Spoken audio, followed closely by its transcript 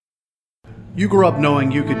You grew up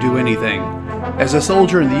knowing you could do anything. As a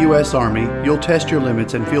soldier in the U.S. Army, you'll test your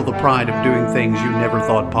limits and feel the pride of doing things you never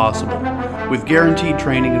thought possible. With guaranteed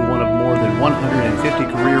training in one of more than 150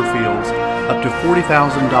 career fields, up to $40,000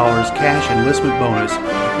 cash enlistment bonus,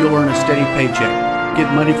 you'll earn a steady paycheck,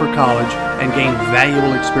 get money for college, and gain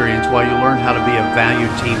valuable experience while you learn how to be a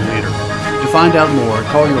valued team leader. To find out more,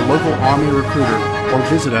 call your local Army recruiter or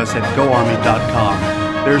visit us at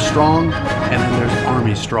GoArmy.com. There's strong, and then there's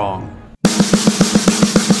Army Strong.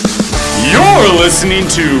 You're listening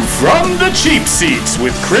to From the Cheap Seats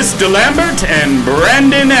with Chris DeLambert and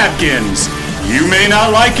Brandon Atkins. You may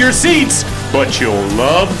not like your seats, but you'll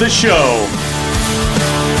love the show.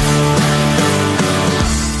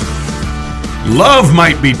 Love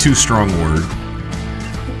might be too strong a word,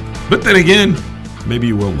 but then again, maybe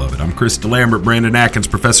you will love it. I'm Chris DeLambert, Brandon Atkins,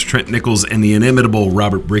 Professor Trent Nichols, and the inimitable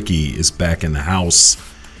Robert Brickey is back in the house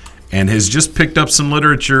and has just picked up some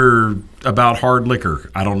literature about hard liquor.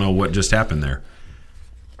 I don't know what just happened there.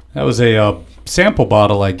 That was a sample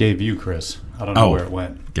bottle I gave you, Chris. I don't know where it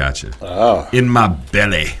went. Gotcha. Oh. In my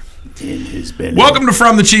belly. In his belly. Welcome to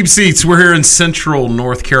From the Cheap Seats. We're here in Central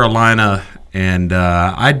North Carolina, and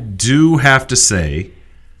I do have to say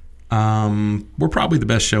we're probably the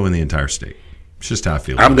best show in the entire state. It's just how I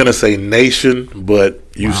feel. I'm going to say nation, but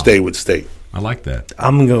you stay with state. I like that.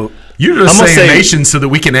 You're just saying nation so that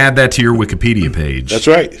we can add that to your Wikipedia page. That's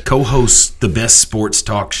right. Co-host the best sports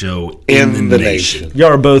talk show in the nation. Y'all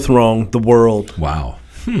are both wrong. The world. Wow.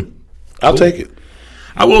 I'll take it.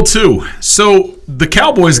 I will too. So the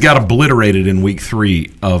Cowboys got obliterated in week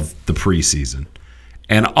 3 of the preseason.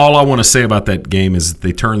 And all I want to say about that game is that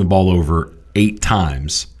they turned the ball over 8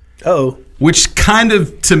 times. Oh. Which kind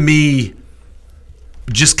of, to me,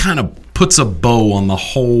 just kind of puts a bow on the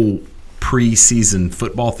whole preseason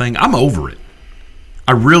football thing. I'm over it.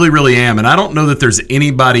 I really, really am. And I don't know that there's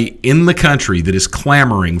anybody in the country that is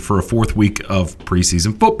clamoring for a 4th week of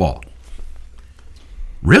preseason football.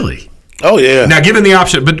 Really? Oh, yeah. Now, given the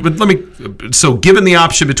option, but given the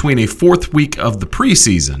option between a 4th week of the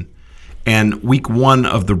preseason and week 1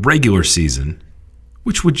 of the regular season,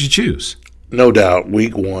 which would you choose? No doubt,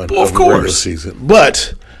 week 1 of the regular season.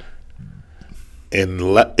 But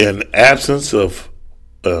in absence of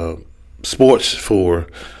sports for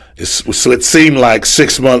it seemed like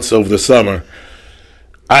 6 months over the summer,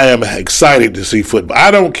 I am excited to see football.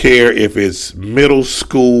 I don't care if it's middle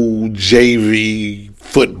school JV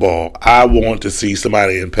football. I want to see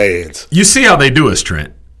somebody in pads. You see how they do us,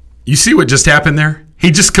 Trent. You see what just happened there?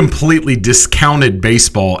 He just completely discounted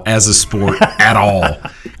baseball as a sport at all.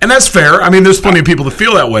 And that's fair. I mean, there's plenty of people that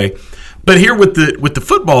feel that way. But here with the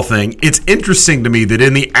football thing, it's interesting to me that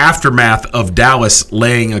in the aftermath of Dallas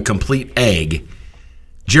laying a complete egg,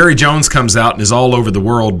 Jerry Jones comes out and is all over the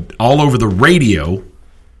world, all over the radio,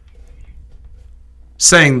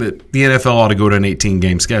 saying that the NFL ought to go to an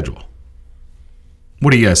 18-game schedule.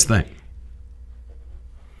 What do you guys think?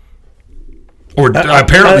 Or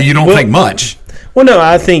apparently you don't think much. Well, no,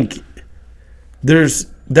 I think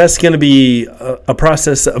that's going to be a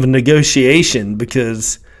process of negotiation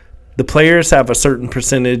because the players have a certain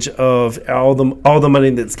percentage of all the money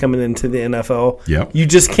that's coming into the NFL. Yep. You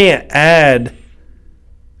just can't add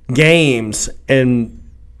games and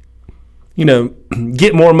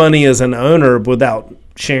get more money as an owner without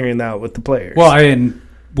sharing that with the players. Well, and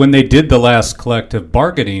when they did the last collective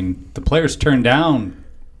bargaining, the players turned down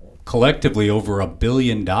collectively over $1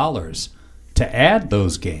 billion to add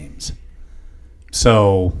those games.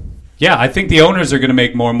 So, yeah, I think the owners are going to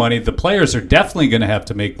make more money. The players are definitely going to have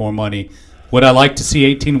to make more money. Would I like to see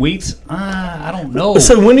 18 weeks? I don't know.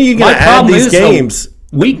 So when are you going to add these games?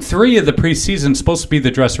 Week 3 of the preseason is supposed to be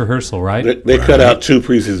the dress rehearsal, right? They cut out 2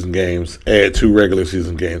 preseason games, add 2 regular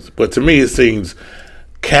season games. But to me, it seems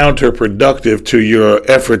counterproductive to your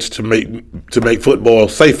efforts to make football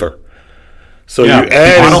safer. So you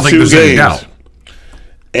add 2 games.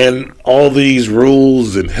 And all these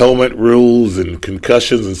rules and helmet rules and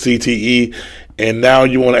concussions and CTE, and now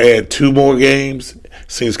you want to add 2 more games?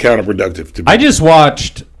 Seems counterproductive to me. I just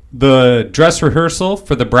watched the dress rehearsal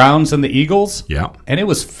for the Browns and the Eagles. Yeah. And it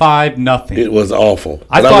was 5-0. It was awful.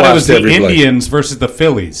 I thought it was the Indians versus the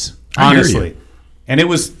Phillies, honestly. And it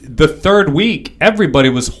was the 3rd week. Everybody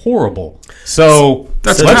was horrible. So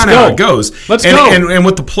that's kind of how it goes. Let's go. And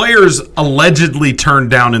what the players allegedly turned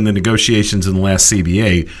down in the negotiations in the last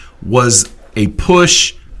CBA was a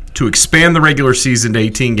push to expand the regular season to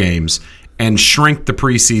 18 games and shrink the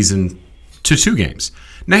preseason to 2 games.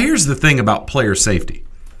 Now, here's the thing about player safety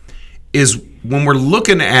is when we're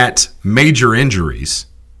looking at major injuries,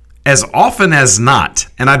 as often as not,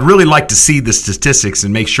 and I'd really like to see the statistics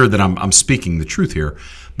and make sure that I'm speaking the truth here,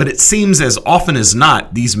 But it seems as often as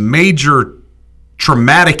not, these major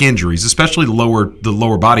traumatic injuries, especially the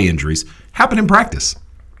lower body injuries, happen in practice.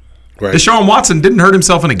 Right. Deshaun Watson didn't hurt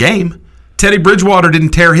himself in a game. Teddy Bridgewater didn't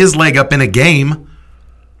tear his leg up in a game.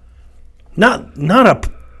 We talk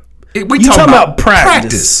about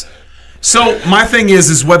practice. So my thing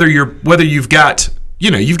is whether you've got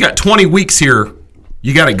 20 weeks here,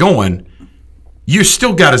 you got it going. You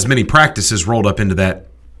still got as many practices rolled up into that.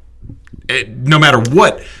 No matter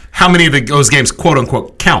how many of those games, quote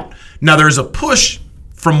unquote, count. Now there's a push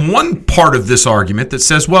from one part of this argument that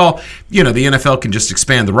says, well, the NFL can just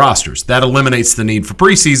expand the rosters. That eliminates the need for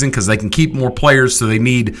preseason because they can keep more players, so they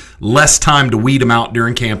need less time to weed them out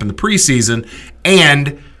during camp in the preseason.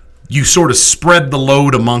 And you sort of spread the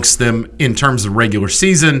load amongst them in terms of regular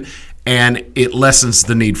season, and it lessens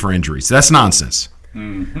the need for injuries. That's nonsense.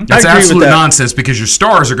 Mm-hmm. That's absolute nonsense because your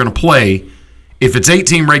stars are going to play. If it's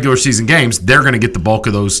 18 regular season games, they're going to get the bulk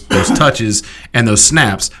of those touches and those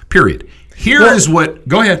snaps, period.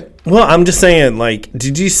 Go ahead. Well, I'm just saying,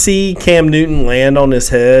 did you see Cam Newton land on his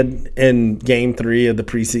head in Game 3 of the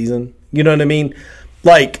preseason? You know what I mean?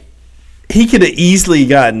 He could have easily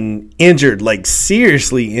gotten injured,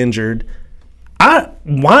 seriously injured.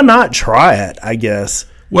 Why not try it, I guess?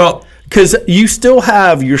 Well, because you still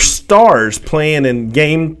have your stars playing in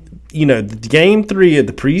Game 3 of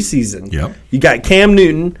the preseason. Yep. You got Cam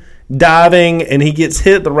Newton diving, and he gets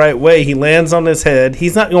hit the right way. He lands on his head.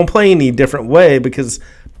 He's not going to play any different way because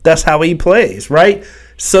that's how he plays, right?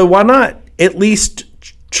 So why not at least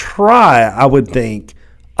try, I would think.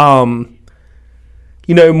 More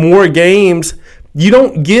games. You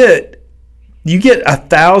get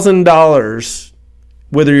 $1,000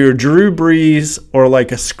 whether you're Drew Brees or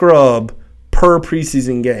a scrub per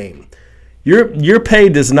preseason game. Your pay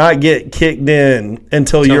does not get kicked in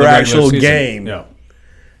until your actual game. Yeah.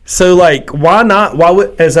 So why not?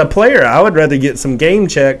 As a player, I would rather get some game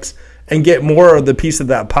checks and get more of the piece of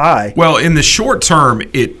that pie. Well, in the short term,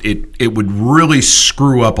 it would really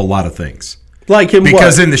screw up a lot of things.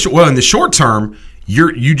 Because in the short term,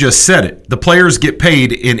 you just said it. The players get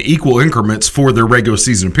paid in equal increments for their regular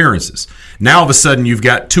season appearances. Now all of a sudden you've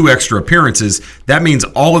got 2 extra appearances. That means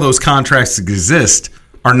all of those contracts that exist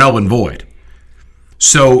are null and void.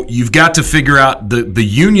 So you've got to figure out the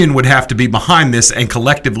union would have to be behind this and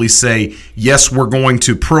collectively say, yes, we're going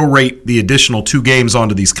to prorate the additional 2 games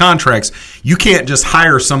onto these contracts. You can't just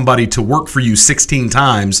hire somebody to work for you 16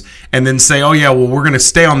 times and then say, oh, yeah, well, we're going to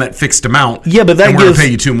stay on that fixed amount. Yeah, but we're going to pay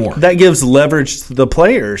you 2 more. That gives leverage to the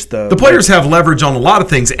players, though. The players have leverage on a lot of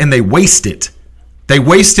things, and they waste it. They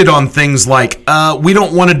waste it on things like, we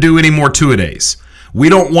don't want to do any more 2-a-days. We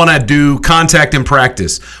don't want to do contact in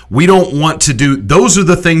practice. We don't want to do – those are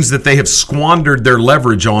the things that they have squandered their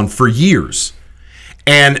leverage on for years.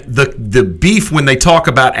 And the beef when they talk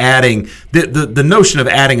about adding the notion of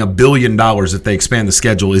adding $1 billion if they expand the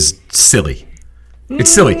schedule is silly. It's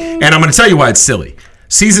silly. And I'm going to tell you why it's silly.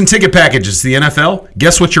 Season ticket packages, the NFL,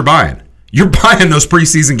 guess what you're buying? You're buying those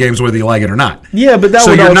preseason games whether you like it or not. Yeah, but that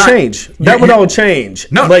would all change. That would all change.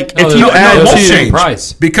 No, if you add it won't change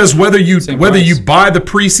price. Because whether you buy the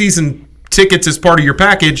preseason tickets as part of your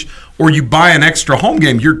package or you buy an extra home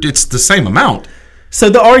game, it's the same amount. So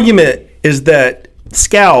the argument is that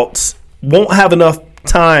scouts won't have enough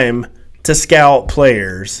time to scout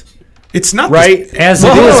players. It's not right as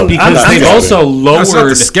it is because they've also lowered it's not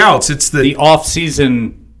the scouts. It's the off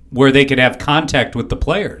season where they could have contact with the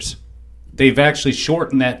players. They've actually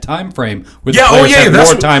shortened that time frame where the players have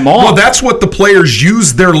more time off. Well, that's what the players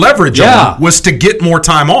use their leverage on, was to get more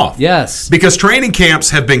time off. Yes. Because training camps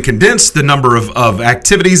have been condensed, the number of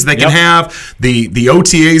activities they can have, the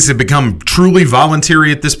OTAs have become truly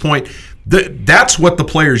voluntary at this point. That's what the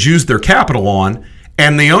players use their capital on,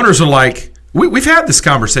 and the owners are like, we've had this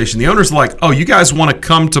conversation. The owners are like, oh, you guys want to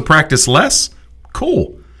come to practice less?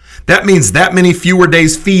 Cool. That means that many fewer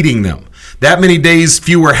days feeding them. That many days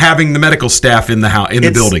fewer having the medical staff in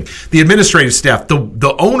the building. The administrative staff.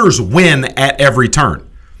 The owners win at every turn.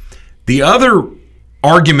 The other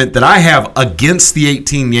argument that I have against the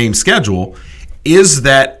 18-game schedule is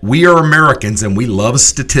that we are Americans and we love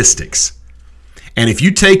statistics. And if you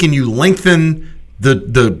take and you lengthen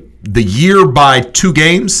the year by 2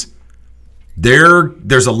 games,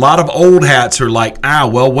 there's a lot of old hats who are like,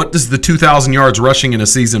 well, what does the 2,000 yards rushing in a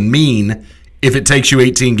season mean if it takes you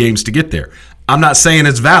 18 games to get there? I'm not saying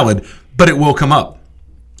it's valid, but it will come up.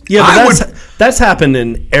 Yeah, but that's happened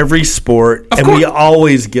in every sport, and we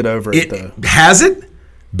always get over it, though. Has it?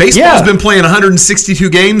 Baseball's been playing 162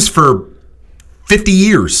 games for 50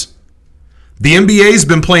 years. The NBA's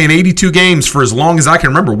been playing 82 games for as long as I can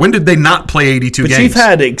remember. When did they not play 82 games? But you've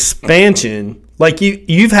had expansion. Like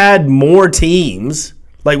you've had more teams.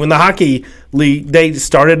 Like when the hockey league, they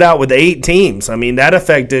started out with 8 teams. I mean, that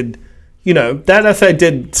affected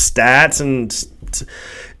stats and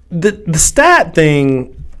the stat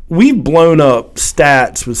thing. We've blown up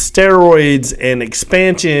stats with steroids and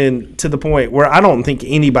expansion to the point where I don't think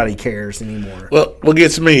anybody cares anymore. Well, what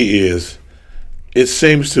gets me is it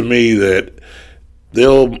seems to me that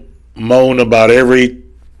they'll moan about every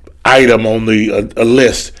item on the a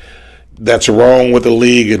list that's wrong with the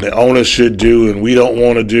league and the owners should do and we don't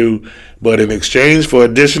want to do, but in exchange for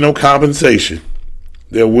additional compensation,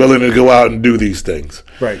 they're willing to go out and do these things.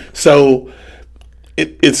 Right. So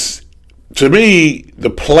it's to me, the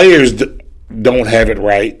players don't have it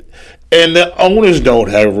right, and the owners don't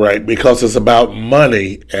have it right because it's about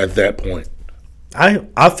money at that point.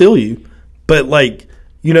 I feel you, but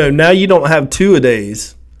now you don't have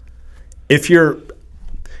 2-a-days. If you're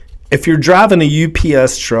driving a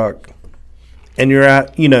UPS truck and you're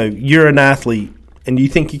an athlete and you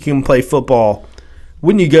think you can play football,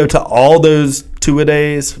 wouldn't you go to all those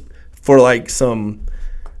 2-a-days for some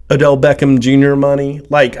Odell Beckham Jr. money?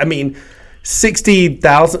 60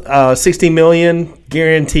 million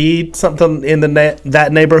guaranteed, something in that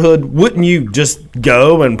neighborhood. Wouldn't you just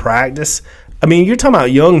go and practice? I mean, you're talking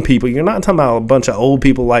about young people. You're not talking about a bunch of old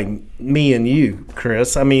people like me and you,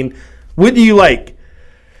 Chris. I mean, wouldn't you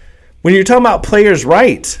when you're talking about players'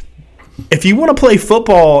 rights? If you want to play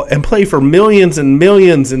football and play for millions and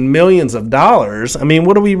millions and millions of dollars, I mean,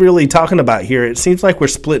 what are we really talking about here? It seems like we're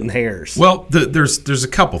splitting hairs. Well, there's a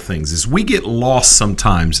couple things. Is we get lost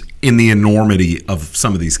sometimes in the enormity of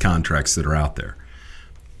some of these contracts that are out there.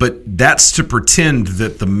 But that's to pretend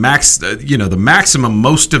that the maximum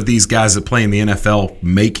most of these guys that play in the NFL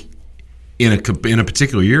make in a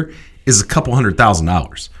particular year is a couple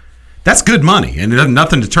 $100,000. That's good money, and there's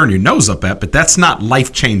nothing to turn your nose up at, but that's not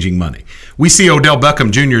life-changing money. We see Odell Beckham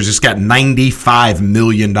Jr. has just got $95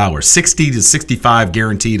 million, 60 to 65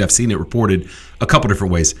 guaranteed. I've seen it reported a couple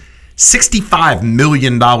different ways. $65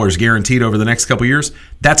 million guaranteed over the next couple years.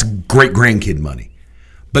 That's great grandkid money.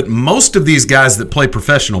 But most of these guys that play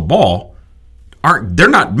professional ball they're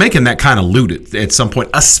not making that kind of loot at some point,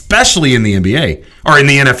 especially in the NBA, or in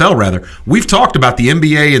the NFL rather. We've talked about the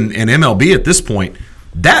NBA and MLB at this point.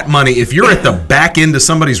 That money, if you're at the back end of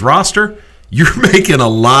somebody's roster, you're making a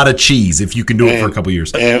lot of cheese if you can do it for a couple of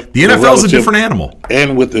years. The NFL is a different animal.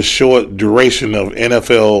 And with the short duration of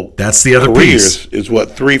NFL that's the other careers, piece. Is what,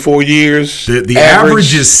 3-4 years? The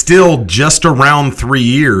average is still just around 3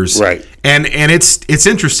 years. Right. And it's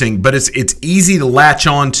interesting, but it's easy to latch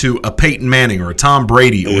on to a Peyton Manning or a Tom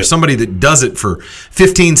Brady or somebody that does it for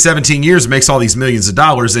 15, 17 years, makes all these millions of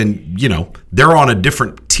dollars, and they're on a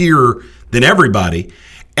different tier than everybody.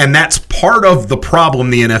 And that's part of the problem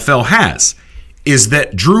the NFL has, is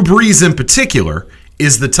that Drew Brees in particular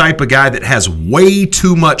is the type of guy that has way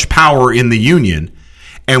too much power in the union.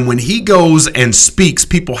 And when he goes and speaks,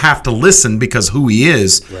 people have to listen because who he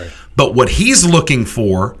is. Right. But what he's looking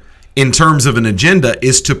for in terms of an agenda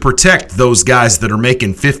is to protect those guys that are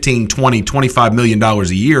making $15, $20, $25 million a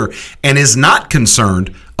year and is not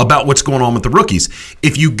concerned about what's going on with the rookies.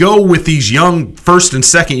 If you go with these young first and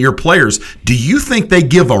second year players, do you think they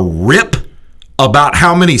give a rip about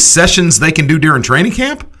how many sessions they can do during training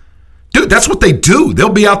camp? Dude, that's what they do. They'll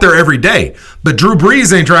be out there every day. But Drew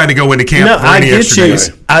Brees ain't trying to go into camp for any extra days.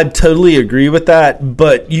 I totally agree with that,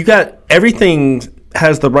 but everything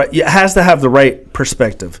has to have the right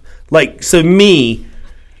perspective. So me,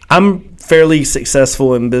 I'm fairly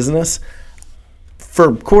successful in business.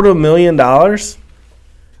 For $250,000,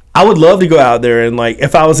 I would love to go out there and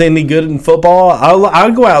if I was any good in football,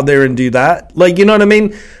 I'll go out there and do that. You know what I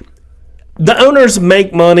mean? The owners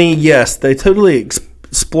make money. Yes, they totally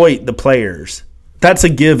exploit the players. That's a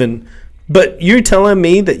given. But you're telling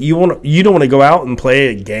me that you don't want to go out and play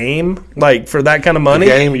a game for that kind of money?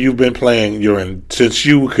 The game you've been playing, since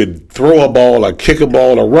you could throw a ball or kick a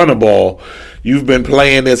ball or run a ball, you've been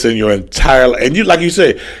playing this in your entire life. And like you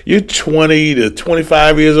said, you're 20 to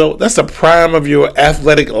 25 years old. That's the prime of your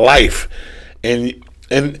athletic life. And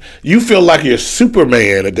you feel like you're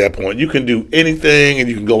Superman at that point. You can do anything and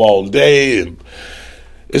you can go all day. And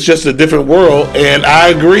it's just a different world. And I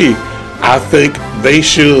agree. I think they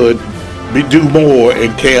should do more in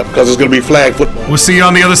camp because it's going to be flag football. We'll see you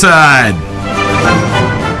on the other side.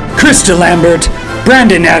 Chris DeLambert,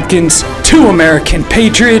 Brandon Atkins, two American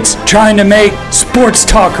patriots trying to make sports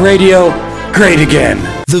talk radio great again.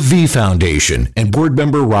 The V Foundation and board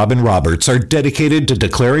member Robin Roberts are dedicated to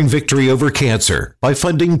declaring victory over cancer by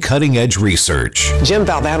funding cutting-edge research. Jim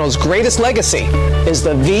Valvano's greatest legacy is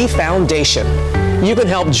the V Foundation. you can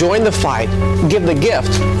help join the fight. Give the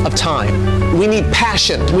gift of time. We need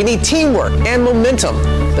passion. We need teamwork and momentum.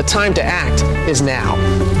 The time to act is now.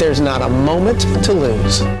 There's not a moment to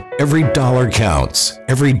lose. Every dollar counts.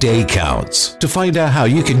 Every day counts. To find out how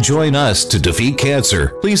you can join us to defeat cancer,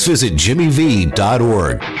 please visit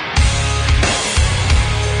jimmyv.org.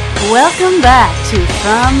 Welcome back to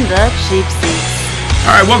From the Cheap Seats.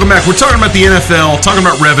 All right, welcome back. We're talking about the NFL, talking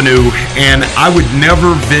about revenue, and I would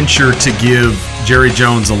never venture to give Jerry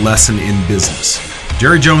Jones a lesson in business.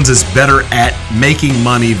 Jerry Jones is better at making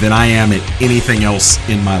money than I am at anything else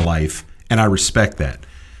in my life, and I respect that.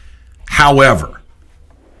 However,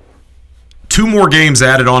 2 more games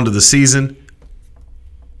added onto the season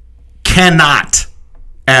cannot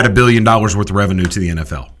add $1 billion worth of revenue to the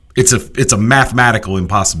NFL. It's a mathematical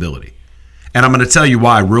impossibility. And I'm going to tell you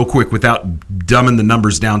why real quick without dumbing the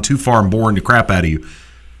numbers down too far and boring the crap out of you.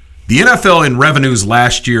 The NFL in revenues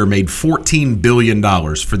last year made $14 billion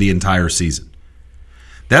for the entire season.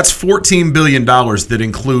 That's $14 billion that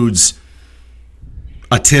includes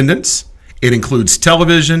attendance, it includes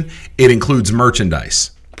television, it includes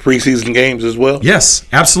merchandise. Preseason games as well? Yes,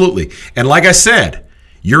 absolutely. And like I said,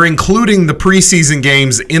 you're including the preseason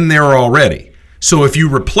games in there already. So if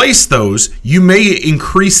you replace those, you may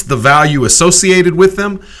increase the value associated with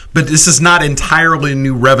them, but this is not entirely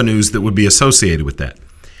new revenues that would be associated with that.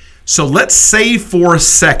 So let's say for a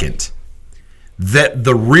second that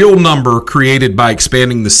the real number created by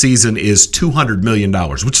expanding the season is $200 million,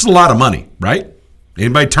 which is a lot of money, right?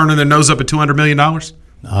 Anybody turning their nose up at $200 million?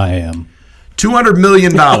 I am. $200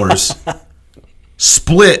 million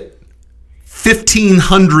split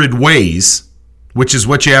 1,500 ways, which is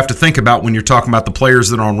what you have to think about when you're talking about the players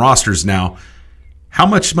that are on rosters now. How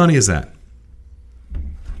much money is that?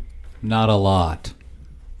 Not a lot.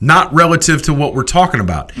 Not relative to what we're talking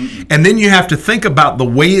about. Mm-mm. And then you have to think about the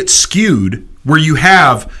way it's skewed, where you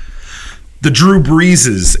have the Drew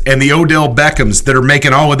Breeses and the Odell Beckhams that are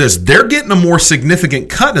making all of this. They're getting a more significant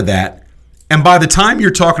cut of that. And by the time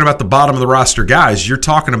you're talking about the bottom of the roster guys, you're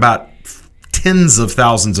talking about tens of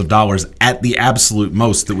thousands of dollars at the absolute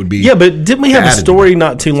most that would be. Yeah, but didn't we have a story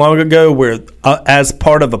not too long ago where, as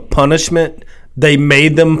part of a punishment, they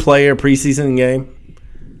made them play a preseason game?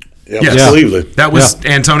 Yes. Cleveland. That was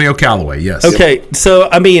Antonio Callaway, yes. Okay, so,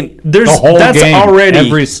 I mean, that's game, already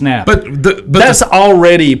every snap. But that's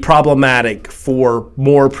already problematic for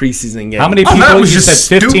more preseason games. How many people that was just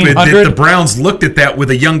said stupid that the Browns looked at that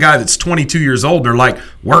with a young guy that's 22 years old and they're like,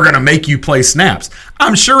 we're going to make you play snaps.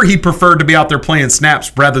 I'm sure he preferred to be out there playing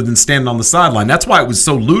snaps rather than standing on the sideline. That's why it was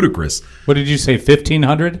so ludicrous. What did you say,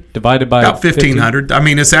 1,500 divided by about 1,500? I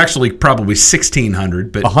mean, it's actually probably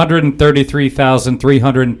 1,600. But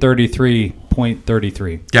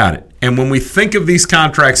 133,333.33. Got it. And when we think of these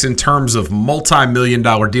contracts in terms of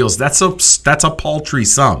multi-million-dollar deals, that's a paltry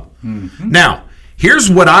sum. Mm-hmm. Now, here's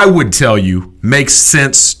what I would tell you makes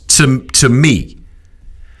sense to me.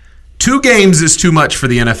 2 games is too much for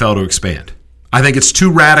the NFL to expand. I think it's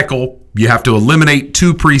too radical. You have to eliminate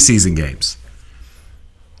 2 preseason games.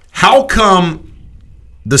 How come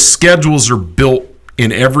the schedules are built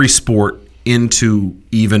in every sport into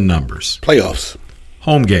even numbers? Playoffs.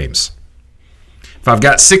 Home games. If I've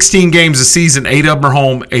got 16 games a season, 8 of them are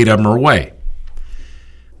home, 8 of them are away.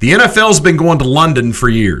 The NFL's been going to London for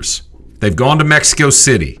years. They've gone to Mexico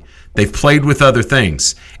City. They've played with other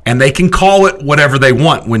things. And they can call it whatever they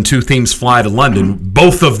want when 2 teams fly to London.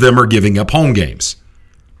 Both of them are giving up home games.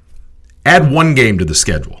 Add 1 game to the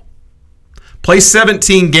schedule. Play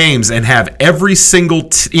 17 games and have every single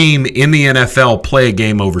team in the NFL play a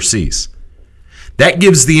game overseas. That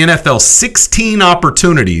gives the NFL 16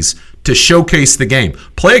 opportunities to showcase the game.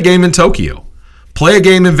 Play a game in Tokyo. Play a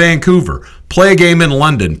game in Vancouver. Play a game in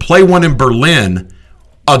London. Play one in Berlin.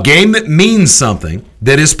 A game that means something,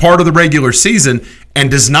 that is part of the regular season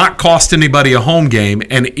and does not cost anybody a home game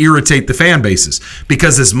and irritate the fan bases.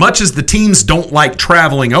 Because as much as the teams don't like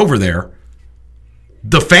traveling over there,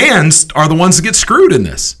 the fans are the ones that get screwed in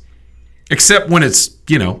this. Except when it's,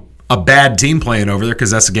 a bad team playing over there,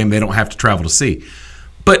 because that's a game they don't have to travel to see.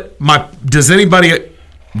 But does anybody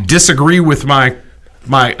disagree with my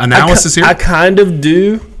analysis here? I kind of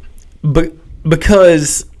do, but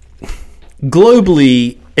because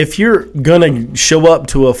globally, if you're gonna show up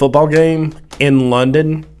to a football game in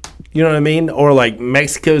London, you know what I mean, or like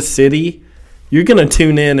Mexico City, you're gonna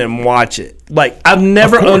tune in and watch it. Like, I've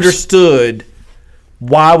never understood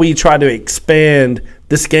why we try to expand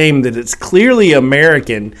this game that it's clearly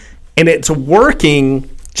American and it's working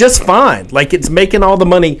just fine. Like, it's making all the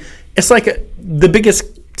money. It's like the biggest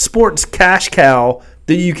sports cash cow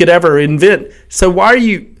that you could ever invent. So why are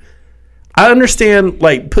you? I understand,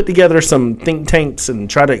 like, put together some think tanks and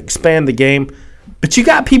try to expand the game. But you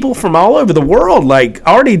got people from all over the world, like,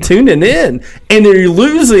 already tuning in. And you're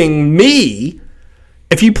losing me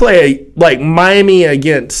if you play, like, Miami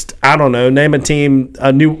against, I don't know, name a team,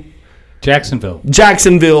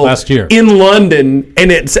 Jacksonville last year in London,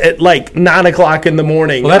 and it's at like 9 o'clock in the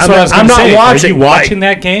morning. Well, that's what I was going to say. Watching. Are you watching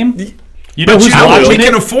that game? You know who's watching we it?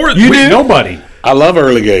 Can afford you do? Nobody. I love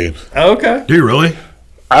early games. Okay. Do you really?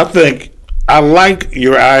 I think I like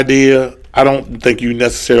your idea. I don't think you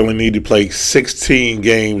necessarily need to play 16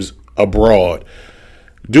 games abroad.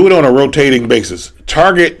 Do it on a rotating basis.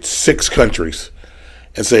 Target 6 countries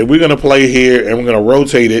and say we're going to play here and we're going to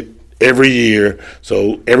rotate it every year,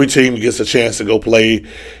 so every team gets a chance to go play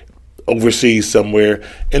overseas somewhere,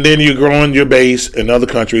 and then you're growing your base in other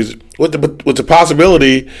countries with the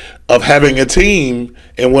possibility of having a team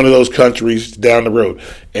in one of those countries down the road.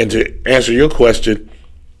 And to answer your question,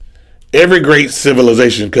 every great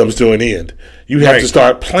civilization comes to an end. You have to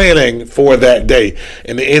start planning for that day.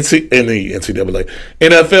 And the NCAA,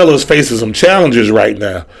 NFL is facing some challenges right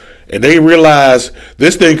now. And they realize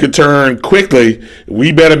this thing could turn quickly.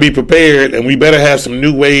 We better be prepared, and we better have some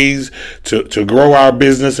new ways to grow our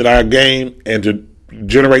business and our game and to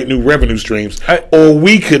generate new revenue streams. Or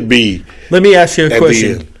we could be. Let me ask you a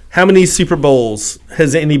question. How many Super Bowls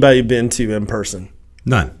has anybody been to in person?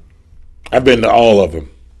 None. I've been to all of them.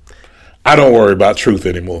 I don't worry about truth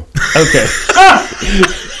anymore. Okay.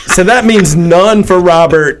 So that means none for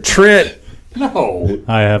Robert. Trent. No.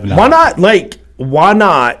 I have not. Why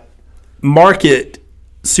not market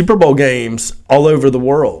Super Bowl games all over the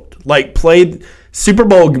world? Like, play Super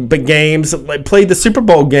Bowl games, like play the Super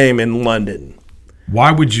Bowl game in London.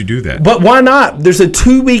 Why would you do that? But why not? There's a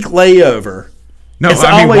 2-week layover. No,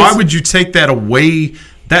 why would you take that away?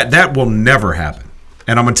 That will never happen.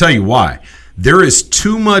 And I'm going to tell you why. There is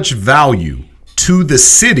too much value to the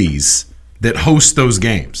cities that host those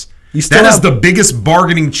games. That is the biggest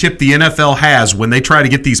bargaining chip the NFL has when they try to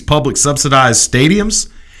get these public subsidized stadiums.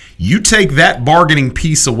 You take that bargaining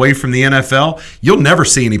piece away from the NFL, you'll never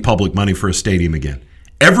see any public money for a stadium again.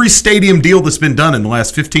 Every stadium deal that's been done in the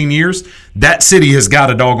last 15 years, that city has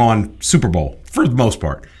got a doggone Super Bowl for the most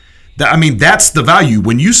part. That's the value.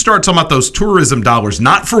 When you start talking about those tourism dollars,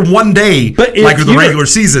 not for one day like the regular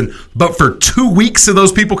season, but for 2 weeks of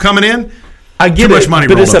those people coming in, I get too much money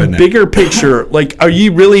but it's rolled a up in bigger picture. Like, are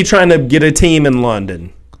you really trying to get a team in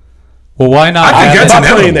London? Well, why not? I think that's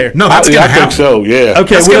inevitable. There. No, that's going to happen. I think so, yeah.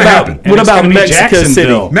 Okay, what about Mexico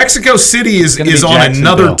City? Mexico City is on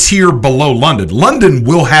another tier below London. London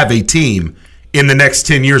will have a team in the next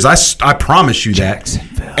 10 years. I promise you that.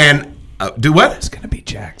 Jacksonville. And do what? It's going to be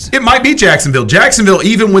Jacksonville. It might be Jacksonville. Jacksonville,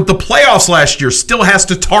 even with the playoffs last year, still has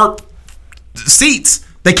to tarp seats.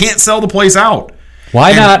 They can't sell the place out.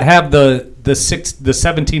 Why not have the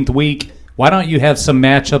 17th week? Why don't you have some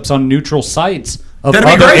matchups on neutral sites of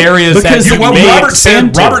other areas because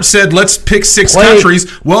that Robert said, let's pick 6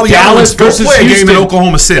 countries. Well, Dallas versus play a Houston. game in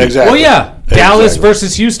Oklahoma City. Exactly. Well, yeah. Dallas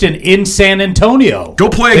versus Houston in San Antonio. Go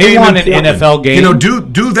play a they game want in an Portland. NFL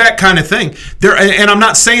game. Do that kind of thing. And I'm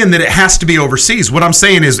not saying that it has to be overseas. What I'm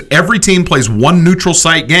saying is every team plays one neutral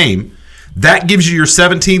site game. That gives you your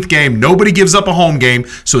 17th game. Nobody gives up a home game,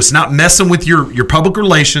 so it's not messing with your public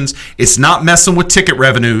relations. It's not messing with ticket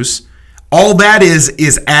revenues. All that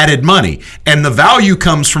is added money. And the value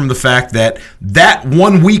comes from the fact that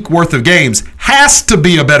 1 week worth of games has to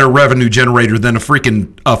be a better revenue generator than a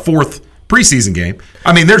freaking 4th preseason game.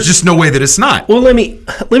 There's just no way that it's not. Well, let me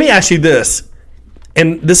ask you this,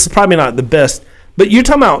 and this is probably not the best, but you're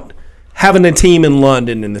talking about having a team in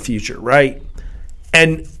London in the future, right?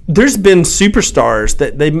 And there's been superstars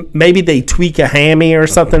that they tweak a hammy or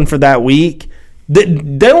something for that week. They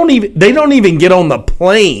don't even get on the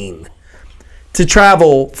plane to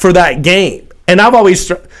travel for that game. And I've always,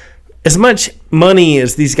 as much money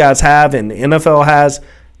as these guys have and the NFL has,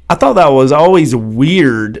 I thought that was always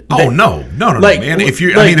weird. No, man. If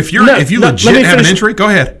you legit have an injury, go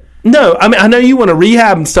ahead. No, I know you want to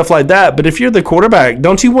rehab and stuff like that, but if you're the quarterback,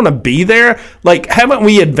 don't you want to be there? Like, haven't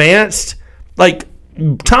we advanced? Like,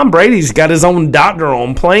 Tom Brady's got his own doctor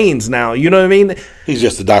on planes now. You know what I mean? He's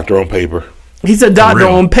just a doctor on paper. He's a doctor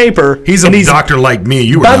on paper. He's a doctor like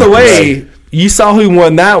me. By the way, you saw who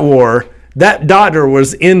won that war. That doctor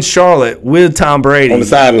was in Charlotte with Tom Brady. On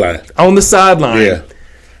the sideline. Yeah.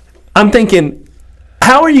 I'm thinking,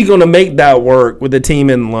 how are you going to make that work with a team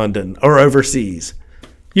in London or overseas?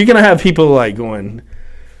 You're going to have people like going,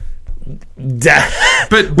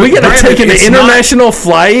 but we got to take an international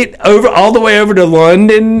flight all the way over to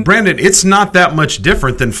London. Brandon, it's not that much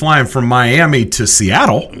different than flying from Miami to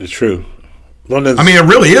Seattle. It's true. London's I mean, it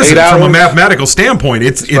really isn't from a hours. mathematical standpoint.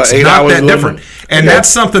 It's not that different. And that's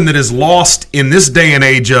something that is lost in this day and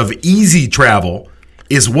age of easy travel,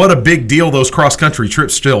 is what a big deal those cross-country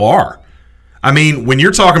trips still are. I mean, when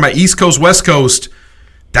you're talking about East Coast, West Coast,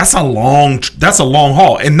 that's a long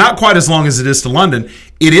haul, and not quite as long as it is to London.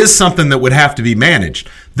 It is something that would have to be managed.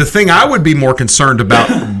 The thing I would be more concerned about,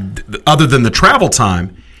 other than the travel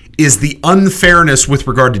time, is the unfairness with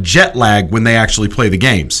regard to jet lag when they actually play the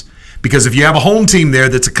games. Because if you have a home team there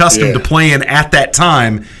that's accustomed to playing at that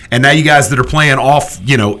time, and now you guys that are playing off,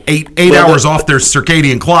 8 hours off their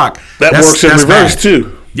circadian clock, that works in reverse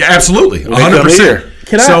too. Yeah, absolutely, 100%.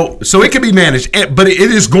 So it can be managed, but it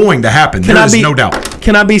is going to happen. There is no doubt.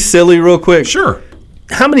 Can I be silly real quick? Sure.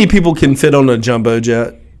 How many people can fit on a jumbo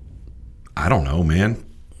jet? I don't know, man.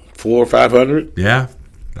 400 or 500. Yeah,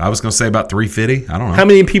 I was going to say about 350. I don't know. How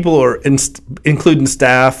many people are, including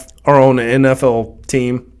staff, are on an NFL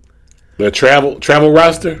team? The travel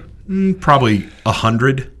roster? Probably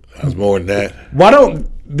 100. That's more than that. Why don't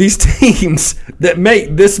these teams that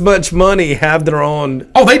make this much money have their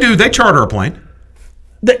own? Oh, they do. They charter a plane.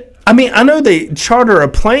 I know they charter a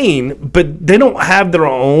plane, but they don't have their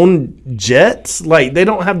own jets. Like, they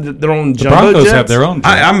don't have their own jumbo Broncos jets. have their own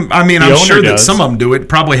jets. I'm sure that some of them do. It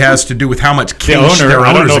probably has to do with how much cash their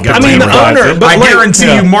owners have got. I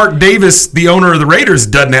guarantee you Mark Davis, the owner of the Raiders,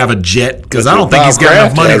 doesn't have a jet, because I don't think he's got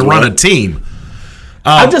enough money to run a team.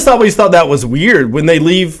 I just always thought that was weird when they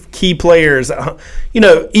leave key players.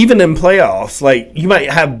 Even in playoffs, like, you might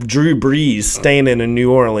have Drew Brees staying in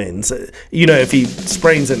New Orleans. If he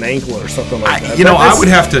sprains an ankle or something like that.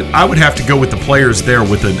 I would have to go with the players there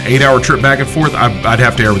with an 8-hour trip back and forth. I'd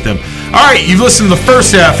have to air with them. All right, you've listened to the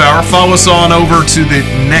first half hour. Follow us on over to the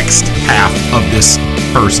next half of this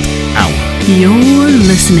first hour. You're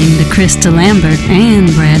listening to Krista Lambert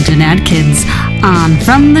and Brandon Adkins on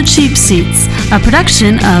From the Cheap Seats, a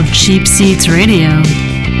production of Cheap Seats Radio.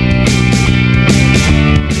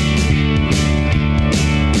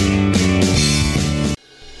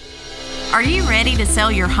 Are you ready to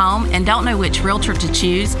sell your home and don't know which realtor to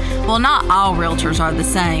choose? Well, not all realtors are the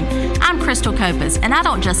same. I'm Crystal Copas, and I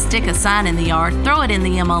don't just stick a sign in the yard, throw it in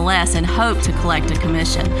the MLS, and hope to collect a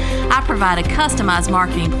commission. I provide a customized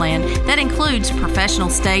marketing plan that includes professional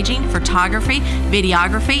staging, photography,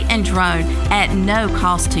 videography, and drone at no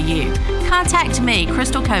cost to you. Contact me,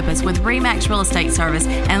 Crystal Copas, with RE/MAX Real Estate Service,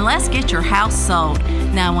 and let's get your house sold.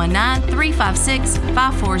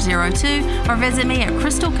 919-356-5402 or visit me at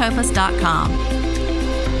crystalcopas.com.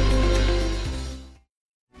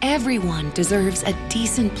 Everyone deserves a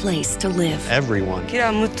decent place to live. Everyone.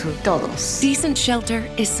 Decent shelter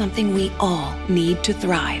is something we all need to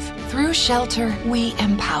thrive. Through shelter, we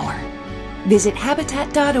empower. Visit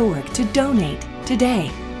Habitat.org to donate today.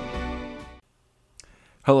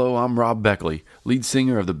 Hello, I'm Rob Beckley, lead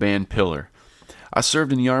singer of the band Pillar. I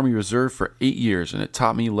served in the Army Reserve for 8 years, and it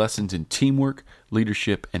taught me lessons in teamwork,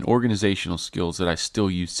 leadership, and organizational skills that I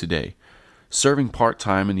still use today. Serving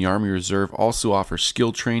part-time in the Army Reserve also offers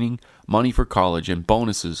skill training, money for college, and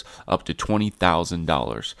bonuses up to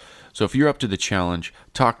 $20,000. So if you're up to the challenge,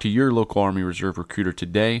 talk to your local Army Reserve recruiter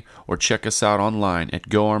today or check us out online at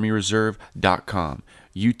goarmyreserve.com.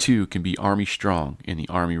 You too can be Army strong in the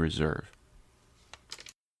Army Reserve.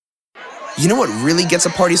 You know what really gets a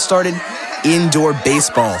party started? Indoor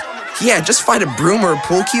baseball. Yeah, just find a broom or a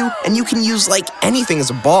pool cue, and you can use like anything as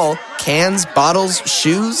a ball. Cans, bottles,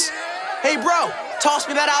 shoes. Hey bro, toss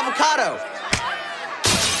me that avocado.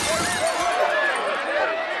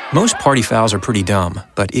 Most party fouls are pretty dumb,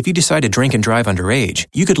 but if you decide to drink and drive underage,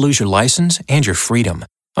 you could lose your license and your freedom.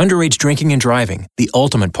 Underage drinking and driving, the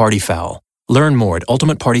ultimate party foul. Learn more at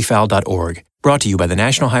ultimatepartyfoul.org. Brought to you by the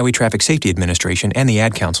National Highway Traffic Safety Administration and the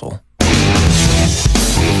Ad Council.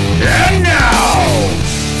 And now,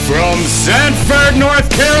 from Sanford,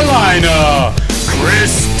 North Carolina,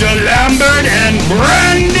 Krista Lambert and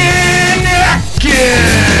Brandon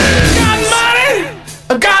Atkins. Got money,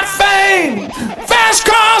 I got fame, fast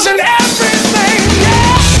cars and everything,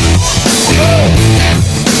 yeah!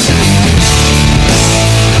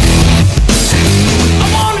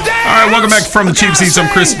 All right, welcome back from the Cheap Seats. I'm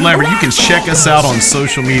Chris Lambert. You can check us out on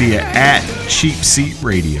social media at Cheap Seat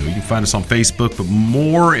Radio. You can find us on Facebook, but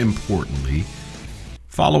more importantly,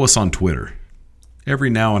 follow us on Twitter. Every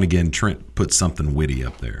now and again, Trent puts something witty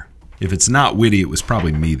up there. If it's not witty, it was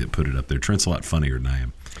probably me that put it up there. Trent's a lot funnier than I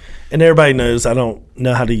am. And everybody knows I don't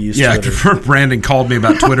know how to use Twitter. Yeah, Brandon called me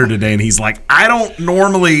about Twitter today, and he's like, I don't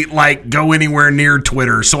normally go anywhere near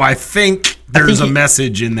Twitter, so I think there's a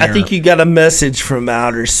message in there. I think you got a message from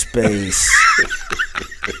outer space.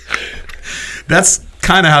 That's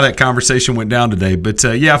kind of how that conversation went down today. But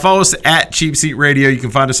yeah, follow us at Cheap Seat Radio. You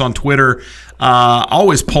can find us on Twitter.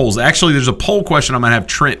 Always polls. Actually, there's a poll question I'm going to have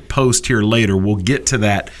Trent post here later. We'll get to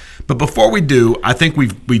that. But before we do, I think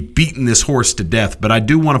we've beaten this horse to death. But I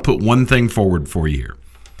do want to put one thing forward for you here.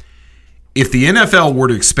 If the NFL were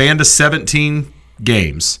to expand to 17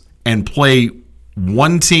 games and play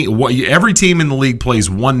one team, every team in the league plays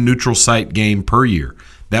one neutral site game per year.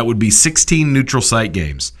 That would be 16 neutral site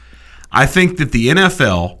games. I think that the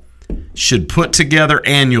NFL should put together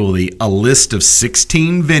annually a list of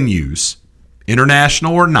 16 venues,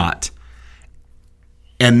 international or not,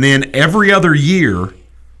 and then every other year,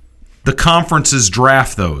 the conferences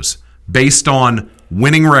draft those based on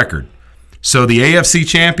winning record. So the AFC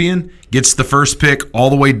champion gets the first pick all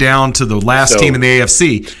the way down to the last team in the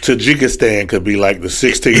AFC. Tajikistan could be like the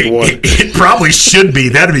 16th one. It probably should be.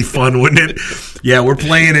 That'd be fun, wouldn't it? Yeah, we're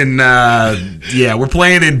playing in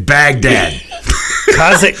Baghdad.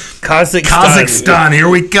 Kazakhstan. Here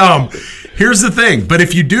we come. Here's the thing. But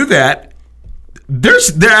if you do that,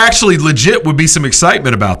 there actually legit would be some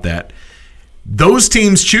excitement about that. Those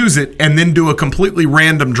teams choose it and then do a completely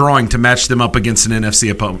random drawing to match them up against an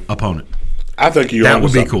NFC opponent. I think that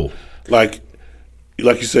would be cool. Like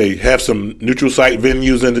you say, have some neutral site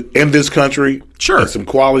venues in this country. Sure. And some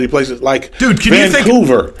quality places. Like, dude, can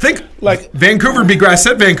Vancouver. you think like Vancouver would be great. I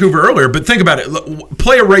said Vancouver earlier, but think about it.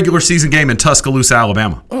 Play a regular season game in Tuscaloosa,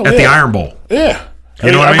 Alabama at the Iron Bowl. Yeah.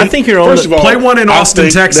 You know what I mean? I think First of all, play one in Austin,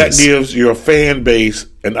 Texas. That gives your fan base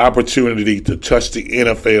an opportunity to touch the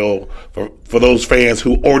NFL for those fans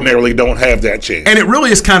who ordinarily don't have that chance. And it really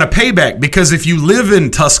is kind of payback because if you live in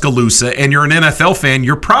Tuscaloosa and you're an NFL fan,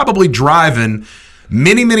 you're probably driving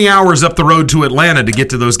many, many hours up the road to Atlanta to get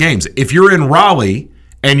to those games. If you're in Raleigh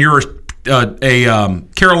and you're a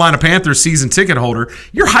Carolina Panthers season ticket holder,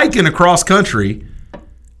 you're hiking across country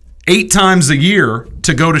 8 times a year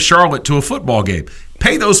to go to Charlotte to a football game.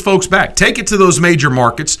 Pay those folks back. Take it to those major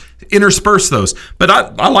markets. Intersperse those. But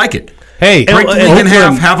I like it. Hey, break the league in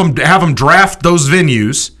half. Have them draft those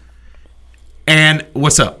venues. And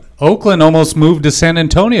what's up? Oakland almost moved to San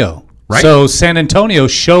Antonio. Right. So San Antonio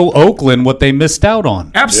show Oakland what they missed out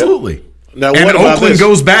on. Absolutely. Yep. Now, and Oakland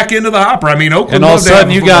goes back into the hopper. I mean, Oakland and all of a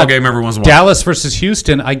sudden you got game every once in a while. Dallas versus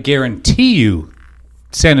Houston. I guarantee you,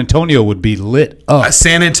 San Antonio would be lit up.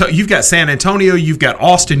 You've got San Antonio, you've got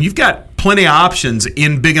Austin, you've got plenty of options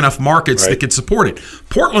in big enough markets that could support it.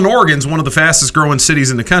 Portland, Oregon's one of the fastest growing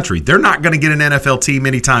cities in the country. They're not going to get an NFL team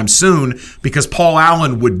anytime soon because Paul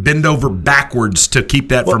Allen would bend over backwards to keep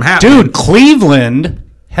that from happening. Dude, Cleveland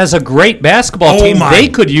has a great basketball team. They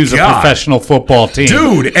could use a professional football team.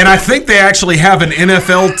 Dude, and I think they actually have an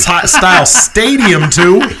NFL-style stadium,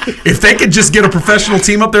 too. If they could just get a professional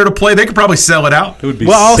team up there to play, they could probably sell it out. It would be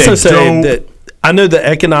Well, I also say that I know the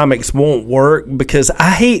economics won't work because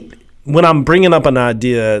I hate when I'm bringing up an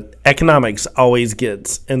idea, economics always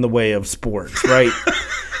gets in the way of sports, right?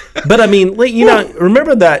 But, I mean,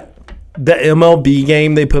 remember that the MLB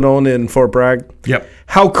game they put on in Fort Bragg? Yep.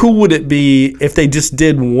 How cool would it be if they just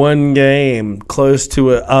did one game close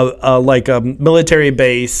to a military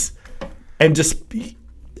base and just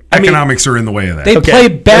economics are in the way of that. They play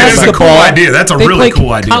basketball. That's a cool idea. That's a really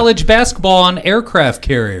cool idea. College basketball on aircraft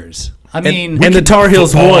carriers. And the Tar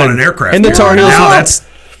Heels won on an aircraft. And the Tar Heels won.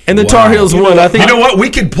 And the Tar Heels won. I think. You know what? We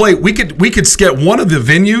could get one of the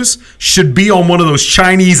venues should be on one of those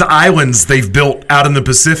Chinese islands they've built out in the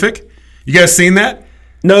Pacific. You guys seen that?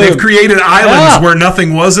 No. They've created islands where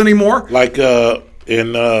nothing was anymore. Like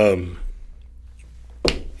in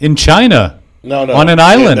China. No. On an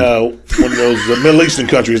island. One of those Middle Eastern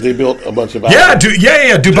countries, they built a bunch of islands.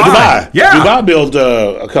 Dubai. Yeah. Dubai built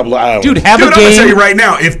a couple of islands. Dude, I'm going to tell you right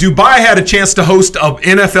now, if Dubai had a chance to host an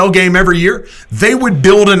NFL game every year, they would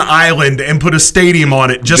build an island and put a stadium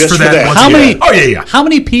on it just for that. How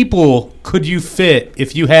many people could you fit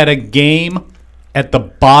if you had a game at the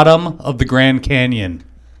bottom of the Grand Canyon?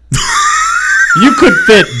 You could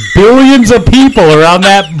fit billions of people around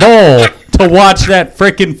that bowl to watch that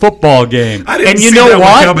freaking football game. I didn't see that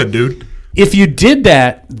one coming, dude. If you did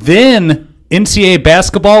that, then NCAA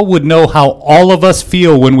basketball would know how all of us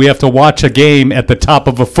feel when we have to watch a game at the top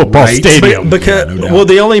of a football stadium.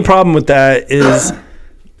 The only problem with that is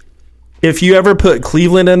if you ever put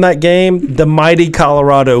Cleveland in that game, the mighty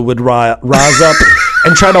Colorado would rise up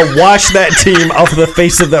and try to wash that team off the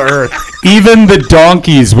face of the earth. Even the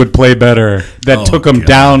donkeys would play better that took them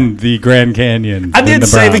down the Grand Canyon. I did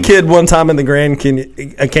save a kid one time in the Grand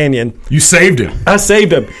Canyon. You saved him. I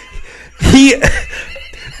saved him. He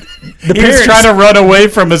was trying to run away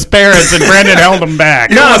from his parents, and Brandon held him back.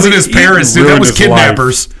 It wasn't his parents, dude. That was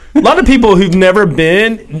kidnappers. A lot of people who've never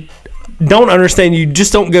been don't understand. You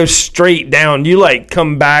just don't go straight down. You like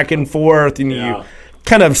come back and forth, and you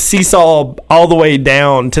kind of seesaw all the way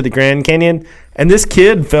down to the Grand Canyon. And this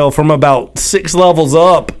kid fell from about 6 levels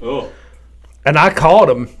up, and I caught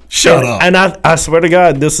him. Shut up! And I swear to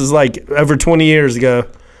God, this is like over 20 years ago.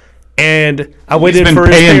 And I waited been for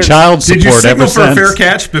paying his child support. Did you signal for ever a fair since.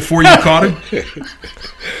 catch before you caught him?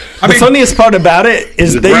 The funniest part about it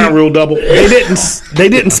is the ground rule double. They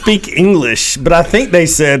didn't speak English, but I think they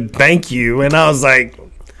said thank you, and I was like,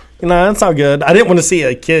 that's all good. I didn't want to see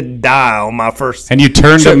a kid die on my first. And you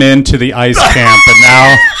turned him into the ice camp, and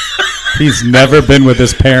now he's never been with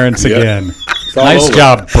his parents again. Nice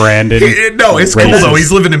job, Brandon. No, it's cool though.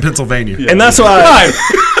 He's living in Pennsylvania, and that's why.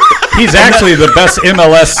 He's actually the best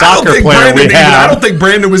MLS soccer player we have. I don't think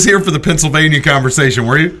Brandon was here for the Pennsylvania conversation,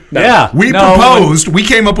 were you? No. Yeah. We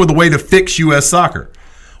came up with a way to fix U.S. soccer.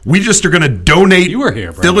 We just are going to donate. You were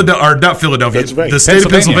here, not Philadelphia, the state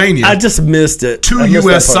of Pennsylvania. I just missed it. To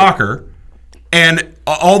U.S. soccer, and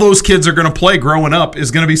all those kids are going to play growing up is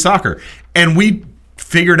going to be soccer. And we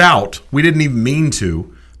figured out, we didn't even mean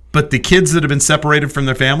to, but the kids that have been separated from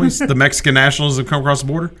their families, the Mexican nationals that have come across the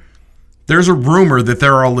border, there's a rumor that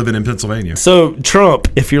they're all living in Pennsylvania. So, Trump,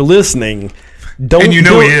 if you're listening, and you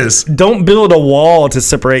know he is. Don't build a wall to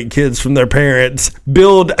separate kids from their parents.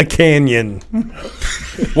 Build a canyon.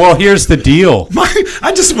 Well, here's the deal.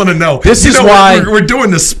 I just want to know. This is why we're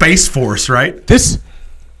doing the Space Force, right?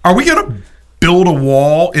 Are we going to build a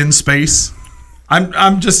wall in space?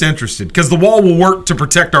 I'm just interested because the wall will work to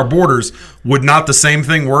protect our borders. Would not the same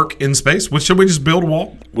thing work in space? Should we just build a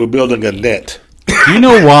wall? We're building a net. Do you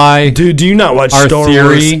know why? Dude, do you not watch our Star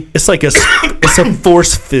theory? Wars? It's like it's a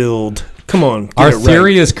force field. Come on. Our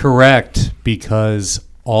theory is correct because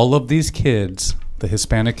all of these kids, the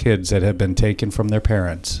Hispanic kids that have been taken from their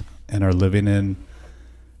parents and are living in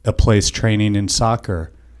a place training in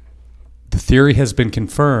soccer, the theory has been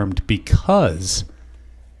confirmed because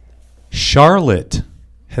Charlotte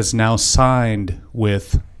has now signed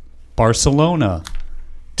with Barcelona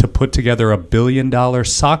to put together $1 billion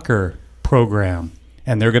soccer program,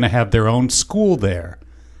 and they're going to have their own school there,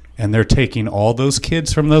 and they're taking all those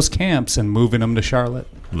kids from those camps and moving them to Charlotte.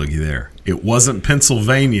 Looky there. It wasn't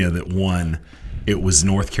Pennsylvania that won. It was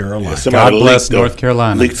North Carolina. God bless North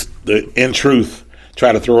Carolina. In truth,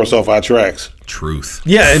 try to throw us off our tracks. Truth.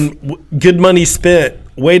 Yeah, and good money spent.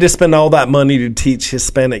 Way to spend all that money to teach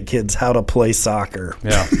Hispanic kids how to play soccer.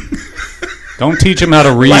 Yeah. Don't teach them how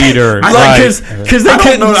to read or write. Because they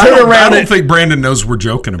couldn't turn around. I don't think Brandon knows we're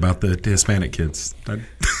joking about the Hispanic kids.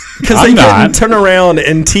 Because they couldn't turn around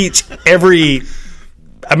and teach every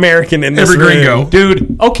American in this room. Gringo.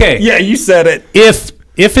 Dude, okay. Yeah, you said it.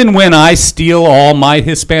 If and when I steal all my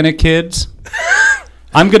Hispanic kids,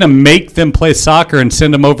 I'm going to make them play soccer and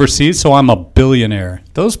send them overseas so I'm a billionaire.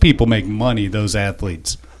 Those people make money, those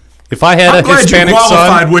athletes. If I had I'm a glad Hispanic you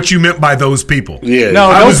qualified son, what you meant by those people. Yeah, no,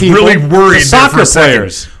 I was people, really worried. The soccer there for a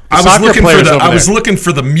players. second. I was looking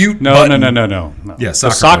for the mute button. No. Yeah,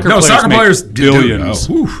 soccer players billions.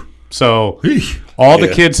 So all the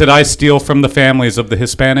kids that I steal from the families of the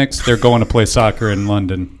Hispanics, they're going to play soccer in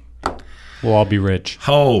London. We'll all be rich.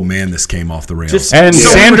 Oh man, this came off the rails. And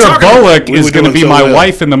Sandra Bullock is going to be my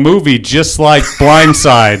wife in the movie, just like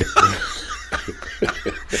Blindside.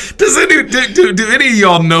 Do any of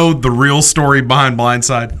y'all know the real story behind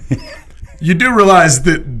Blindside? You do realize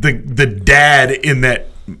that the dad in that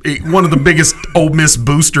one of the biggest Ole Miss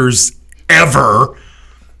boosters ever.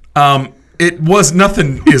 It was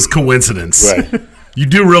nothing is coincidence. Right. You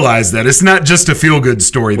do realize that it's not just a feel good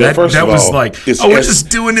story. Well, that was like, we're just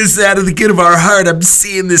doing this out of the good of our heart. I'm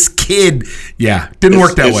seeing this kid. Yeah, didn't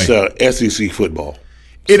work that way. It's SEC football.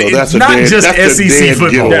 It's not just SEC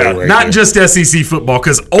football. Not just SEC football,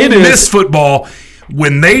 because Ole Miss football,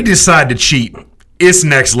 when they decide to cheat, it's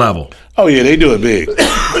next level. Oh, yeah, they do it big.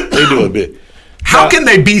 They do it big. How can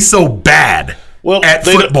they be so bad at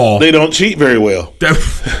football? They don't cheat very well.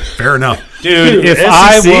 Fair enough. Dude, if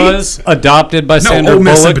I was adopted by Sandra Ole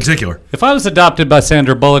Miss Bullock, in particular. If I was adopted by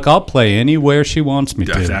Sandra Bullock, I'll play anywhere she wants me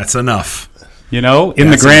to. That's enough. You know, in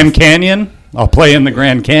the Grand Canyon, I'll play in the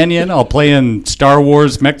Grand Canyon. I'll play in Star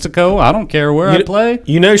Wars Mexico. I don't care where I play.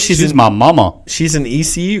 You know, she's my mama. She's an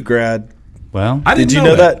ECU grad. Well, did you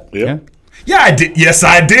know that? Yeah, I did. Yes,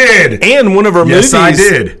 I did. And one of her movies. Yes, I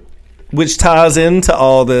did. Which ties into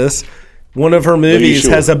all this. One of her movies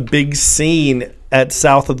has a big scene at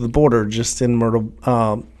south of the border, just in Myrtle,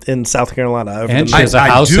 in South Carolina. And she has a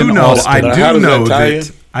house in Austin.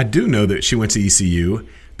 I do know that she went to ECU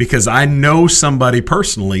because I know somebody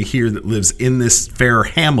personally here that lives in this fair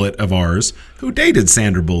hamlet of ours who dated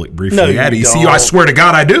Sandra Bullock briefly at ECU. I swear to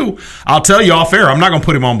God I do. I'll tell you off air. I'm not going to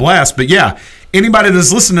put him on blast, but yeah, anybody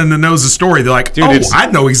that's listening that knows the story, they're like, I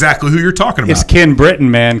know exactly who you're talking about. It's Ken Britton,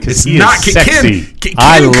 man, because he not is sexy. Ken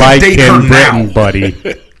I like date Ken her Britton, now. buddy.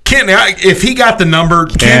 Ken, if he got the number,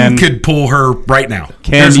 Ken could pull her right now.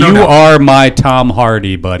 Ken, no you doubt. are my Tom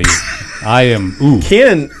Hardy, buddy. I am. Ooh.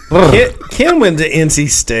 Ken went to NC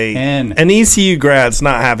State. And ECU grads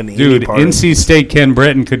not having any Dude, part of it. NC State Ken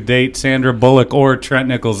Britton could date Sandra Bullock or Trent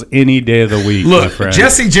Nichols any day of the week, my Look, friend.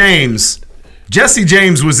 Jesse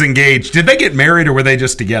James was engaged. Did they get married or were they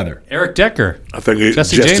just together? Eric Decker. I think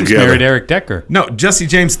Jesse James married Eric Decker. No, Jesse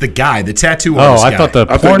James, the guy, the tattoo artist. I thought the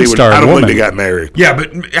porn star I don't woman. think they got married. Yeah,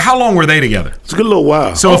 but how long were they together? It's a good little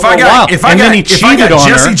while. So if I got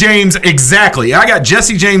Jesse her. James, exactly. I got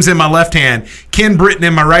Jesse James in my left hand, Ken Britton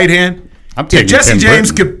in my right hand. I'm taking if Jesse Ken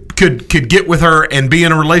James Britton. could get with her and be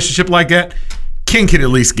in a relationship like that, Ken could at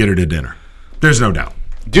least get her to dinner. There's no doubt.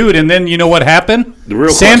 Dude, and then you know what happened? The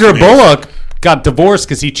real Sandra question is- Bullock got divorced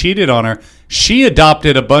because he cheated on her. She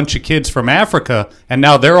adopted a bunch of kids from Africa, and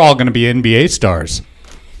now they're all going to be NBA stars.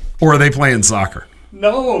 Or are they playing soccer?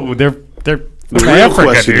 No, they're The from real Africa,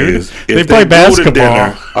 question dude. is, They if play they go to basketball.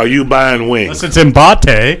 dinner, are you buying wings? Unless it's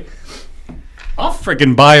Mbate. I'll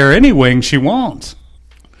freaking buy her any wing she wants.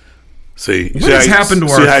 See, What has happened to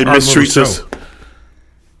see how he our little mistreats us? show?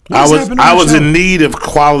 What I was in need of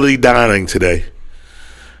quality dining today.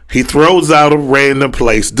 He throws out a random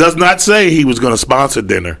place. Does not say he was going to sponsor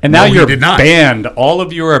dinner. And now No, he you're did not. banned. All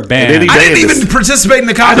of you are banned. then he I didn't banned us. even participate in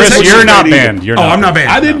the Chris, conversation. you're not banned. You're I'm not banned.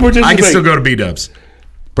 I didn't No. participate. I can still go to B-dubs.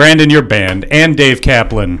 Brandon, you're banned. And Dave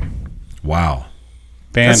Kaplan. Wow.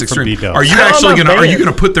 Banned That's from extreme. B-dubs. Are you How actually am I gonna? Are you banned?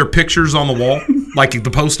 gonna put their pictures on the wall, like at the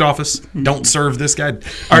post office? Don't serve this guy,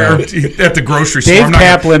 or at the grocery store. Dave I'm not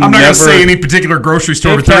Kaplan gonna never- say any particular grocery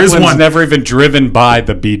store, Dave but there is Kaplan's one. never even driven by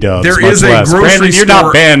the B-dubs. There much is a less. grocery Brandon, you're store-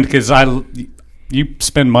 not banned because you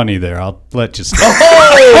spend money there. I'll let you stay.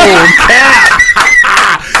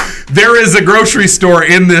 There is a grocery store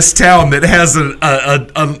in this town that has an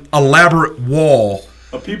elaborate wall.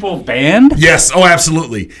 Are people banned? Yes, oh,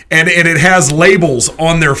 absolutely. And it has labels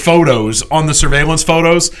on their photos, on the surveillance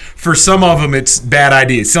photos. For some of them, it's bad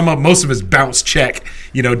ideas. Most of them is bounce check.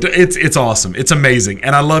 You know, it's awesome. It's amazing.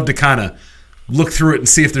 And I love to kind of look through it and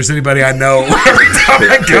see if there's anybody I know every time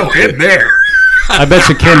I go in there. I bet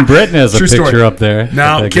you Ken Britton has a True picture story. up there.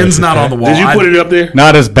 No, Ken's not on the wall. Did you put it up there?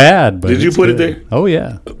 Not as bad, but Did you it's put it good. there? Oh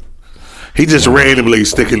yeah. He just randomly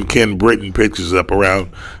sticking Ken Britton pictures up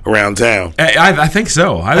around town. I think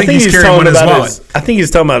so. I think he's he's carrying talking one in his about wallet. I think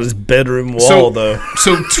he's talking about his bedroom wall, though.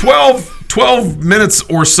 So 12 minutes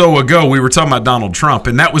or so ago, we were talking about Donald Trump,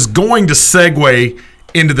 and that was going to segue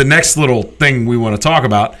into the next little thing we want to talk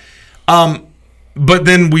about. But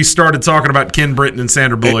then we started talking about Ken Britton and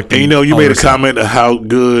Sandra Bullock. And you know, you made a comment of how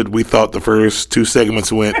good we thought the first two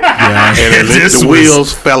segments went. Yeah. And the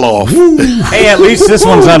wheels fell off. Hey, at least this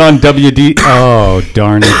one's not on WD. Oh,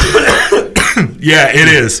 darn it. Yeah, it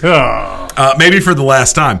is. Maybe for the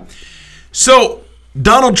last time. So,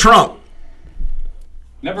 Donald Trump.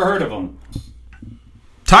 Never heard of him.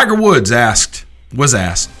 Tiger Woods was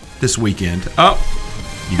asked this weekend. You got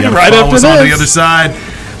to Right follow after us on the this. other side.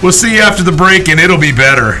 We'll see you after the break, and it'll be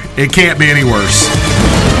better. It can't be any worse.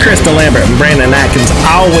 Krista Lambert and Brandon Atkins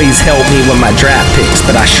always help me with my draft picks,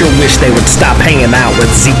 but I sure wish they would stop hanging out with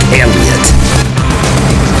Zeke Elliott.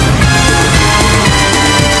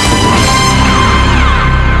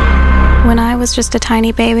 When I was just a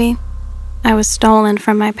tiny baby, I was stolen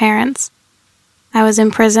from my parents. I was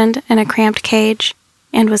imprisoned in a cramped cage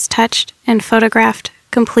and was touched and photographed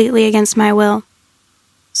completely against my will,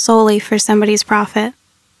 solely for somebody's profit.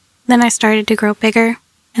 Then I started to grow bigger,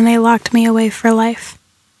 and they locked me away for life.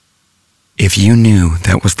 If you knew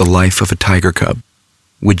that was the life of a tiger cub,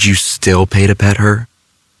 would you still pay to pet her?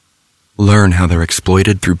 Learn how they're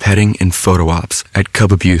exploited through petting and photo ops at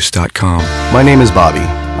cubabuse.com. My name is Bobby.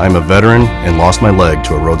 I'm a veteran and lost my leg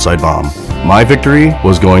to a roadside bomb. My victory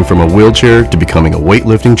was going from a wheelchair to becoming a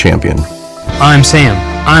weightlifting champion. I'm Sam.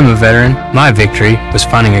 I'm a veteran. My victory was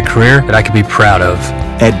finding a career that I could be proud of.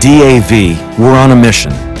 At DAV, we're on a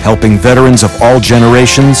mission, helping veterans of all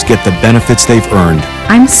generations get the benefits they've earned.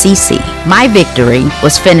 I'm Cece. My victory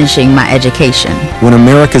was finishing my education. When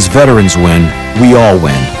America's veterans win, we all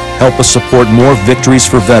win. Help us support more victories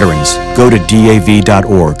for veterans. Go to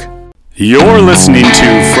DAV.org. You're listening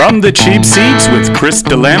to From the Cheap Seats with Chris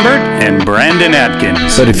DeLambert and Brandon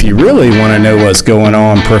Atkins. But if you really want to know what's going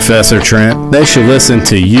on, Professor Trent, they should listen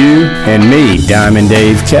to you and me, Diamond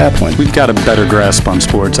Dave Kaplan. We've got a better grasp on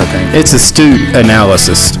sports, I think. It's astute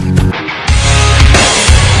analysis.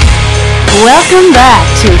 Welcome back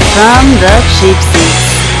to From the Cheap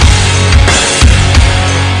Seats.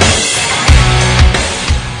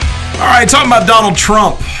 All right, talking about Donald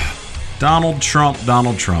Trump. Donald Trump.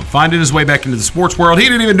 Finding his way back into the sports world. He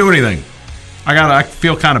didn't even do anything. I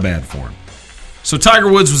feel kind of bad for him. So Tiger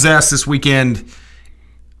Woods was asked this weekend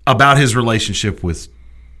about his relationship with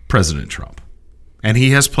President Trump. And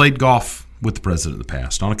he has played golf with the president in the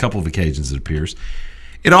past, on a couple of occasions, it appears.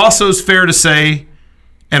 It also is fair to say,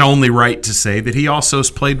 and only right to say, that he also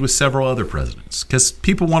has played with several other presidents. Because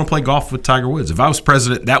people want to play golf with Tiger Woods. If I was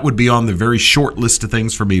president, that would be on the very short list of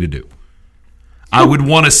things for me to do. I would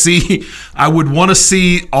want to see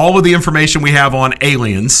all of the information we have on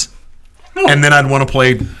aliens, and then I'd want to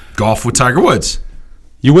play golf with Tiger Woods.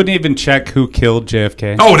 You wouldn't even check who killed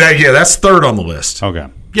JFK? Oh, that's third on the list. Okay.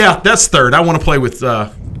 Yeah, that's third. I want to play with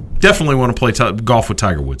definitely want to play golf with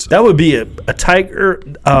Tiger Woods. That would be a Tiger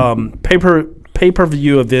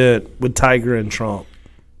pay-per-view event with Tiger and Trump,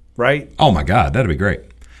 right? Oh my God, that'd be great.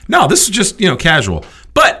 No, this is just casual.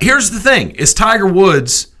 But here's the thing: is Tiger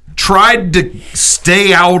Woods tried to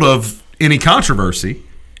stay out of any controversy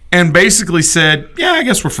and basically said, yeah, I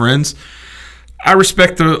guess we're friends. I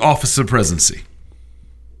respect the office of presidency.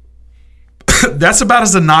 That's about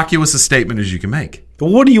as innocuous a statement as you can make.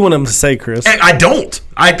 But what do you want him to say, Chris? I don't.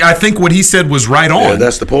 I think what he said was right on. Yeah,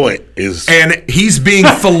 that's the point. And he's being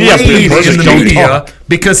filleted in the media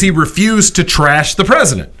because he refused to trash the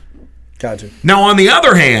president. Gotcha. Now, on the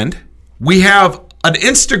other hand, we have an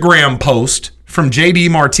Instagram post from J.D.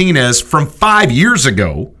 Martinez from 5 years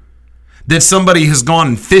ago that somebody has gone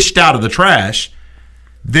and fished out of the trash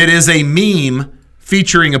that is a meme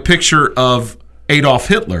featuring a picture of Adolf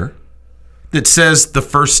Hitler that says the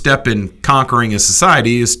first step in conquering a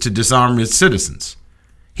society is to disarm its citizens.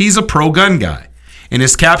 He's a pro-gun guy. And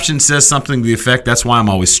his caption says something to the effect, that's why I'm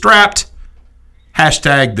always strapped,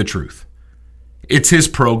 #the truth. It's his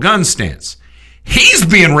pro-gun stance. He's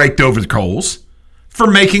being raked over the coals for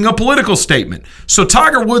making a political statement. So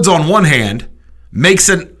Tiger Woods, on one hand, makes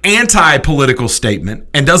an anti-political statement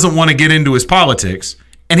and doesn't want to get into his politics,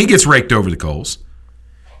 and he gets raked over the coals.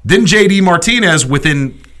 Then J.D. Martinez,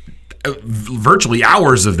 within virtually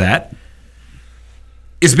hours of that,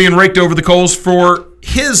 is being raked over the coals for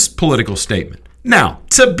his political statement. Now,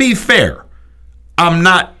 to be fair, I'm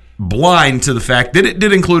not blind to the fact that it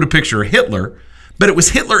did include a picture of Hitler, but it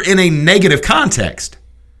was Hitler in a negative context.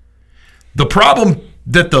 The problem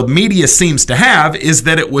that the media seems to have is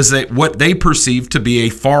that it was what they perceive to be a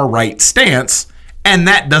far-right stance, and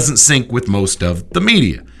that doesn't sync with most of the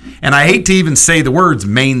media. And I hate to even say the words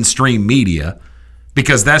mainstream media,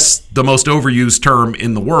 because that's the most overused term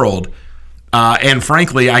in the world. And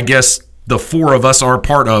frankly, I guess the four of us are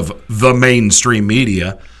part of the mainstream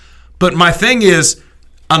media. But my thing is,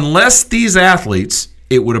 unless these athletes,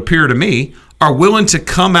 it would appear to me, are willing to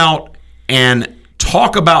come out and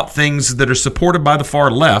talk about things that are supported by the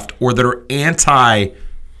far left or that are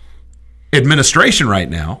anti-administration right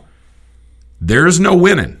now, there's no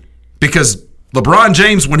winning. Because LeBron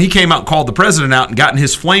James, when he came out and called the president out and got in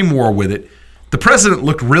his flame war with it, the president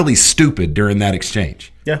looked really stupid during that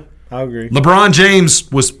exchange. Yeah, I agree. LeBron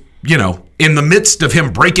James was, in the midst of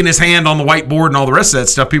him breaking his hand on the whiteboard and all the rest of that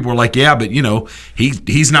stuff, people were like, yeah, but,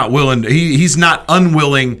 he's not willing. He's not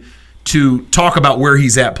unwilling to talk about where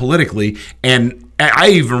he's at politically. And I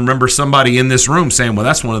even remember somebody in this room saying, well,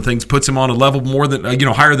 that's one of the things puts him on a level more than,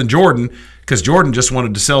 higher than Jordan, because Jordan just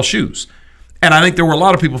wanted to sell shoes. And I think there were a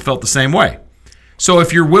lot of people who felt the same way. So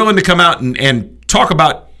if you're willing to come out and talk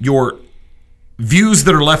about your views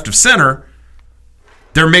that are left of center,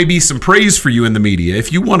 there may be some praise for you in the media.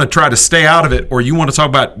 If you want to try to stay out of it, or you want to talk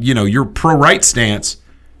about, your pro-right stance,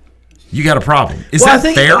 you got a problem. Is that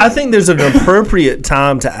fair? I think there's an appropriate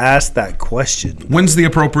time to ask that question. When's the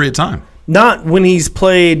appropriate time? Not when he's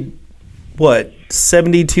played,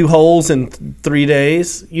 72 holes in 3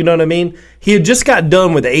 days? You know what I mean? He had just got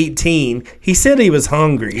done with 18. He said he was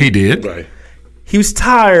hungry. He did. Right. He was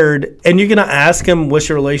tired, and you're going to ask him, what's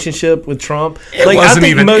your relationship with Trump? It wasn't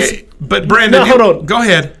even. But Brandon, no, hold on. Go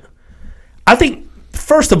ahead. I think,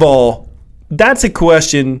 first of all, that's a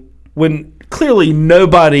question when clearly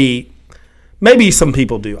nobody, maybe some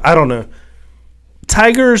people do, I don't know.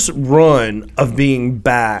 Tiger's run of being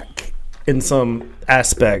back in some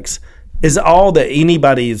aspects is all that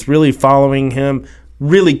anybody is really following him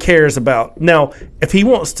really cares about. Now, if he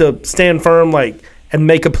wants to stand firm, and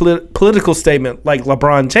make a political statement like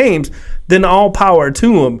LeBron James, then all power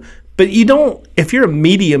to him. But you don't, if you're a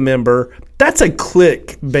media member, that's a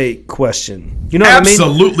clickbait question. You know what I mean?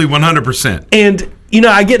 Absolutely, 100%. And, you know,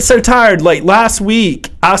 I get so tired. Like last week,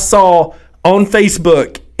 I saw on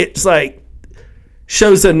Facebook, it's like,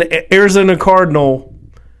 shows an Arizona Cardinal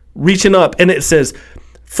reaching up, and it says,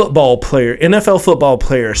 NFL football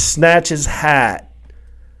player snatches hat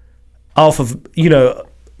off of, you know,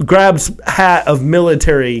 grabs hat of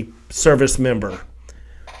military service member.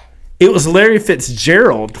 It was Larry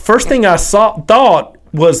Fitzgerald. First thing I thought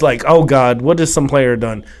was like, oh God, what has some player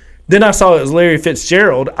done? Then I saw it was Larry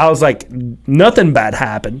Fitzgerald. I was like, nothing bad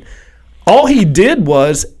happened. All he did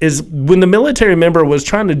is when the military member was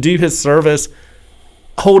trying to do his service,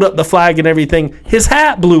 hold up the flag and everything, his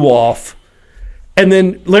hat blew off. And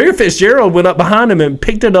then Larry Fitzgerald went up behind him and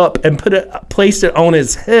picked it up and placed it on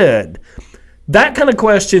his head. That kind of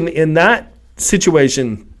question in that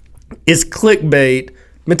situation is clickbait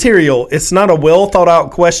material. It's not a well thought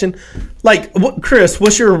out question. Like, Chris,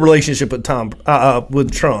 what's your relationship with Trump?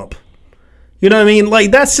 You know what I mean?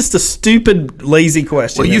 Like, that's just a stupid, lazy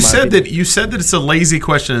question. Well, you said that it's a lazy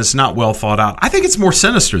question and it's not well thought out. I think it's more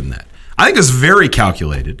sinister than that. I think it's very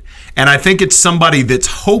calculated, and I think it's somebody that's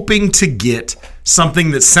hoping to get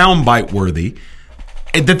something that's soundbite worthy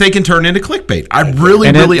that they can turn into clickbait. I really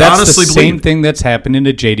honestly believe that's the same thing that's happening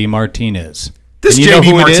to JD Martinez. This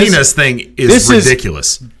JD Martinez thing is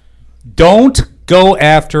ridiculous. Don't go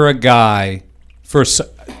after a guy for.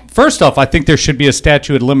 First off, I think there should be a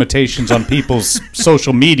statute of limitations on people's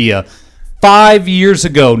social media. 5 years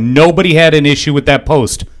ago, nobody had an issue with that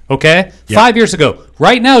post. Okay? Yep. 5 years ago.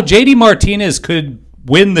 Right now, JD Martinez could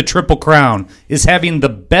win the Triple Crown, is having the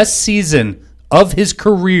best season of his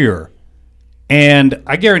career. And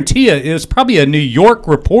I guarantee you, it was probably a New York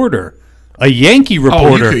reporter, a Yankee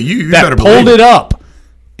reporter that pulled it up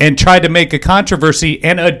and tried to make a controversy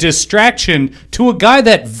and a distraction to a guy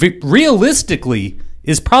that realistically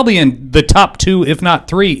is probably in the top 2, if not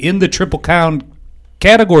 3, in the Triple Crown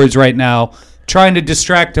categories right now, trying to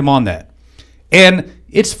distract him on that. And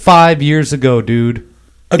it's 5 years ago, dude.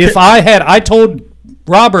 Okay. If I told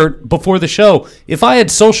Robert before the show, if I had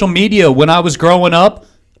social media when I was growing up,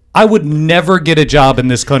 I would never get a job in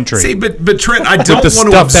this country. See, but Trent, I don't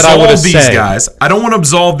want to absolve these guys. I don't want to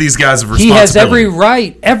absolve these guys of responsibility. He has every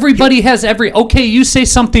right. Everybody has every... Okay, you say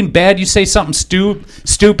something bad, you say something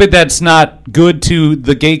stupid that's not good to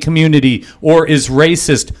the gay community or is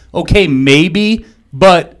racist. Okay, maybe,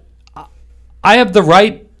 but I have the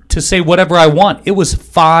right to say whatever I want. It was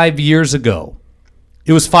 5 years ago.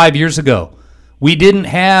 We didn't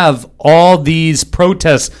have all these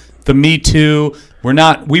protests, the Me Too.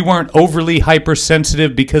 We weren't overly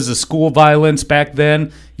hypersensitive because of school violence back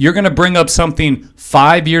then. You're going to bring up something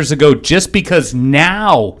 5 years ago just because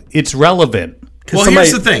now it's relevant. Well,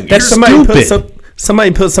 here's the thing. That's stupid.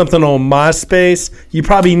 Somebody put something on MySpace, you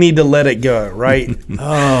probably need to let it go, right?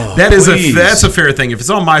 That's a fair thing. If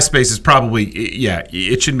it's on MySpace, it's probably,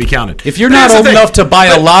 it shouldn't be counted. If you're not old enough to buy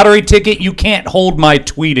a lottery ticket, you can't hold my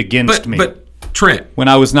tweet against me. But Trent, when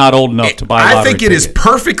I was not old enough to buy a lottery ticket. I think it is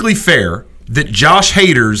perfectly fair that Josh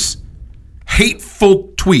Hader's hateful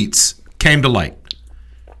tweets came to light.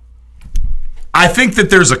 I think that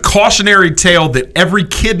there's a cautionary tale that every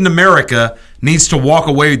kid in America needs to walk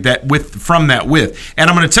away from that. And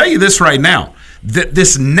I'm going to tell you this right now, that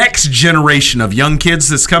this next generation of young kids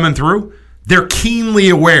that's coming through, they're keenly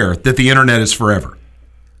aware that the internet is forever.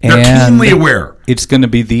 They're keenly aware. It's going to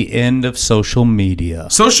be the end of social media.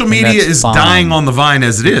 Social media is dying on the vine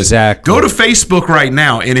as it is. Exactly. Go to Facebook right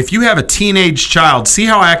now, and if you have a teenage child, see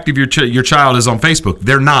how active your child is on Facebook.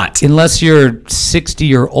 They're not. Unless you're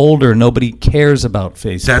 60 or older, nobody cares about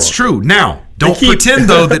Facebook. That's true. Now, don't pretend,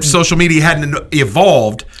 though, that social media hadn't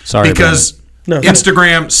evolved. Sorry, because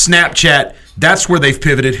Instagram, Snapchat, that's where they've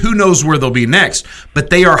pivoted. Who knows where they'll be next? But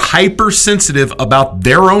they are hypersensitive about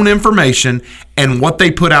their own information and what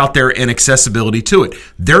they put out there and accessibility to it.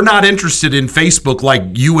 They're not interested in Facebook like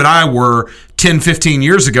you and I were 10, 15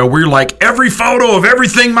 years ago, where you're like, every photo of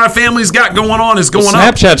everything my family's got going on is going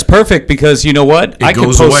up. Snapchat's perfect because you know what? I can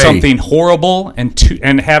post something horrible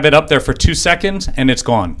and have it up there for 2 seconds and it's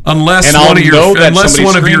gone. Unless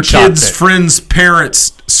one of your kids' friends'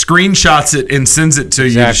 parents screenshots it and sends it to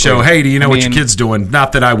you to show, hey, do you know what your kid's doing?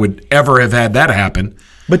 Not that I would ever have had that happen.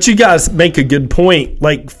 But you guys make a good point.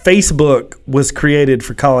 Like, Facebook was created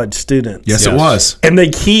for college students. Yes, it was. And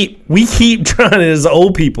we keep trying, as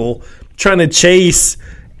old people, trying to chase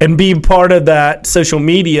and be part of that social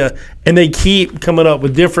media, and they keep coming up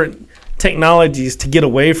with different technologies to get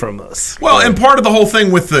away from us. Well, and part of the whole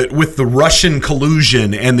thing with the Russian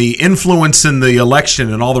collusion and the influence in the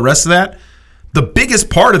election and all the rest of that, the biggest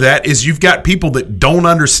part of that is you've got people that don't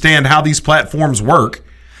understand how these platforms work,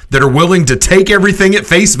 that are willing to take everything at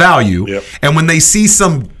face value, and when they see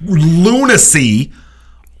some lunacy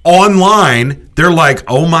online, they're like,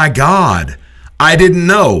 oh my God, I didn't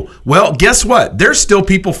know. Well, guess what? There's still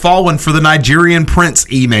people falling for the Nigerian prince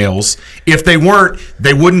emails. If they weren't,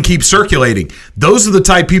 they wouldn't keep circulating. Those are the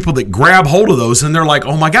type of people that grab hold of those, and they're like,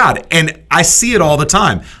 oh my God. And I see it all the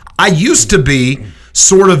time. I used to be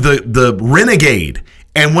sort of the renegade.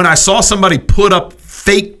 And when I saw somebody put up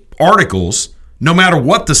fake articles, no matter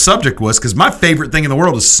what the subject was, because my favorite thing in the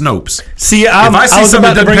world is Snopes. See, if I see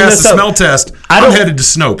somebody that doesn't pass the smell test, I'm headed to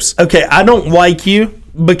Snopes. Okay, I don't like you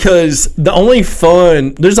because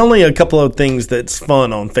there's only a couple of things that's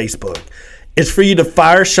fun on Facebook. It's for you to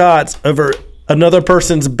fire shots over another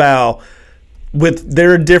person's bow with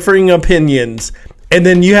their differing opinions, and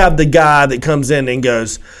then you have the guy that comes in and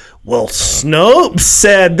goes, well, Snopes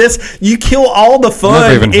said this. You kill all the fun.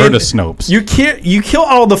 Never even heard of Snopes. You kill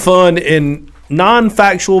all the fun in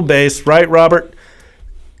non-factual based, right, Robert?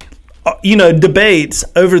 Debates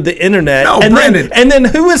over the internet. No, and Brandon. Then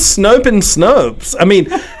who is snoping Snopes? I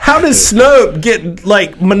mean, how does Snope get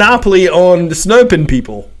monopoly on snoping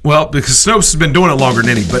people? Well, because Snopes has been doing it longer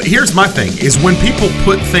than any. But here's my thing, is when people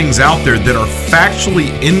put things out there that are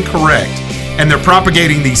factually incorrect and they're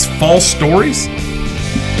propagating these false stories,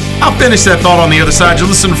 I'll finish that thought on the other side. You're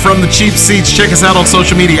listening From the Cheap Seats. Check us out on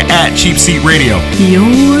social media at Cheap Seat Radio.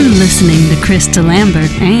 You're listening to Krista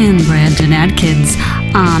Lambert and Brandon Adkins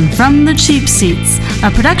on From the Cheap Seats,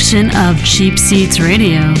 a production of Cheap Seats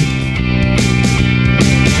Radio.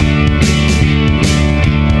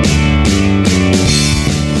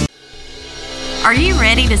 Are you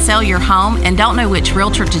ready to sell your home and don't know which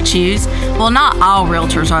realtor to choose? Well, not all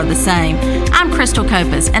realtors are the same. I'm Crystal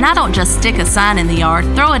Copas, and I don't just stick a sign in the yard,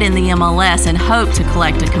 throw it in the MLS, and hope to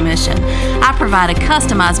collect a commission. I provide a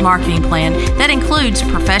customized marketing plan that includes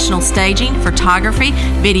professional staging, photography,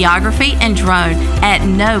 videography, and drone at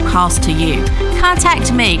no cost to you.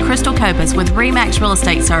 Contact me, Crystal Copas, with RE/MAX Real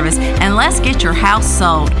Estate Service, and let's get your house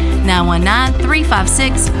sold.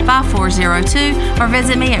 919-356-5402 or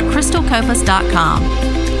visit me at crystalcopas.com.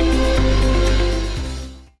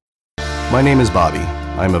 My name is Bobby.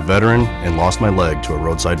 I'm a veteran and lost my leg to a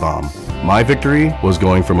roadside bomb. My victory was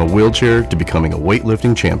going from a wheelchair to becoming a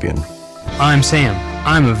weightlifting champion. I'm Sam.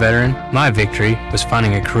 I'm a veteran. My victory was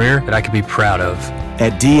finding a career that I could be proud of.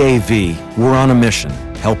 At DAV, we're on a mission,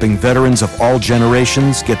 helping veterans of all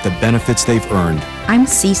generations get the benefits they've earned. I'm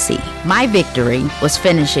Cece. My victory was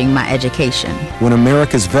finishing my education. When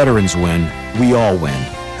America's veterans win, we all win.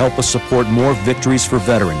 Help us support more victories for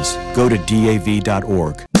veterans. Go to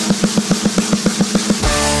DAV.org.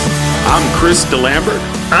 I'm Chris DeLambert.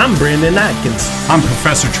 I'm Brandon Atkins. I'm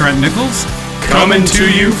Professor Trent Nichols. Coming to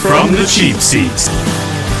you from the Cheap Seats.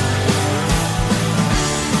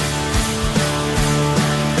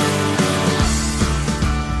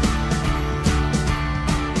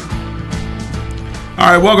 All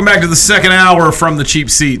right, welcome back to the second hour from the Cheap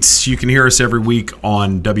Seats. You can hear us every week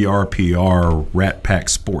on WRPR,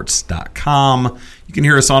 RatPackSports.com. You can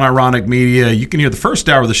hear us on Ironic Media. You can hear the first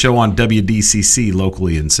hour of the show on WDCC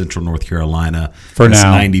locally in Central North Carolina. For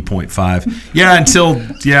now. 90.5. Yeah, until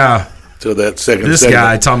that second this segment.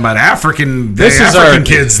 guy talking about African our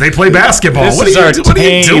kids. They play basketball. This What is are our you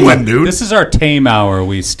doing, dude? This is our tame hour.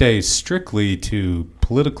 We stay strictly to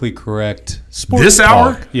politically correct sports This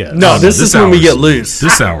hour? talk. Yeah. No, this is when we get loose.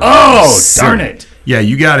 This hour. Oh, darn it. Yeah,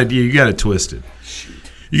 you got it. You got it twisted.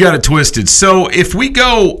 You got it twisted. So if we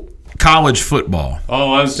go college football.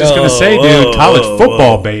 Oh, I was just going to say, dude, college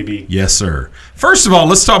football, baby. Yes, sir. First of all,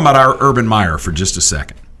 let's talk about our Urban Meyer for just a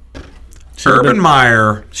second. Urban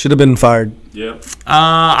Meyer should have been fired. Yep.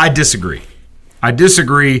 I disagree. I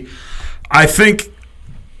think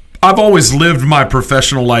I've always lived my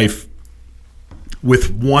professional life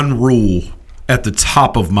with one rule at the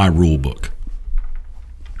top of my rule book.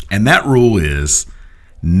 And that rule is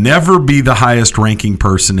never be the highest ranking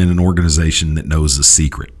person in an organization that knows a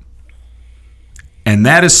secret. And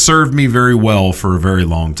that has served me very well for a very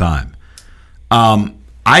long time.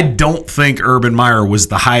 I don't think Urban Meyer was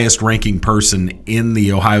the highest ranking person in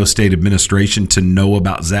the Ohio State administration to know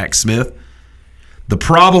about Zach Smith. The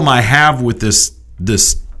problem I have with this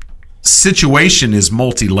situation is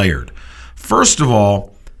multi-layered. First of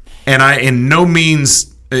all, and I in no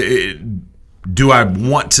means do I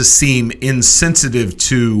want to seem insensitive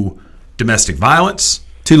to domestic violence.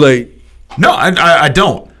 Too late. No, I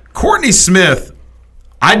don't. Courtney Smith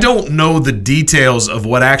I don't know the details of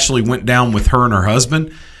what actually went down with her and her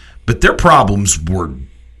husband, but their problems were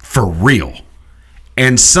for real.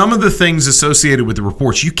 And some of the things associated with the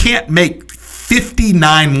reports, you can't make 50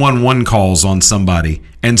 911 calls on somebody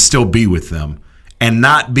and still be with them and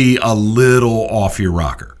not be a little off your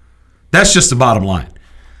rocker. That's just the bottom line.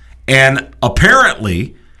 And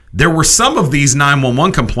apparently, there were some of these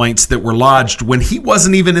 911 complaints that were lodged when he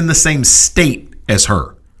wasn't even in the same state as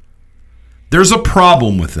her. There's a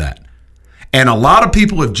problem with that. And a lot of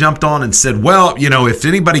people have jumped on and said, well, if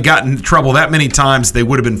anybody got in trouble that many times, they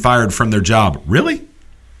would have been fired from their job. Really?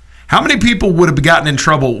 How many people would have gotten in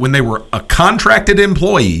trouble when they were a contracted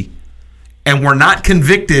employee and were not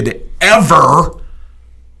convicted ever,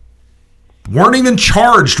 weren't even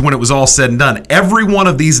charged when it was all said and done? Every one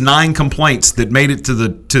of these 9 complaints that made it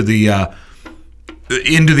into the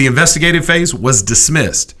investigative phase was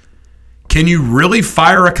dismissed. Can you really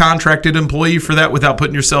fire a contracted employee for that without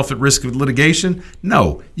putting yourself at risk of litigation?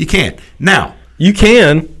 No, you can't. Now, you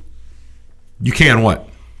can. You can what?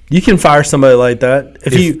 You can fire somebody like that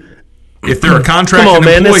if they're a contracted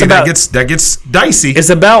employee. That gets dicey. It's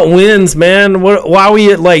about wins, man. Why are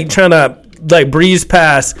we trying to breeze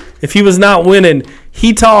past? If he was not winning,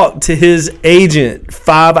 he talked to his agent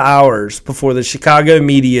 5 hours before the Chicago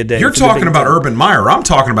media day. You're talking about Urban Meyer. I'm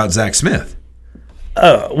talking about Zach Smith.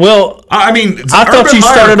 Well, I mean, I thought you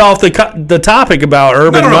started off the topic about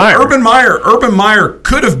Urban Meyer. Urban Meyer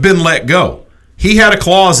could have been let go. He had a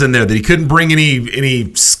clause in there that he couldn't bring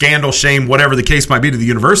any scandal, shame, whatever the case might be, to the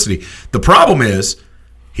university. The problem is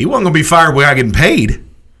he wasn't going to be fired without getting paid.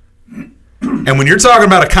 And when you're talking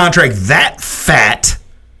about a contract that fat,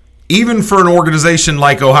 even for an organization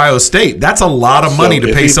like Ohio State, that's a lot of money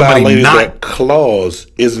to pay somebody not. That clause,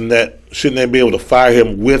 shouldn't they be able to fire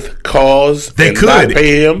him with cause? They could not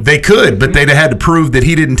pay him. They could, but they'd have had to prove that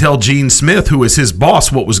he didn't tell Gene Smith, who was his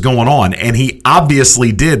boss, what was going on, and he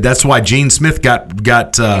obviously did. That's why Gene Smith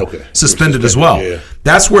got suspended as well. Yeah.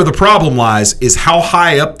 That's where the problem lies: is how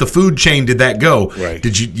high up the food chain did that go? Right.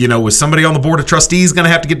 Did was somebody on the board of trustees going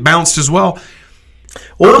to have to get bounced as well?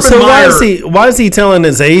 Well, so why is he telling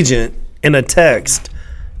his agent in a text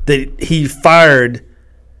that he fired?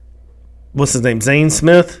 What's his name? Zane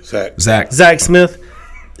Smith? Zach Smith,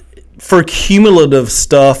 for cumulative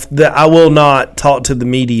stuff that I will not talk to the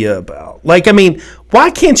media about. Why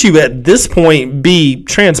can't you at this point be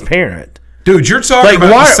transparent? Dude, you're talking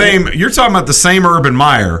about the same Urban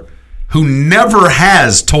Meyer who never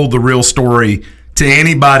has told the real story to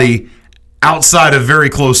anybody outside of very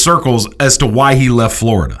close circles as to why he left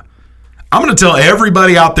Florida. I'm going to tell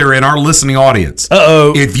everybody out there in our listening audience,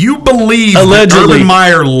 if you believe that Urban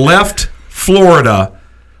Meyer left Florida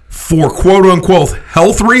for quote-unquote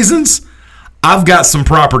health reasons, I've got some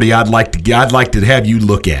property I'd like to have you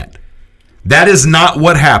look at. That is not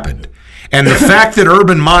what happened. And the fact that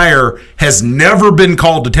Urban Meyer has never been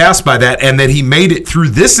called to task by that, and that he made it through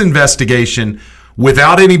this investigation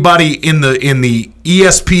without anybody in the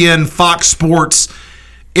ESPN, Fox Sports,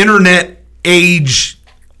 internet age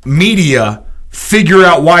media figure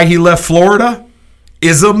out why he left Florida,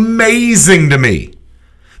 is amazing to me.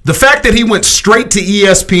 The fact that he went straight to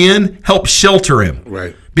ESPN helped shelter him.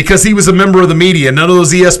 Right. Because he was a member of the media. None of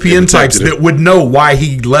those ESPN types that would know why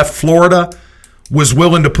he left Florida was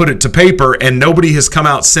willing to put it to paper, and nobody has come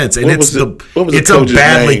out since. And it's a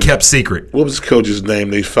badly kept secret. What was the coach's name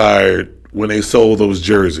they fired when they sold those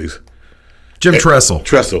jerseys? Jim Tressel.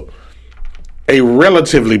 Tressel. A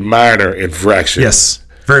relatively minor infraction. Yes,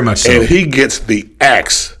 very much so. And he gets the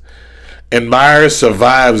axe. And Myers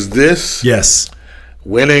survives this. Yes.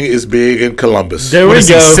 Winning is big in Columbus. There we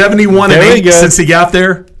go. 71-8 since he got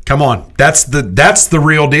there. Come on, that's the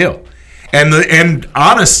real deal. And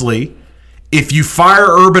honestly, if you fire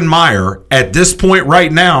Urban Meyer at this point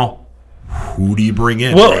right now, who do you bring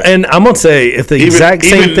in? Well, and I'm gonna say if the exact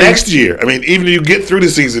same thing next year. I mean, even if you get through the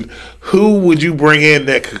season, who would you bring in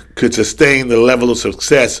that could sustain the level of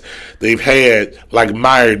success they've had, like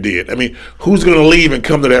Meyer did? I mean, who's going to leave and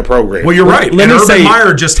come to that program? Well, you're right. And Urban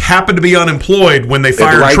Meyer just happened to be unemployed when they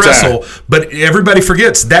fired Tressel. But everybody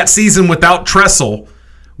forgets that season without Tressel,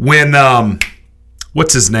 when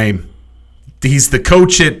what's his name? He's the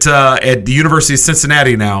coach at the University of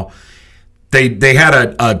Cincinnati now. They had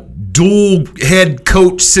a dual head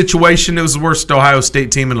coach situation. It was the worst Ohio State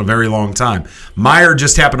team in a very long time. Meyer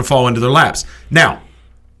just happened to fall into their laps. Now,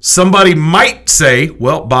 somebody might say,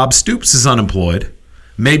 well, Bob Stoops is unemployed.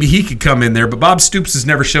 Maybe he could come in there, but Bob Stoops has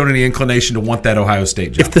never shown any inclination to want that Ohio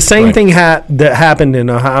State job. If the same thing that happened in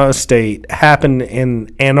Ohio State happened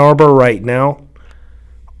in Ann Arbor right now,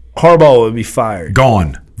 Harbaugh would be fired.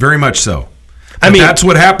 Gone. Very much so. that's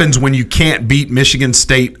what happens when you can't beat Michigan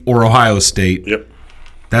State or Ohio State. Yep.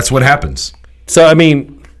 That's what happens. So, to me,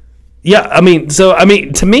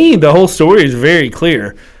 the whole story is very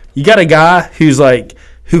clear. You got a guy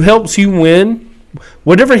who helps you win.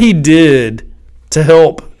 Whatever he did to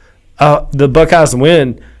help the Buckeyes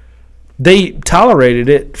win, they tolerated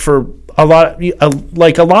it for a lot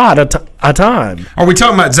of time. Are we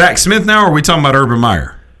talking about Zach Smith now, or are we talking about Urban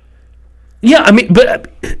Meyer? Yeah,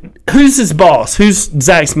 but who's his boss? Who's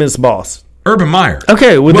Zach Smith's boss? Urban Meyer.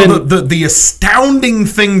 Okay, the astounding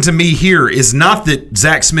thing to me here is not that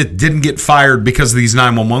Zach Smith didn't get fired because of these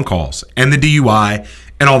 911 calls and the DUI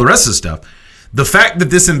and all the rest of the stuff. The fact that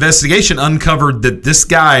this investigation uncovered that this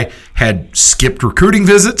guy had skipped recruiting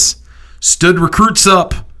visits, stood recruits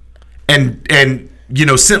up, and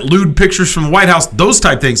sent lewd pictures from the White House, those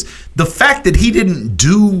type things. The fact that he didn't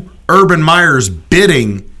do Urban Meyer's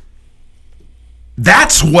bidding,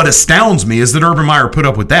 that's what astounds me, is that Urban Meyer put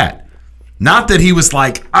up with that. Not that he was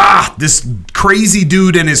like, this crazy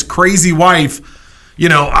dude and his crazy wife,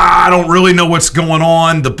 I don't really know what's going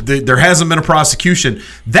on. There hasn't been a prosecution.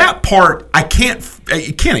 That part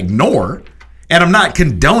you can't ignore, and I'm not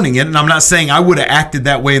condoning it, and I'm not saying I would have acted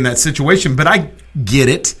that way in that situation, but I get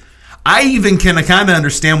it. I even can kind of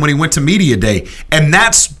understand when he went to Media Day, and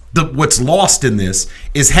that's what's lost in this,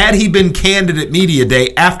 is had he been candid at Media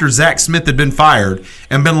Day after Zach Smith had been fired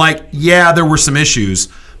and been like, yeah, there were some issues,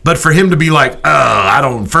 but for him to be like,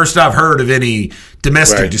 first I've heard of any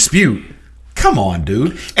domestic dispute. Come on,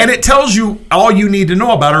 dude. And it tells you all you need to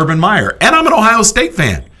know about Urban Meyer. And I'm an Ohio State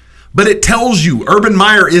fan. But it tells you Urban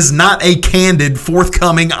Meyer is not a candid,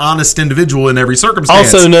 forthcoming, honest individual in every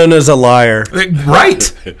circumstance. Also known as a liar.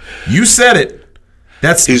 Right. You said it.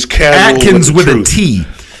 That's He's Atkins with a T.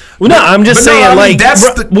 Well, no, I'm just saying,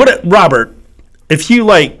 Robert, if you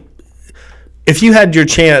had your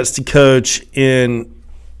chance to coach in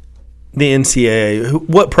the NCAA,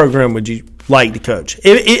 what program would you like to coach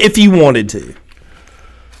if you wanted to?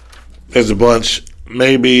 There's a bunch.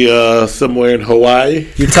 Maybe somewhere in Hawaii.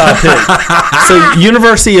 Your top pick. So,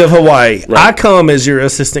 University of Hawaii. Right. I come as your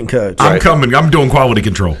assistant coach. I'm coming. I'm doing quality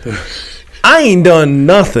control. I ain't done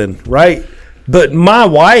nothing, right? But my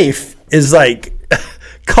wife is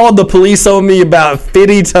called the police on me about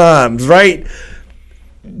 50 times, right?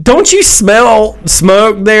 Don't you smell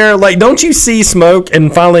smoke there? Don't you see smoke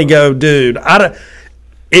and finally go, dude,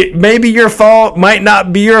 it may be your fault, might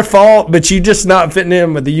not be your fault, but you just not fitting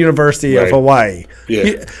in with the University of Hawaii.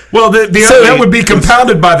 Yeah. Well, that would be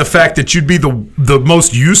compounded by the fact that you'd be the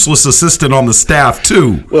most useless assistant on the staff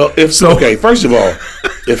too. Well, first of all,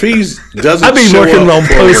 if he doesn't, I'd be working on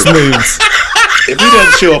post moves. If he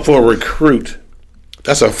doesn't show up for a recruit,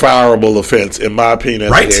 that's a fireable offense, in my opinion,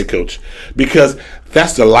 as a head coach, because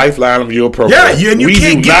that's the lifeline of your program. Yeah, and you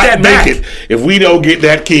can't get that back if we don't get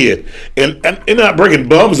that kid. And they're not bringing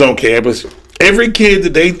bums on campus. Every kid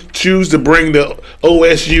that they choose to bring to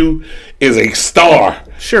OSU is a star.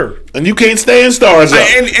 Sure. And you can't stand stars up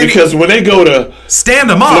because when they go to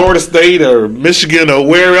Florida State or Michigan or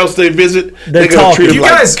where else they visit, they're going to treat them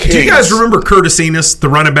like kings. Do you guys remember Curtis Enis, the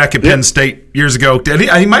running back at Penn State years ago?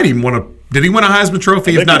 He might even win Did he win a Heisman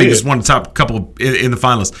Trophy? If not, he just won the top couple in the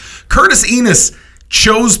finalists. Curtis Enis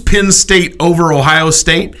chose Penn State over Ohio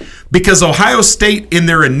State because Ohio State, in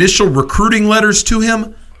their initial recruiting letters to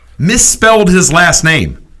him, misspelled his last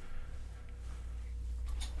name.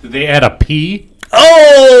 Did they add a P?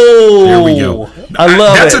 Oh! There we go. I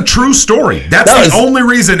love That's a true story. That's the only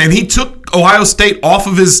reason. And he took Ohio State off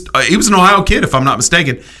of his he was an Ohio kid, if I'm not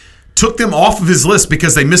mistaken. Took them off of his list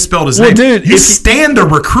because they misspelled his name. Dude, you stand a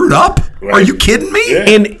recruit up? Right. Are you kidding me? Yeah.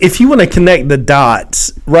 And if you want to connect the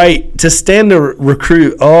dots, right, to stand a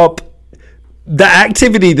recruit up, the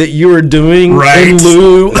activity that you are doing in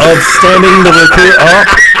lieu of standing the recruit up,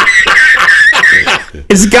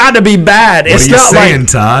 it's got to be bad. What it's are you not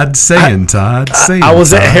saying, Todd? Todd. I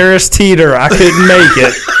was at Harris Teeter. I couldn't make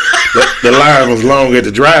it. The line was long at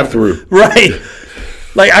the drive-thru. Right.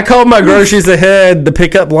 I called my groceries ahead, the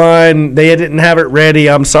pickup line. They didn't have it ready.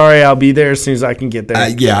 I'm sorry. I'll be there as soon as I can get there.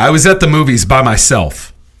 I was at the movies by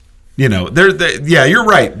myself. You're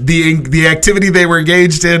right. The activity they were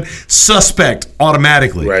engaged in, suspect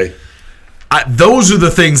automatically. Right. Those are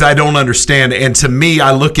the things I don't understand. And to me,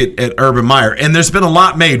 I look at Urban Meyer, and there's been a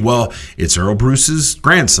lot made. Well, it's Earl Bruce's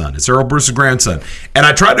grandson. And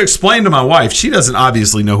I tried to explain to my wife. She doesn't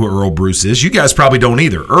obviously know who Earl Bruce is. You guys probably don't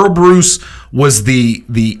either. Earl Bruce was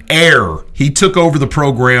the heir. He took over the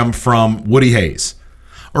program from Woody Hayes.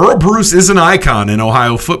 Earl Bruce is an icon in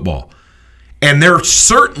Ohio football. And there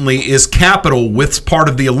certainly is capital with part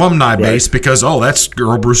of the alumni base because, that's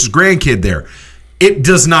Earl Bruce's grandkid there. it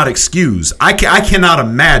does not excuse. I cannot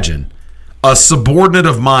imagine a subordinate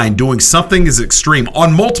of mine doing something as extreme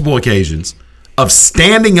on multiple occasions of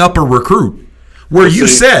standing up a recruit where you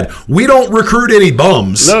said, we don't recruit any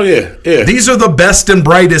bums. No, yeah. These are the best and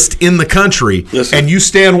brightest in the country, and you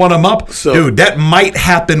stand one of them up. Dude, that might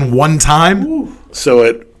happen one time. So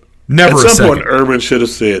at Never some point, Urban should have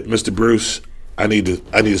said, Mr. Bruce, I need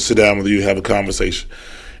to sit down with you, have a conversation,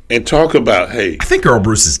 and talk about, hey. I think Earl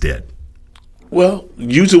Bruce is dead. Well,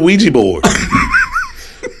 use a Ouija board.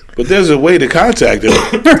 But there's a way to contact him.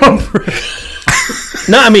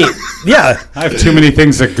 No, I mean, yeah. I have too many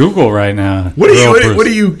things to Google right now. What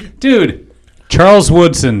do you? Dude, Charles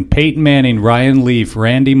Woodson, Peyton Manning, Ryan Leaf,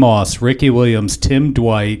 Randy Moss, Ricky Williams, Tim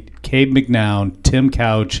Dwight, Cade McNown, Tim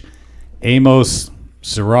Couch, Amos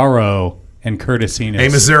Zeraro, and Curtis Enos.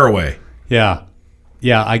 Amos Zaraway. Yeah.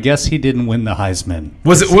 Yeah, I guess he didn't win the Heisman.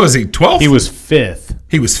 Was he 12th? He was 5th.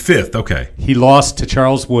 He was 5th, okay. He lost to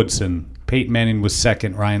Charles Woodson. Peyton Manning was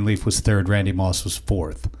 2nd. Ryan Leaf was 3rd. Randy Moss was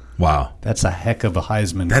 4th. Wow. That's a heck of a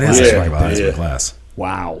Heisman class. class. That is a heck of a Heisman class.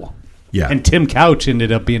 Wow. Yeah. And Tim Couch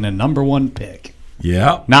ended up being a number 1 pick.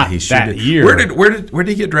 Yeah. Not that year. Where did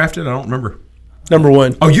he get drafted? I don't remember. Number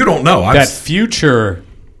 1. Oh, you don't know. That future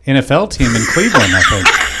NFL team in Cleveland, I think.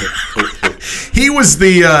 He was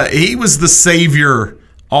the savior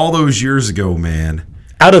all those years ago, man.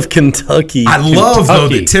 Out of Kentucky. I love, though,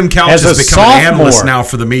 that Tim Couch has become an analyst now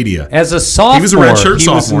for the media. As a sophomore, he was a redshirt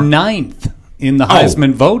sophomore. He was 9th in the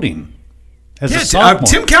Heisman voting. As a sophomore.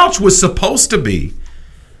 Tim Couch was supposed to be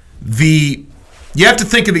you have to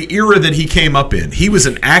think of the era that he came up in. He was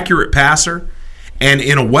an accurate passer, and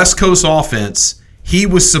in a West Coast offense, he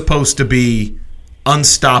was supposed to be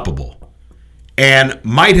unstoppable. And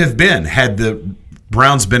might have been had the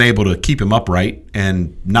Browns been able to keep him upright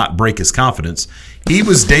and not break his confidence. He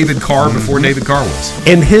was David Carr before David Carr was.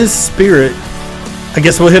 In his spirit, I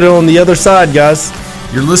guess we'll hit it on the other side, guys.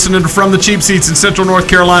 You're listening to From the Cheap Seats in Central North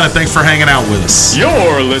Carolina. Thanks for hanging out with us.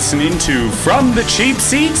 You're listening to From the Cheap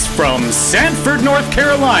Seats from Sanford, North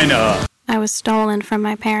Carolina. I was stolen from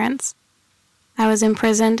my parents. I was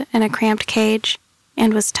imprisoned in a cramped cage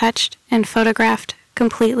and was touched and photographed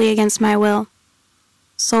completely against my will,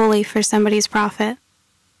 solely for somebody's profit.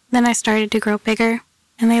 Then I started to grow bigger,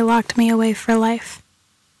 and they locked me away for life.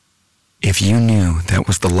 If you knew that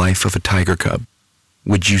was the life of a tiger cub,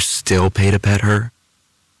 would you still pay to pet her?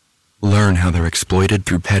 Learn how they're exploited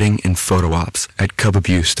through petting and photo ops at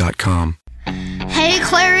cubabuse.com. Hey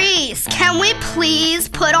Clarice, can we please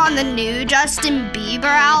put on the new Justin Bieber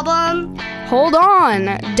album? Hold on,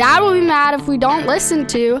 Dad will be mad if we don't listen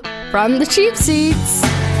to From the Cheap Seats.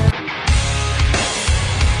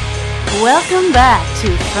 Welcome back to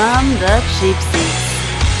From the Cheap Seats.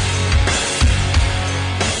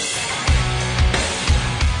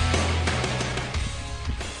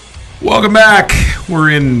 Welcome back. We're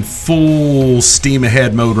in full steam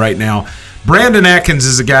ahead mode right now. Brandon Atkins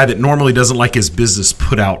is a guy that normally doesn't like his business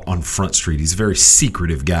put out on Front Street. He's a very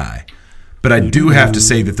secretive guy. But I do have to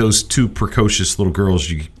say that those two precocious little girls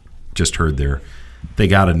you just heard there, they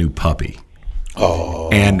got a new puppy. Oh.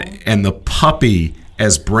 And the puppy,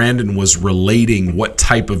 as Brandon was relating what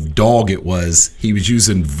type of dog it was, he was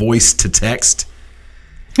using voice to text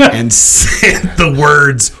and said the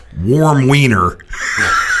words warm wiener.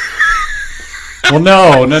 Well,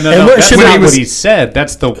 no. That's not what he said.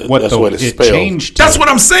 That's what it changed to. That's what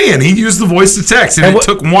I'm saying. He used the voice to text, and it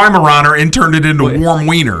took Weimaraner and turned it into warm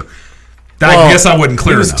wiener. I guess I wasn't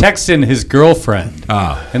clear enough. He was texting his girlfriend,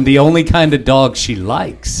 and the only kind of dog she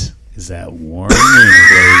likes is that warm wiener,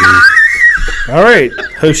 baby. All right.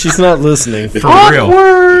 Hope she's not listening. For real.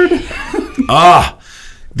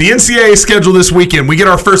 The NCAA schedule this weekend. We get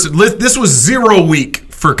our first. This was 0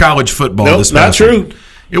 week for college football. Nope, this not past true. week.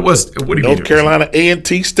 It was. What do you North Carolina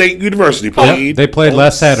A&T State University played. Yep, they played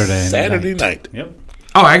last Saturday. Saturday night. Yep.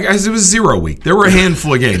 Oh, guys, it was 0 week. There were a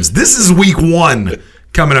handful of games. This is week 1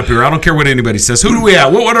 coming up here. I don't care what anybody says. Who do we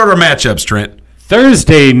have? What are our matchups, Trent?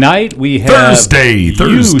 Thursday night we have Thursday.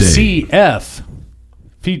 UCF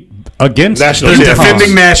against the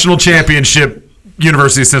defending national championship,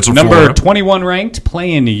 University of Central Florida. Number 21 ranked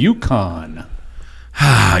playing UConn.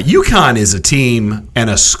 UConn is a team and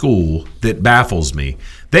a school that baffles me.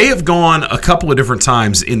 They have gone a couple of different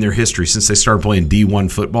times in their history since they started playing D1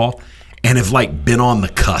 football and have been on the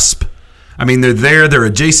cusp. I mean, they're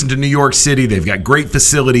adjacent to New York City, they've got great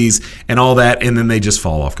facilities and all that, and then they just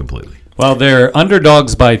fall off completely. Well, they're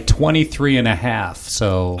underdogs by 23.5,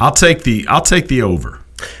 so I'll take the over.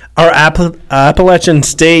 Our Appalachian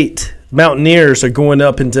State Mountaineers are going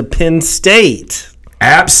up into Penn State.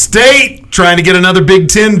 App State trying to get another Big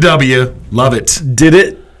Ten W. Love it. Did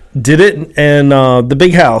it did it, and the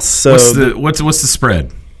Big House. So what's the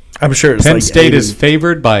spread? I'm sure it's Penn like State is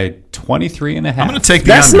favored by 23.5. I'm going to take the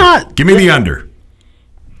That's under. not. Give me the under.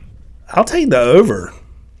 I'll take the over.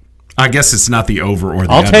 I guess it's not the over or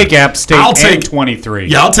the I'll under. take App State I'll and take 23.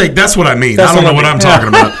 Yeah, I'll take. That's what I mean. That's I don't know what what I I'm mean. talking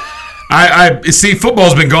about. I see.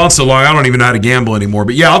 Football's been gone so long. I don't even know how to gamble anymore.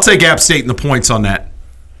 But yeah, I'll take App State and the points on that.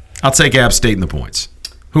 I'll take App State and the points.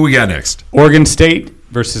 Who we got next? Oregon State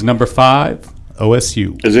versus number 5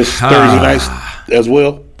 OSU. Is this Thursday night as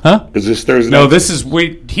well? Huh? Is this Thursday No, night? this is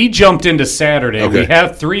he jumped into Saturday. Okay. We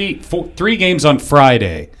have three games on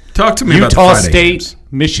Friday. Talk to me Utah about the Friday State, games.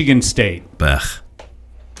 Michigan State. Blech.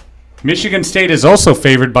 Michigan State is also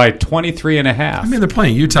favored by 23.5. I mean, they're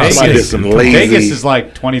playing Utah Vegas. State. Some lazy Vegas is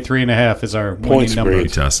like 23.5 is our winning spread. number.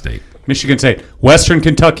 Utah State. Michigan State. Western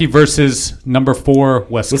Kentucky versus number 4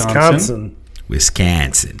 Wisconsin.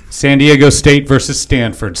 Wisconsin. San Diego State versus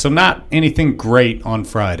Stanford. So not anything great on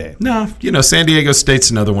Friday. No, San Diego State's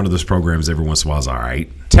another one of those programs every once in a while is all right.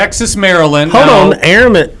 Texas, Maryland. Hold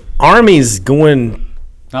on, Army's going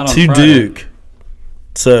Not on to Friday. Duke.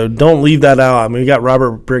 So don't leave that out. I mean, we got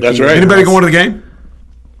Robert Brick. That's right. Anybody going to the game?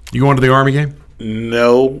 You going to the Army game?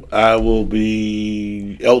 No, I will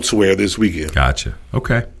be elsewhere this weekend. Gotcha.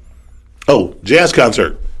 Okay. Oh, jazz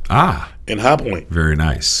concert. Ah. In High Point. Very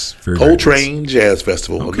nice. Very Coltrane Jazz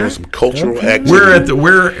Festival. We're doing some cultural activity.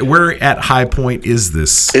 Where at High Point is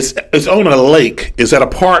this? It's on a lake. It's at a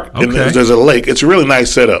park, and Okay. there's a lake. It's a really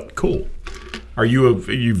nice setup. Cool. Are you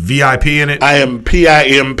VIP in it? I am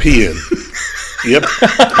PIMPing. Yep.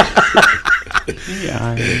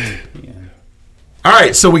 All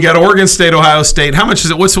right, so we got Oregon State, Ohio State. How much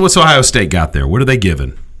is it? What's Ohio State got there? What are they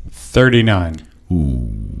giving? 39.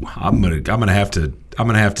 Ooh, I'm gonna have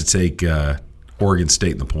to take Oregon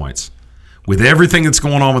State in the points. With everything that's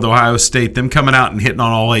going on with Ohio State, them coming out and hitting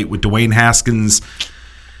on all 8 with Dwayne Haskins.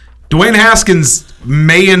 Dwayne Haskins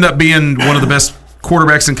may end up being one of the best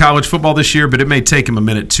quarterbacks in college football this year, but it may take him a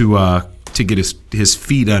minute to get his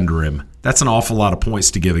feet under him. That's an awful lot of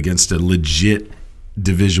points to give against a legit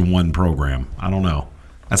Division I program. I don't know.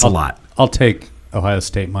 That's a lot. I'll take Ohio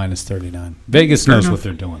State minus 39. Vegas knows what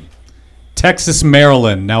they're doing. Texas,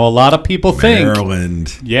 Maryland. Now, a lot of people think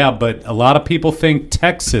Maryland. Yeah, but a lot of people think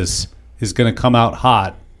Texas is going to come out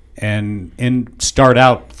hot and start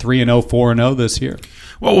out 3-0, 4-0 this year.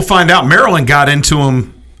 Well, we'll find out. Maryland got into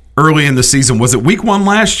them early in the season. Was it week 1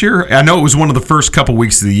 last year? I know it was one of the first couple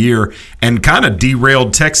weeks of the year and kind of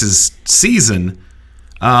derailed Texas' season,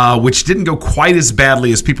 which didn't go quite as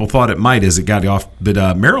badly as people thought it might as it got off.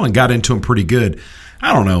 But Maryland got into them pretty good.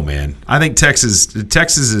 I don't know, man. I think Texas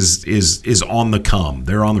is on the come.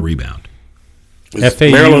 They're on the rebound. Does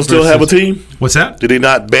Maryland still have a team? What's that? Did they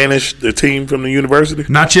not banish the team from the university?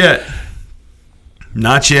 Not yet.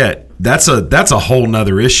 Not yet. That's a whole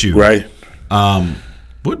nother issue. Right.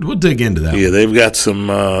 We'll dig into that. Yeah, they've got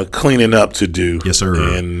some cleaning up to do. Yes, sir.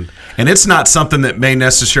 And it's not something that may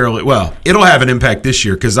necessarily, well, it'll have an impact this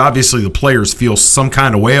year because obviously the players feel some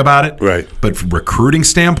kind of way about it. Right. But from a recruiting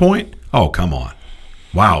standpoint, oh, come on.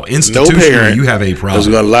 Wow. No Institutionally, parent you have a is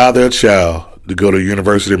problem. going to allow their child to go to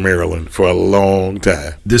University of Maryland for a long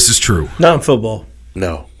time. This is true. Not in football.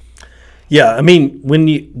 No. Yeah, I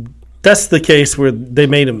mean, that's the case where they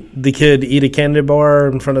made the kid eat a candy bar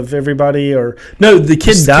in front of everybody, or no, the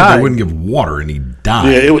kid died. They wouldn't give water, and he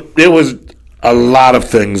died. Yeah, it was a lot of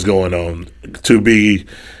things going on to be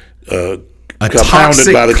a compounded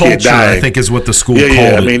toxic by the culture, kid dying. I think, is what the school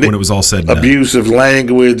called it when it was all said and done. Abusive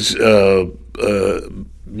language,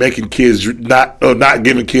 making kids not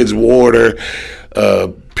giving kids water,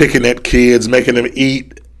 picking at kids, making them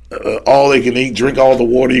eat all they can eat, drink all the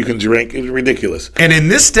water you can drink. It's ridiculous. And in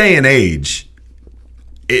this day and age,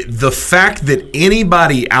 the fact that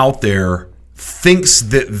anybody out there thinks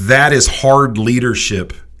that is hard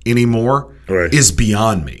leadership anymore is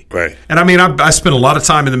beyond me. Right. And I mean, I spent a lot of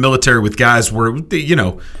time in the military with guys where,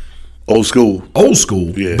 old school.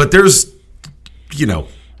 Yeah. But there's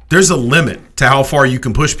a limit to how far you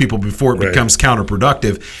can push people before it becomes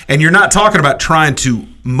counterproductive. And you're not talking about trying to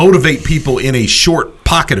motivate people in a short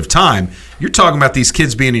pocket of time. You're talking about these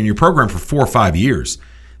kids being in your program for 4 or 5 years.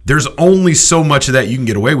 There's only so much of that you can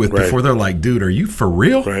get away with before they're like, dude, are you for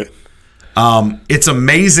real? Right. It's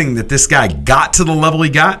amazing that this guy got to the level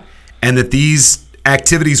he got and that these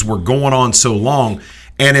activities were going on so long.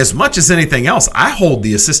 And as much as anything else, I hold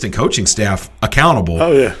the assistant coaching staff accountable.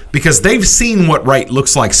 Oh, yeah. Because they've seen what right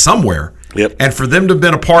looks like somewhere. Yep. And for them to have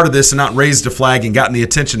been a part of this and not raised a flag and gotten the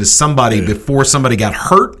attention of somebody before somebody got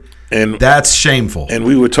hurt, and that's shameful. And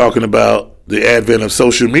we were talking about the advent of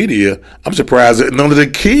social media, I'm surprised that none of the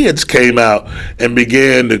kids came out and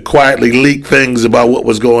began to quietly leak things about what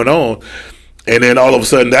was going on. And then all of a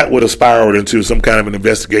sudden that would have spiraled into some kind of an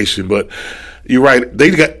investigation. But you're right.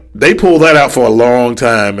 They pulled that out for a long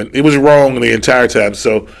time, and it was wrong the entire time.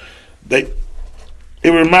 So it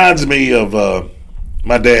reminds me of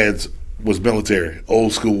my dad's was military,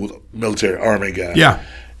 old school military Army guy. Yeah.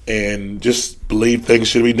 And just believe things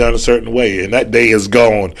should be done a certain way. And that day is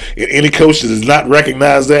gone. And any coach that does not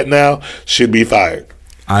recognize that now should be fired.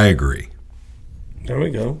 I agree. There we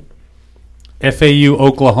go. FAU,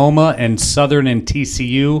 Oklahoma, and Southern and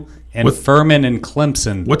TCU, and Furman and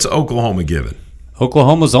Clemson. What's Oklahoma given?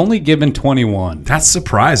 Oklahoma's only given 21. That's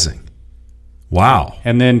surprising. Wow.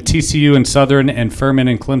 And then TCU and Southern and Furman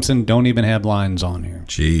and Clemson don't even have lines on here.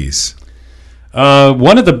 Jeez.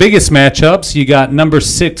 One of the biggest matchups, you got number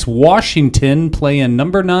 6 Washington playing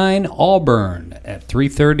number 9 Auburn at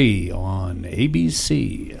 3:30 on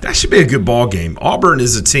ABC. That should be a good ball game. Auburn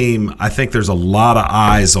is a team I think there's a lot of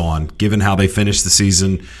eyes on, given how they finished the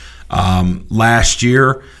season last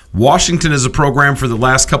year. Washington as a program for the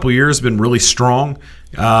last couple of years has been really strong.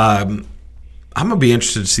 I'm going to be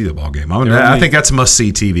interested to see the ball game. I think that's a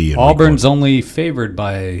must-see TV. Auburn's only favored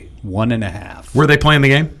by 1.5. Where are they playing the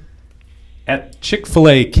game? At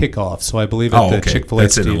Chick-fil-A kickoff, so I believe at the Chick-fil-A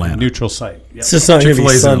That's in Atlanta. neutral site. Yep. It's just not going to be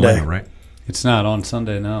Sunday. Atlanta, right? It's not on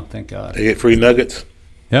Sunday, no, thank God. They get free nuggets?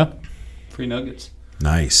 Yeah, free nuggets.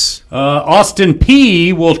 Nice. Austin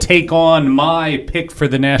Peay will take on my pick for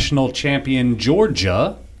the national champion,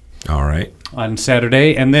 Georgia. All right. On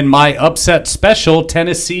Saturday. And then my upset special,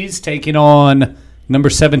 Tennessee's taking on number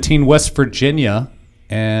 17, West Virginia.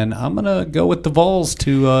 And I'm going to go with the Vols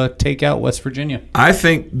to take out West Virginia. I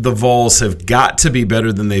think the Vols have got to be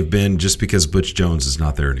better than they've been just because Butch Jones is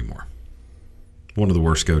not there anymore. One of the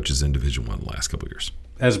worst coaches in Division I the last couple of years.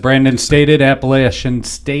 As Brandon stated, Appalachian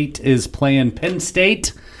State is playing Penn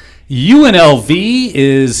State. UNLV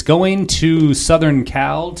is going to Southern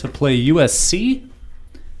Cal to play USC.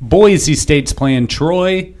 Boise State's playing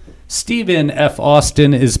Troy. Stephen F.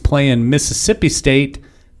 Austin is playing Mississippi State.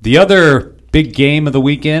 The other big game of the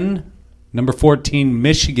weekend, number 14,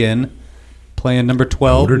 Michigan, playing number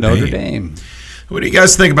 12, Notre Dame. What do you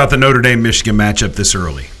guys think about the Notre Dame-Michigan matchup this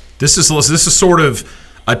early? This is sort of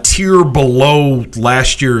a tier below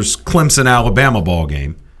last year's Clemson-Alabama ball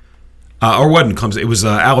game. Or wasn't Clemson? It was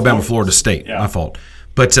Alabama-Florida State. Yeah. My fault.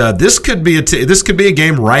 But this could be a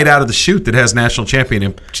game right out of the chute that has national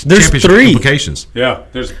championship implications. Yeah,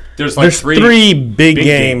 there's three big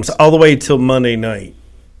games all the way till Monday night.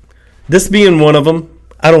 This being one of them,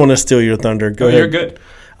 I don't want to steal your thunder. Go ahead. You're good.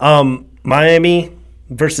 Miami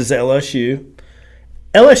versus LSU.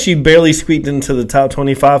 LSU barely squeaked into the top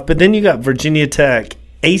 25, but then you got Virginia Tech,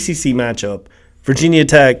 ACC matchup, Virginia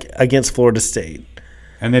Tech against Florida State.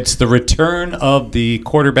 And it's the return of the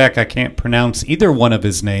quarterback. I can't pronounce either one of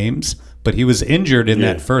his names, but he was injured in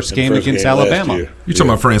that first game against Alabama. You're talking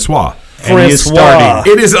about Francois. And he is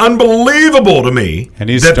starting. It is unbelievable to me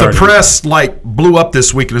that the press blew up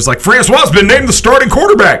this week and is like, Francois has been named the starting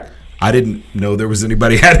quarterback. I didn't know there was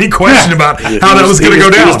anybody had any question about how that was going to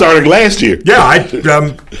go down. He started last year. Yeah,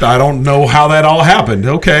 I don't know how that all happened.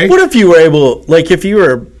 Okay. What if you were able, if you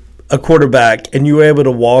were a quarterback and you were able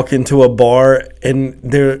to walk into a bar and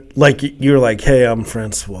they're you're like, hey, I'm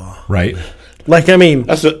Francois. Right.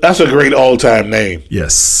 That's a great all-time name.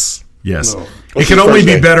 Yes. No. It can only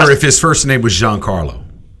be better if his first name was Giancarlo.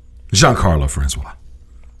 Giancarlo Francois.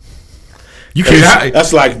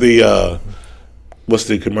 That's like the what's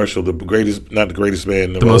the commercial? The greatest, not the greatest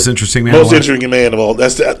man. The most interesting man. Most interesting man of all.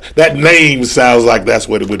 That name sounds like that's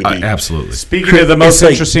what it would be. Absolutely. Speaking of the most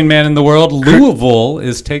interesting man in the world, Louisville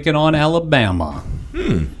is taking on Alabama.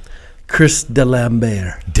 Chris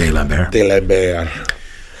DeLambert.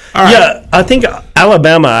 All right. Yeah, I think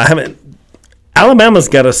Alabama's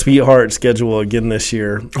got a sweetheart schedule again this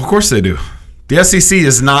year. Of course they do. The SEC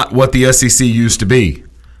is not what the SEC used to be.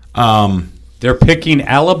 They're picking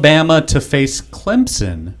Alabama to face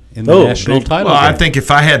Clemson in the national title game. I think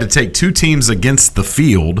if I had to take two teams against the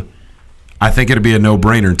field, I think it'd be a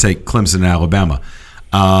no-brainer to take Clemson and Alabama.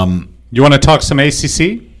 You want to talk some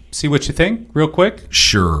ACC? See what you think real quick?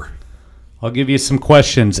 Sure. I'll give you some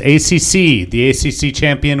questions. ACC, the ACC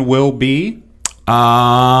champion will be?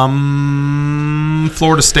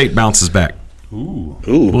 Florida State bounces back. Ooh.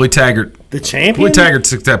 Willie Taggart. The champion? Willie Taggart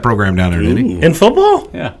took that program down there, didn't he? In football?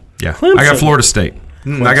 Yeah. Clemson. I got Florida State.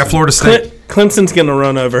 Clemson's going to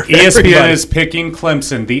run over ESPN is picking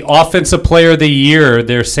Clemson. The offensive player of the year,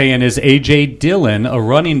 they're saying, is A.J. Dillon, a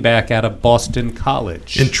running back out of Boston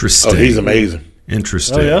College. Interesting. Oh, he's amazing.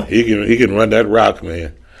 Interesting. Oh, yeah? He can run that rock,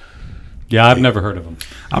 man. Yeah, I've never heard of him.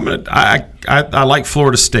 I like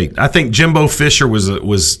Florida State. I think Jimbo Fisher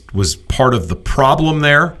was part of the problem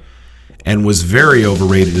there, and was very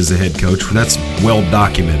overrated as a head coach. That's well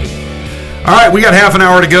documented. All right, we got half an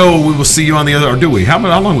hour to go. We will see you on the other. Or do we? How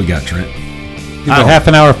long we got, Trent? Half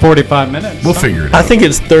an hour, 45 minutes. We'll figure it out. I think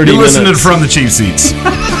it's 30 You're minutes. listening From the Cheap Seats.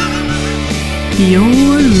 You're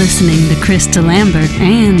listening to Krista Lambert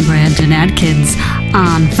and Brandon Adkins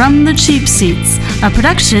on From the Cheap Seats, a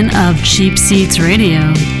production of Cheap Seats Radio.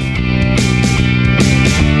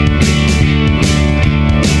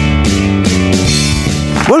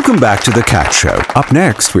 Welcome back to The Cat Show. Up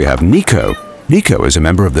next, we have Nico. Nico is a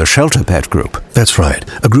member of the Shelter Pet Group. That's right.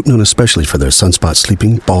 A group known especially for their sunspot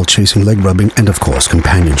sleeping, ball chasing, leg rubbing, and of course,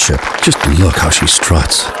 companionship. Just look how she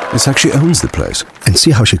struts. It's like she owns the place. And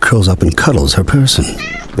see how she curls up and cuddles her person.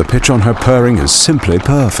 The pitch on her purring is simply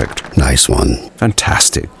perfect. Nice one.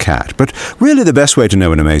 Fantastic cat. But really the best way to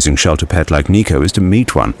know an amazing shelter pet like Nico is to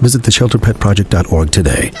meet one. Visit theshelterpetproject.org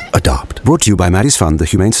today. Adopt. Brought to you by Maddie's Fund, the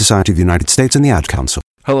Humane Society of the United States, and the Ad Council.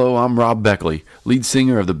 Hello, I'm Rob Beckley, lead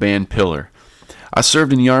singer of the band Pillar. I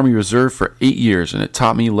served in the Army Reserve for 8 years, and it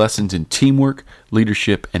taught me lessons in teamwork,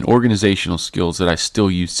 leadership, and organizational skills that I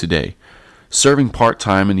still use today. Serving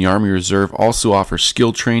part-time in the Army Reserve also offers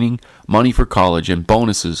skill training, money for college, and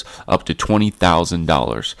bonuses up to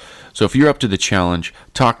 $20,000. So if you're up to the challenge,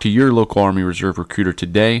 talk to your local Army Reserve recruiter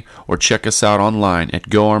today or check us out online at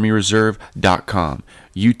goarmyreserve.com.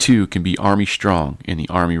 You too can be Army strong in the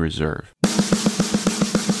Army Reserve.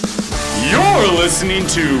 You're listening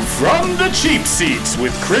to From the Cheap Seats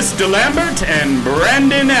with Chris DeLambert and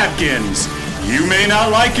Brandon Atkins. You may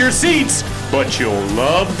not like your seats, but you'll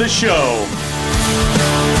love the show.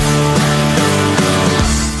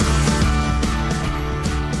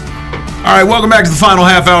 All right, welcome back to the final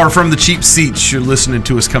half hour From the Cheap Seats. You're listening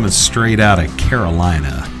to us coming straight out of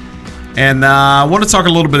Carolina. And I want to talk a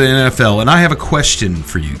little bit of NFL, and I have a question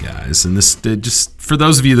for you guys. And this, just for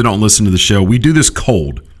those of you that don't listen to the show, we do this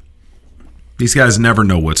cold. These guys never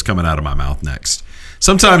know what's coming out of my mouth next.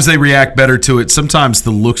 Sometimes they react better to it. Sometimes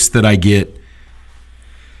the looks that I get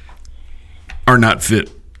are not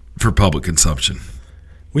fit for public consumption.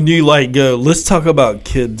 When you go, let's talk about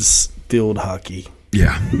kids field hockey.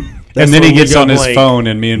 Yeah. And then he gets on his phone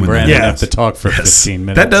and me and Brandon have to talk for 15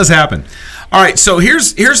 minutes. That does happen. All right, so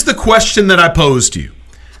here's the question that I posed to you.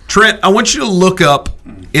 Trent, I want you to look up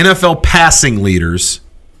NFL passing leaders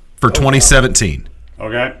for 2017.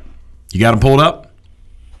 Okay. You got them pulled up?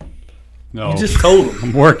 No. You just told him.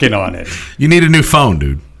 I'm working on it. You need a new phone,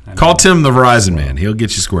 dude. Call Tim the Verizon man. He'll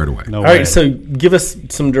get you squared away. All right, so give us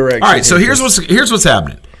some direction. All right, so here's what's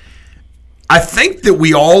happening. I think that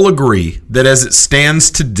we all agree that as it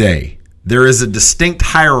stands today, there is a distinct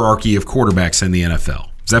hierarchy of quarterbacks in the NFL.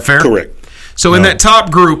 Is that fair? Correct. So in that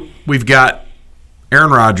top group, we've got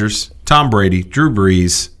Aaron Rodgers, Tom Brady, Drew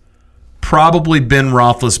Brees, probably Ben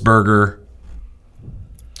Roethlisberger.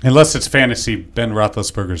 Unless it's fantasy, Ben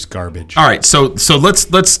Roethlisberger's garbage. All right, so let's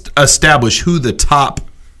establish who the top.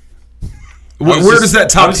 Where does that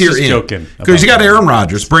top tier end? Because you got Aaron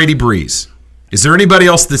Rodgers, Brady, Brees. Is there anybody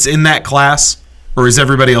else that's in that class, or is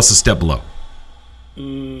everybody else a step below?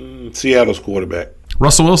 Seattle's quarterback,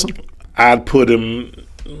 Russell Wilson. I'd put him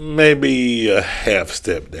maybe a half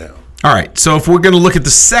step down. All right, so if we're going to look at the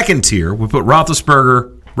second tier, we put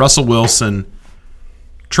Roethlisberger, Russell Wilson,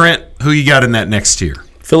 Trent. Who you got in that next tier?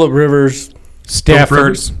 Phillip Rivers,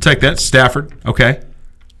 Stafford. Take that, Stafford. Okay.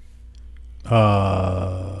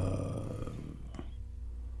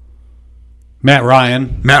 Matt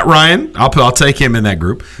Ryan. I'll take him in that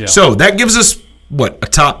group. Yeah. So that gives us what, a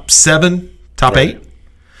top 7, top 8.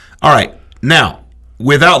 All right. Now,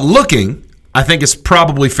 without looking, I think it's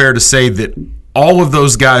probably fair to say that all of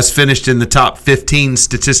those guys finished in the top 15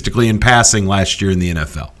 statistically in passing last year in the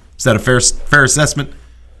NFL. Is that a fair assessment,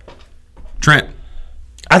 Trent?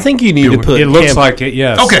 I think you need to put. It looks like it.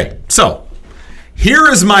 Yes. Okay. So here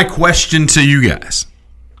is my question to you guys,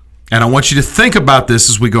 and I want you to think about this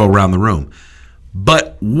as we go around the room.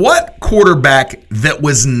 But what quarterback that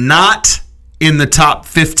was not in the top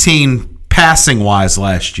 15 passing-wise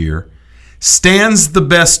last year stands the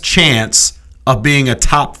best chance of being a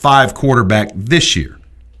top 5 quarterback this year?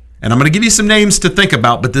 And I'm going to give you some names to think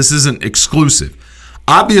about, but this isn't exclusive.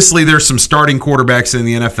 Obviously, there's some starting quarterbacks in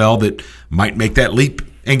the NFL that might make that leap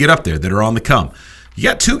and get up there, that are on the come. You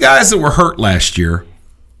got 2 guys that were hurt last year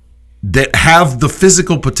that have the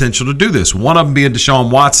physical potential to do this. One of them being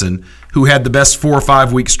Deshaun Watson, who had the best 4 or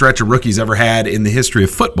 5 week stretch of rookies ever had in the history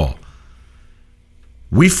of football.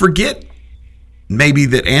 We forget maybe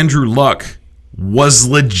that Andrew Luck was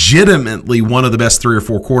legitimately one of the best 3 or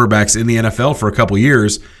 4 quarterbacks in the NFL for a couple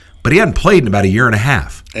years but he hadn't played in about a year and a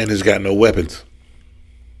half. And he's got no weapons.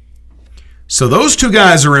 So those two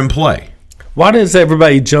guys are in play. Why does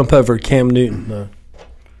everybody jump over Cam Newton, though?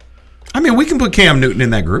 I mean, we can put Cam Newton in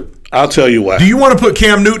that group. I'll tell you why. Do you want to put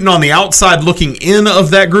Cam Newton on the outside looking in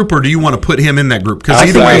of that group, or do you want to put him in that group? Because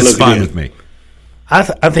either way is fine with me. I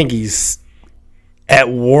think he's, at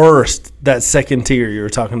worst, that second tier you were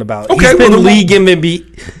talking about. Okay, he's been league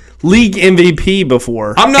MVP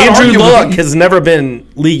before. I'm not Andrew arguing Luck with has never been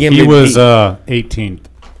league MVP. He was 18th.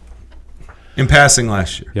 In passing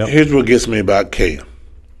last year. Yep. Here's what gets me about Cam.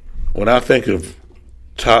 When I think of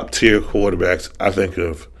top-tier quarterbacks, I think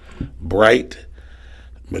of bright,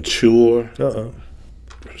 mature,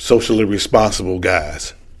 socially responsible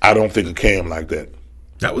guys. I don't think of Cam like that.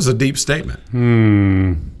 That was a deep statement.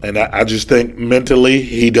 And I just think mentally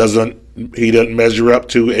he doesn't measure up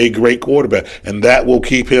to a great quarterback, and that will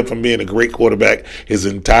keep him from being a great quarterback his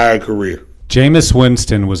entire career. Jameis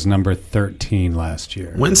Winston was number 13 last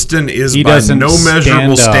year. Winston is by no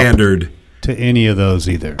measurable standard to any of those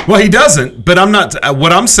either. Well, he doesn't, but I'm not.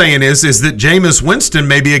 What I'm saying is that Jameis Winston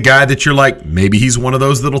may be a guy that you're like, maybe he's one of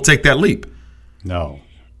those that'll take that leap. No.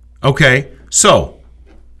 Okay, so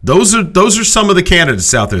those are some of the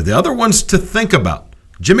candidates out there. The other ones to think about: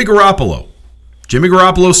 Jimmy Garoppolo. Jimmy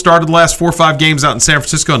Garoppolo started the last 4 or 5 games out in San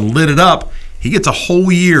Francisco and lit it up. He gets a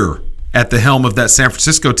whole year at the helm of that San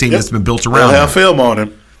Francisco team that's been built around him. They'll have film on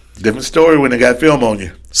him. Different story when they got film on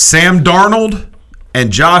you. Sam Darnold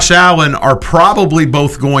and Josh Allen are probably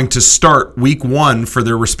both going to start week 1 for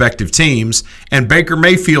their respective teams, and Baker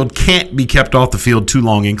Mayfield can't be kept off the field too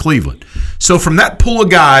long in Cleveland. So from that pool of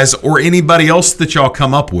guys or anybody else that y'all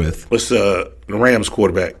come up with. What's the Rams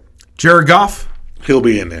quarterback? Jared Goff? He'll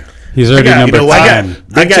be in there. He's already number 10.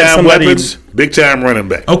 Big time weapons, big time running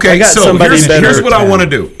back. Okay, so here's what I want to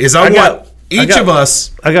do. Is I want each of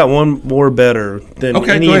us. I got one more better than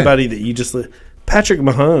anybody that you just Patrick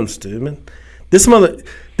Mahomes, dude, man.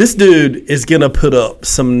 This dude is gonna put up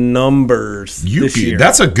some numbers this year.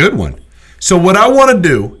 That's a good one. So what I want to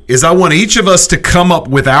do is I want each of us to come up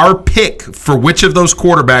with our pick for which of those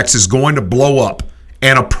quarterbacks is going to blow up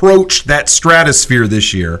and approach that stratosphere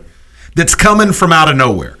this year that's coming from out of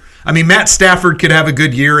nowhere. I mean, Matt Stafford could have a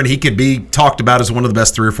good year, and he could be talked about as one of the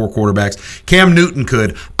best 3 or 4 quarterbacks. Cam Newton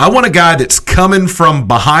could. I want a guy that's coming from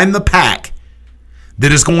behind the pack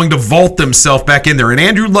that is going to vault himself back in there. And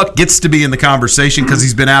Andrew Luck gets to be in the conversation because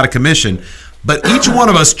he's been out of commission. But each one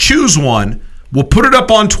of us choose one. We'll put it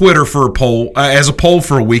up on Twitter for a poll, as a poll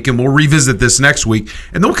for a week, and we'll revisit this next week.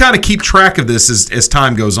 And then we'll kind of keep track of this as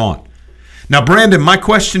time goes on. Now, Brandon, my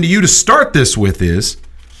question to you to start this with is,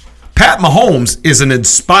 Pat Mahomes is an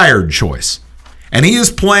inspired choice, and he is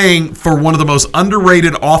playing for one of the most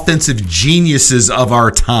underrated offensive geniuses of our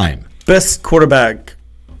time. Best quarterback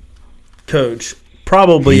coach,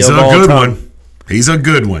 probably He's of a all good time. one. He's a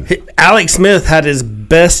good one. Alex Smith had his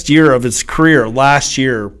best year of his career last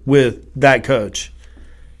year with that coach.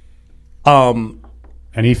 And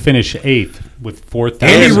he finished 8th with 4,000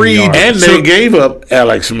 Andy Reid, yards. and they gave up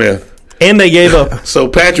Alex Smith. And they gave up. So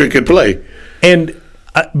Patrick could play. And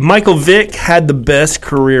Michael Vick had the best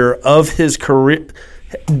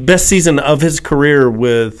season of his career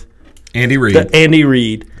with Andy Reid. Andy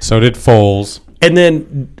Reid. So did Foles. And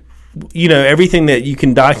then, everything that you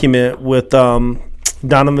can document with Donovan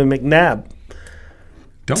McNabb.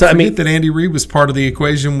 Don't forget that Andy Reid was part of the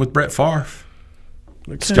equation with Brett Favre.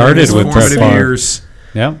 Started with Brett Favre. Years.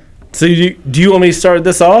 Yeah. So do you want me to start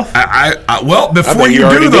this off? Well, before you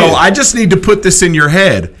do, though, I just need to put this in your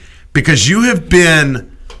head because you have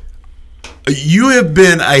been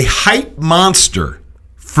a hype monster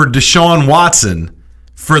for Deshaun Watson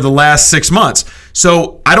for the last 6 months.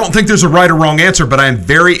 So I don't think there's a right or wrong answer, but I'm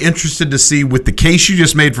very interested to see with the case you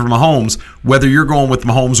just made for Mahomes, whether you're going with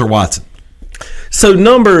Mahomes or Watson. So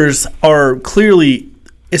numbers are clearly,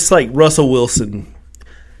 it's like Russell Wilson.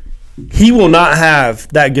 He will not have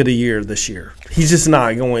that good a year this year. He's just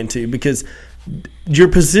not going to, because your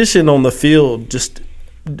position on the field just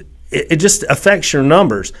affects your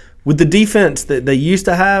numbers. With the defense that they used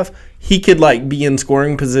to have, he could be in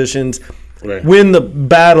scoring positions, win the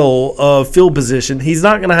battle of field position. He's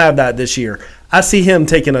not going to have that this year. I see him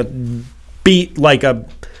taking a beat, like a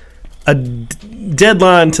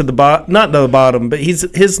deadline to the bottom, not to the bottom, but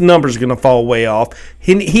his numbers are going to fall way off.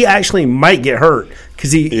 He actually might get hurt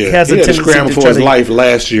because he has a tendency to scramble for his life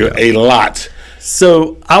last year a lot.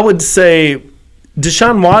 So I would say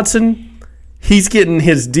Deshaun Watson, he's getting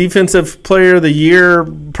his defensive player of the year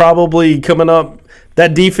probably coming up.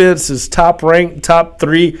 That defense is top ranked, top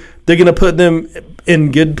 3. They're going to put them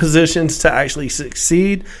in good positions to actually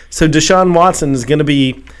succeed. So Deshaun Watson is going to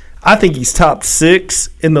be, I think he's top 6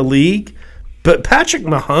 in the league. But Patrick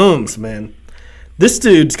Mahomes, man, this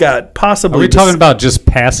dude's got possibly. Are we talking about just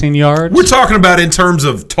passing yards? We're talking about in terms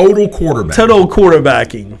of total quarterback. Total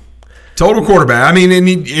quarterbacking. Total quarterback. I mean,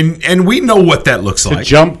 and we know what that looks like. To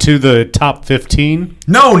jump to the top 15?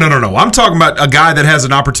 No. I'm talking about a guy that has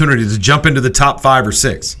an opportunity to jump into the top 5 or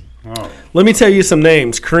 6. Oh. Let me tell you some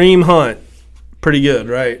names. Kareem Hunt, pretty good,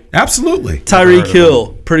 right? Absolutely. Tyreek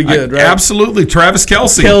Hill, pretty good, right? Absolutely. Travis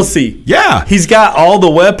Kelce. Yeah. He's got all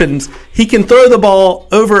the weapons. He can throw the ball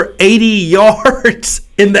over 80 yards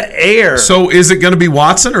in the air. So is it going to be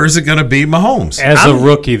Watson or is it going to be Mahomes? As a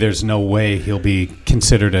rookie, there's no way he'll be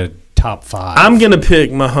considered a top 5. I'm going to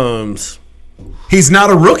pick Mahomes. He's not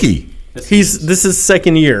a rookie. This is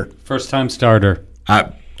second year. First-time starter.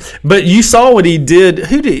 But you saw what he did.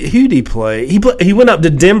 Who did he play? He went up to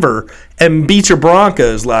Denver and beat your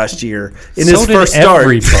Broncos last year in his first start.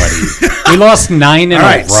 Everybody. We lost 9 in a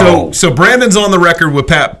row. So Brandon's on the record with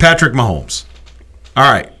Patrick Mahomes.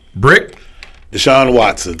 All right, Brick. Deshaun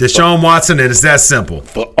Watson. Deshaun Watson, and it's that simple.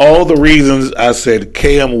 For all the reasons I said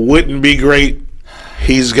Cam wouldn't be great,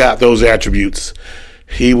 he's got those attributes.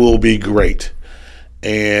 He will be great.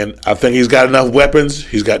 And I think he's got enough weapons.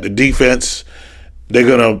 He's got the defense. They're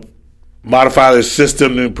going to modify their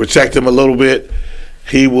system and protect him a little bit.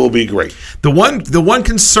 He will be great. The one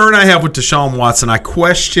concern I have with Deshaun Watson, I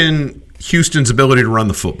question Houston's ability to run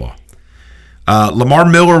the football. Lamar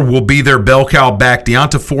Miller will be their bell cow back.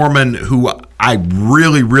 Deonta Foreman, who I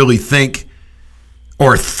really, really think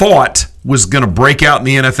or thought was going to break out in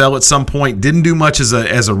the NFL at some point, didn't do much as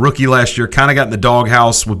a rookie last year, kind of got in the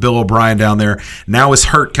doghouse with Bill O'Brien down there, now is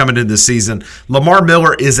hurt coming into the season. Lamar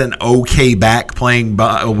Miller is an okay back playing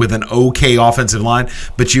with an okay offensive line,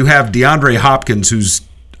 but you have DeAndre Hopkins, who's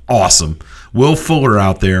awesome, Will Fuller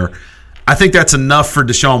out there. I think that's enough for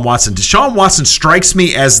Deshaun Watson. Deshaun Watson strikes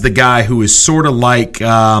me as the guy who is sort of like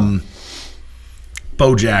Bo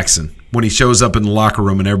Jackson when he shows up in the locker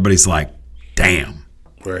room and everybody's like, damn.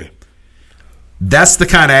 Right. That's the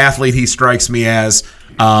kind of athlete he strikes me as.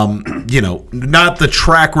 Not the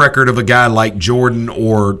track record of a guy like Jordan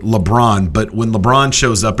or LeBron, but when LeBron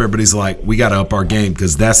shows up, everybody's like, we got to up our game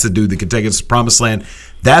because that's the dude that can take us to promised land.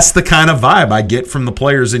 That's the kind of vibe I get from the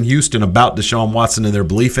players in Houston about Deshaun Watson and their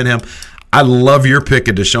belief in him. I love your pick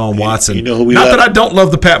of Deshaun Watson. You know who not that I don't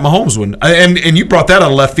love the Pat Mahomes one, and you brought that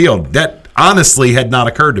out of left field. That honestly had not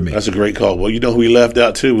occurred to me. That's a great call. Well, you know who he left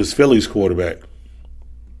out too was Philly's quarterback.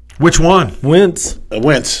 Which one? Wentz.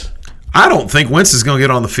 Wentz. I don't think Wentz is going to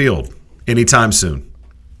get on the field anytime soon.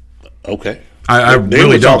 Okay. I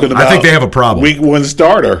really don't. I think they have a problem. Week 1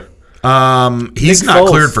 starter. He's not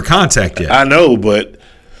cleared for contact yet. I know, but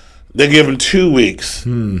they're giving 2 weeks.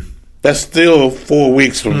 That's still 4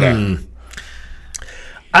 weeks from now.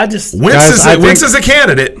 Wentz is a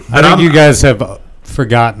candidate. I think you guys have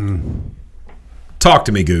forgotten. Talk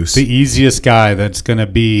to me, Goose. The easiest guy that's going to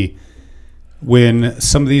be when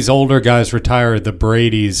some of these older guys retire, the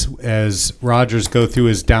Bradys, as Rodgers go through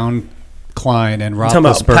his downcline and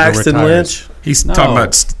Roethlisberger retires. He's talking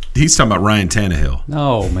about Ryan Tannehill.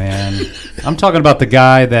 No, man. I'm talking about the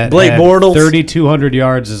guy that Blake had Bortles. 3,200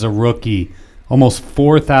 yards as a rookie, almost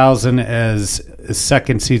 4,000 as a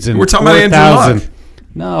second season. We're talking about Andrew Luck.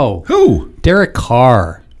 No. Who? Derek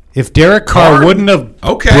Carr. If Derek Carr wouldn't have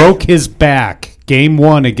broke his back game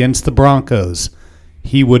 1 against the Broncos,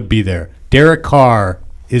 he would be there. Derek Carr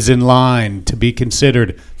is in line to be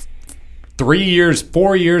considered 4 years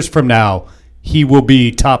from now, he will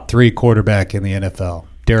be top 3 quarterback in the NFL.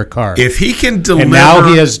 Derek Carr. If he can deliver. And now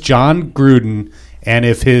he has John Gruden, and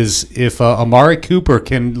if Amari Cooper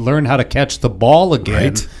can learn how to catch the ball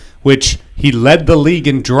again, which he led the league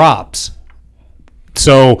in drops.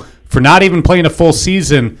 So for not even playing a full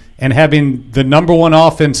season and having the number 1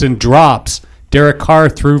 offense in drops, Derek Carr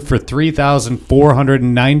threw for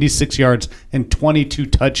 3,496 yards and 22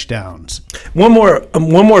 touchdowns. One more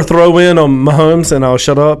throw in on Mahomes, and I'll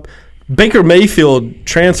shut up. Baker Mayfield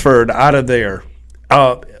transferred out of there,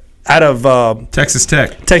 out of Texas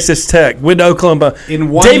Tech. Went to Oklahoma.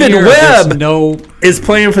 In 1 David year, Webb is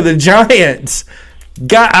playing for the Giants.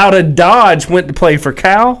 Got out of Dodge, went to play for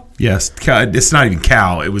Cal. Yes, it's not even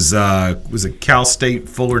Cal. It was a Cal State,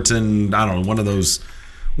 Fullerton. I don't know, one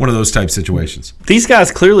of those type situations. These guys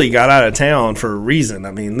clearly got out of town for a reason.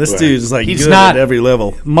 I mean, this dude's he's good not, at every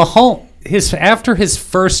level. Mahomes, after his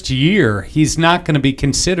first year, he's not going to be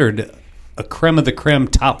considered a creme of the creme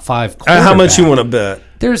top 5 quarterback. How much you want to bet?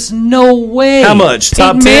 There's no way. How much?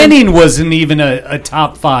 Top 10? Manning wasn't even a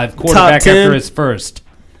top 5 quarterback after his first.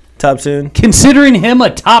 Top 10? Considering him a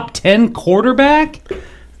top 10 quarterback?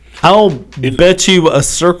 I'll bet you a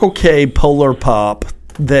Circle K Polar Pop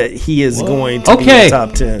that he is going to be in the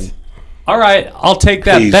top 10. All right, I'll take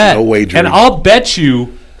that Please, bet. no wagering. And I'll bet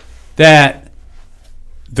you that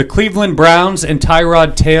the Cleveland Browns and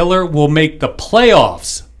Tyrod Taylor will make the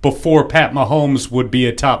playoffs before Pat Mahomes would be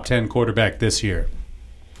a top 10 quarterback this year.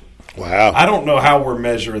 Wow. I don't know how we're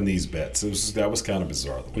measuring these bets. That was kind of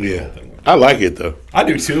bizarre. I like it, though. I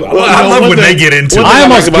do, too. I love when they get into it. I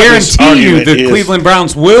almost guarantee you the Cleveland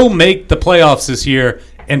Browns will make the playoffs this year,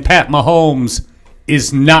 and Pat Mahomes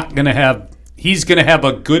is not going to have – he's going to have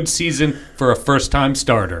a good season for a first-time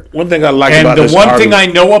starter. One thing I like about this And the one thing I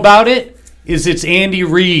know about it is it's Andy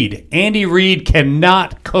Reid. Andy Reid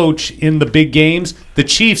cannot coach in the big games. The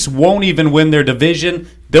Chiefs won't even win their division.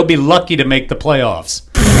 They'll be lucky to make the playoffs.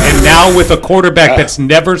 And now with a quarterback that's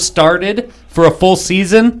never started for a full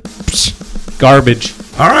season, garbage.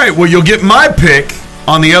 All right, well, you'll get my pick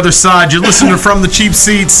on the other side. You're listening to From the Cheap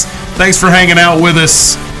Seats. Thanks for hanging out with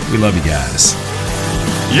us. We love you guys.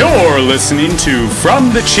 You're listening to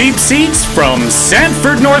From the Cheap Seats from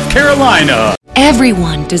Sanford, North Carolina.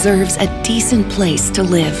 Everyone deserves a decent place to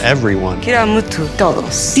live. Everyone.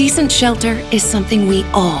 Todos. Decent shelter is something we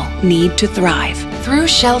all need to thrive. Through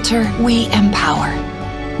shelter, we empower.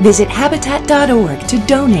 Visit Habitat.org to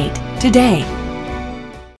donate today.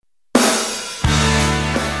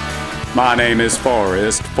 My name is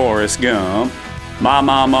Forrest Gump. My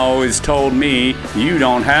mom always told me you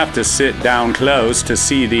don't have to sit down close to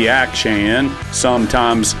see the action.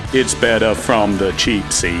 Sometimes it's better from the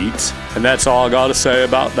cheap seats. And that's all I got to say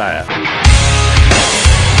about that.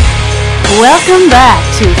 Welcome back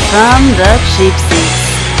to From the Cheap Seats.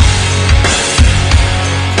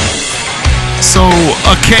 So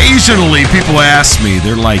occasionally people ask me,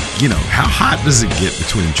 they're like, how hot does it get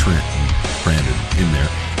between Trent and Brandon in there?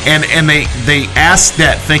 And they ask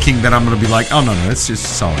that thinking that I'm going to be like, oh, no, it's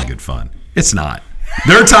just all in good fun. It's not.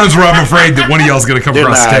 There are times where I'm afraid that one of y'all is going to come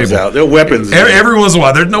across the table. Out. There are weapons. Every once in a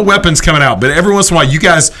while. There's no weapons coming out, but every once in a while, you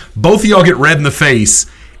guys, both of y'all get red in the face,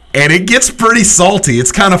 and it gets pretty salty.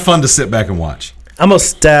 It's kind of fun to sit back and watch. I'm going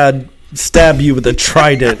to stab you with a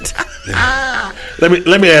trident.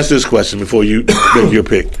 Let me ask this question before you make your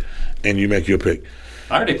pick, and you make your pick.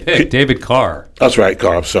 I already picked David Carr. That's right,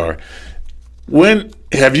 Carr. I'm sorry. When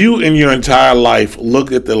have you in your entire life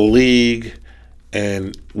looked at the league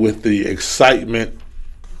and with the excitement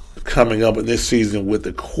coming up in this season with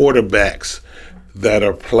the quarterbacks that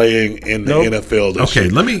are playing in the NFL this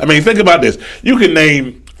year? I mean, think about this. You can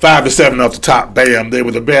name 5 to 7 off the top. Bam, they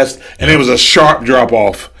were the best, and there was a sharp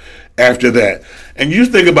drop-off after that. And you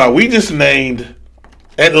think about, we just named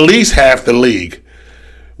at least half the league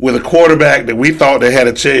with a quarterback that we thought they had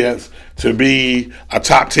a chance to be a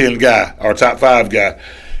top 10 guy or a top 5 guy.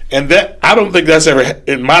 And that, I don't think that's ever,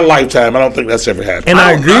 in my lifetime, I don't think that's ever happened. And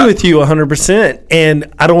I agree with you 100%.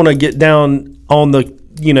 And I don't want to get down on the,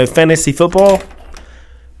 fantasy football,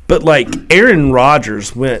 but like Aaron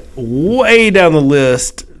Rodgers went way down the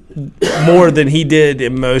list more than he did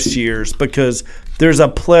in most years because there's a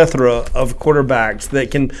plethora of quarterbacks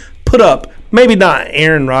that can put up, maybe not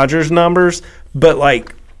Aaron Rodgers numbers, but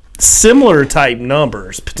like similar type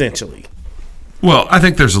numbers potentially. Well, I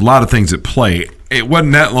think there's a lot of things at play. It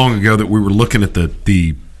wasn't that long ago that we were looking at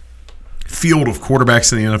the field of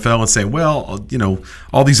quarterbacks in the NFL and saying, well,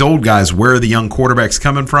 all these old guys, where are the young quarterbacks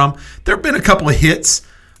coming from? There have been a couple of hits,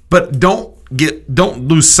 but don't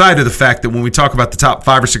lose sight of the fact that when we talk about the top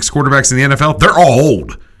 5 or 6 quarterbacks in the NFL, they're all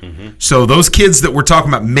old. Mm-hmm. So those kids that we're talking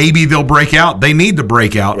about, maybe they'll break out. They need to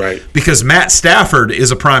break out, right? Because Matt Stafford is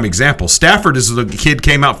a prime example. Stafford is the kid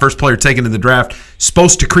came out first player taken in the draft,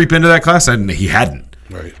 supposed to creep into that class, and he hadn't.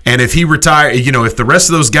 Right. And if he retire, if the rest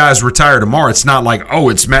of those guys retire tomorrow, it's not like, oh,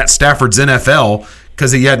 it's Matt Stafford's NFL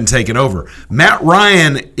because he hadn't taken over. Matt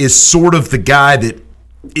Ryan is sort of the guy that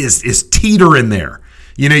is teetering there.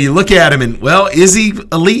 You look at him and, well, is he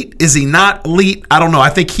elite? Is he not elite? I don't know. I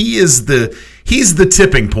think he's the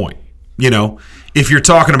tipping point. If you're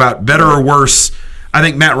talking about better or worse, I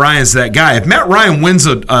think Matt Ryan's that guy. If Matt Ryan wins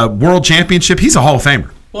a world championship, he's a Hall of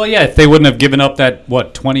Famer. Well, yeah, if they wouldn't have given up that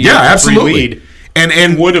 20-year free lead,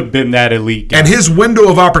 and would have been that elite guy. And his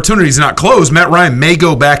window of opportunity is not closed. Matt Ryan may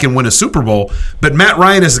go back and win a Super Bowl, but Matt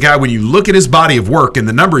Ryan is a guy, when you look at his body of work and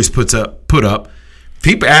the number he's put up, if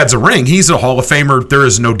he adds a ring, he's a Hall of Famer. There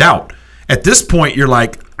is no doubt. At this point, you're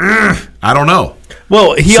like, I don't know.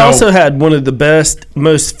 Well, he also had one of the best,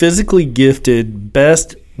 most physically gifted,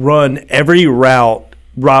 best run every route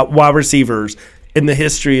wide receivers in the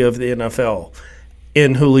history of the NFL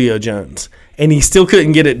in Julio Jones. And he still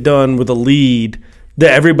couldn't get it done with a lead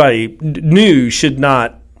that everybody knew should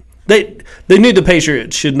not. They knew the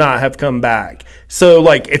Patriots should not have come back. So,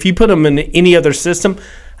 like, if you put him in any other system,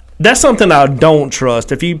 That's something I don't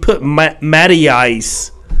trust. If you put Matty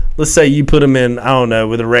Ice, let's say you put him in, I don't know,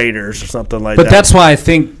 with the Raiders or something like that. But that's why I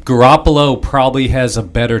think Garoppolo probably has a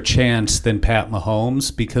better chance than Pat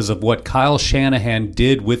Mahomes because of what Kyle Shanahan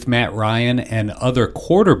did with Matt Ryan and other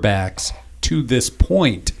quarterbacks to this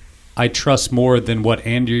point. I trust more than what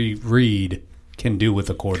Andy Reid can do with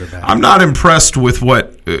a quarterback. I'm not impressed with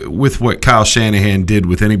what Kyle Shanahan did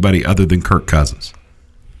with anybody other than Kirk Cousins.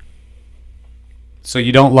 So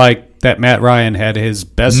you don't like that Matt Ryan had his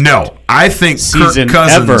best I think season Kirk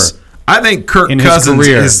Cousins ever. I think Kirk Cousins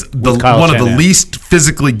is one of the least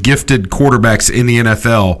physically gifted quarterbacks in the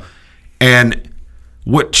NFL, and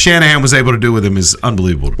what Shanahan was able to do with him is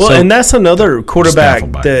unbelievable. Well, and that's another quarterback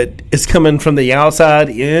that is coming from the outside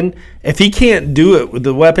in. If he can't do it with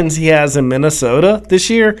the weapons he has in Minnesota this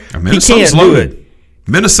year, he can't do it.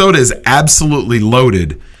 Minnesota is absolutely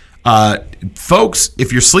loaded. Folks,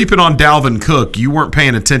 if you're sleeping on Dalvin Cook, you weren't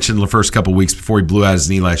paying attention the first couple weeks before he blew out his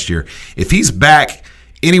knee last year. If he's back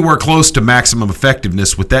anywhere close to maximum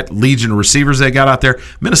effectiveness with that legion of receivers they got out there,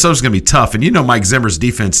 Minnesota's going to be tough. And you know Mike Zimmer's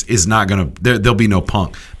defense is not going to – there'll be no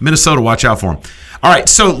punk. Minnesota, watch out for him. All right,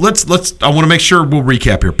 so let's – I want to make sure we'll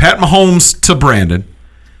recap here. Pat Mahomes to Brandon.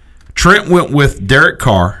 Trent went with Derek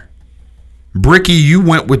Carr. Bricky, you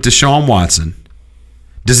went with Deshaun Watson.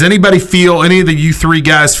 Does anybody feel, any of you three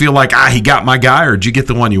guys feel like, he got my guy, or did you get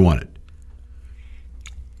the one you wanted?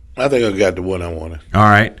 I think I got the one I wanted. All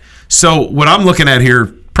right. So what I'm looking at here,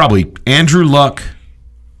 probably Andrew Luck,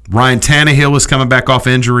 Ryan Tannehill is coming back off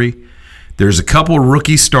injury. There's a couple of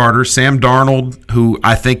rookie starters, Sam Darnold, who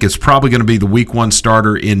I think is probably going to be the week 1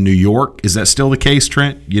 starter in New York. Is that still the case,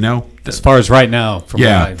 Trent? You know? As far as right now.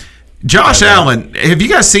 Josh Allen. Have you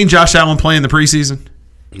guys seen Josh Allen play in the preseason?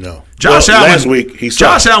 No. Josh Allen. Last week he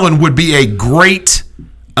Josh Allen would be a great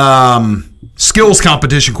skills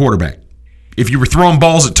competition quarterback. If you were throwing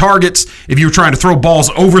balls at targets, if you were trying to throw balls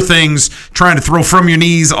over things, trying to throw from your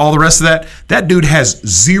knees, all the rest of that dude has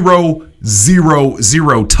 0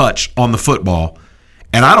 touch on the football,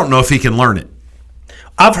 and I don't know if he can learn it.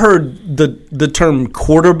 I've heard the term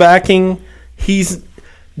quarterbacking.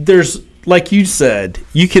 There's like you said,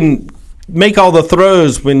 you can make all the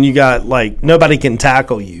throws when you got like nobody can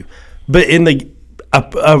tackle you, but in the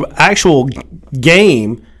actual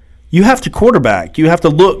game, you have to quarterback. You have to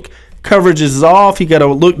look. Coverage is off. You got to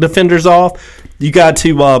look defenders off. You got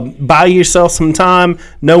to buy yourself some time,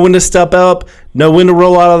 know when to step up, know when to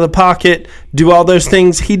roll out of the pocket, do all those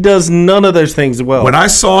things. He does none of those things well. When I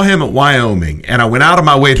saw him at Wyoming, and I went out of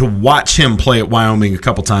my way to watch him play at Wyoming a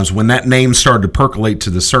couple times when that name started to percolate to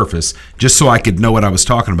the surface, just so I could know what I was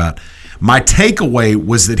talking about, my takeaway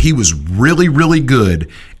was that he was really, really good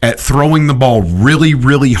at throwing the ball really,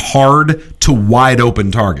 really hard to wide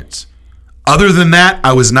open targets. Other than that,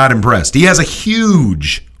 I was not impressed. He has a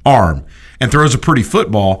huge arm and throws a pretty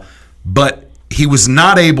football, but he was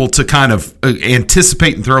not able to kind of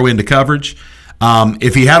anticipate and throw into coverage.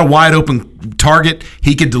 If he had a wide open target,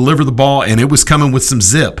 he could deliver the ball, and it was coming with some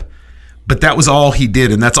zip. But that was all he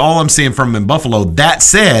did, and that's all I'm seeing from him in Buffalo. That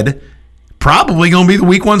said, probably going to be the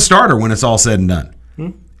week 1 starter when it's all said and done.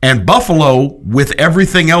 And Buffalo, with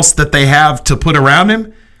everything else that they have to put around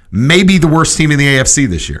him, may be the worst team in the AFC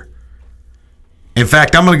this year. In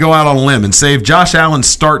fact, I'm going to go out on a limb and say if Josh Allen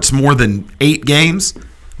starts more than 8 games,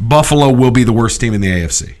 Buffalo will be the worst team in the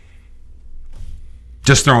AFC.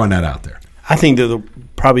 Just throwing that out there. I think they're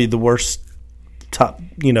probably the worst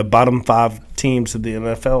bottom 5 teams of the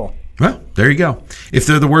NFL. Well, there you go. If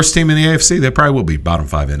they're the worst team in the AFC, they probably will be bottom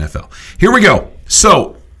 5 NFL. Here we go.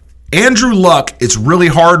 So, Andrew Luck, it's really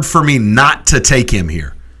hard for me not to take him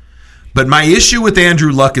here. But my issue with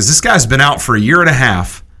Andrew Luck is this guy's been out for a year and a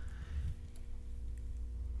half.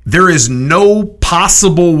 There is no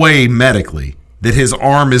possible way medically that his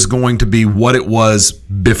arm is going to be what it was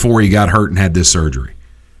before he got hurt and had this surgery.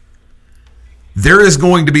 There is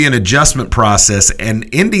going to be an adjustment process,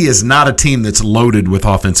 and Indy is not a team that's loaded with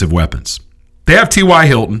offensive weapons. They have T.Y.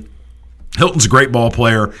 Hilton. Hilton's a great ball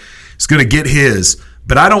player. He's going to get his,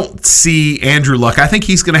 but I don't see Andrew Luck. I think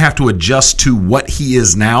he's going to have to adjust to what he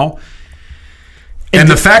is now. And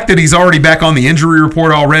the fact that he's already back on the injury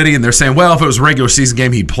report already, and they're saying, well, if it was a regular season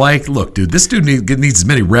game, he'd play. Look, dude, this dude needs as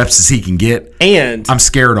many reps as he can get. And I'm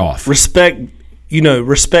scared off. Respect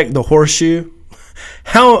the horseshoe.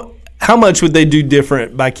 How much would they do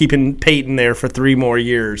different by keeping Peyton there for 3 more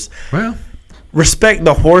years? Well, respect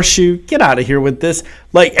the horseshoe. Get out of here with this.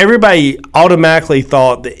 Like, everybody automatically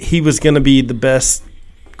thought that he was going to be the best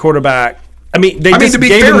quarterback. I mean, to be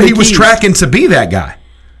fair, he was tracking to be that guy.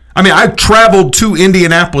 I mean, I traveled to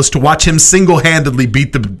Indianapolis to watch him single-handedly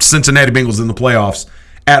beat the Cincinnati Bengals in the playoffs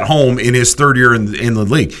at home in his third year in the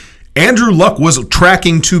league. Andrew Luck was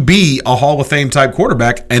tracking to be a Hall of Fame type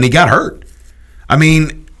quarterback, and he got hurt. I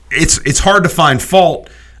mean, it's hard to find fault.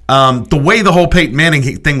 The way the whole Peyton Manning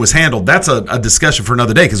thing was handled, that's a discussion for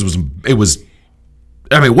another day because it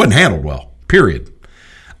wasn't handled well, period.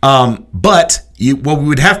 But what we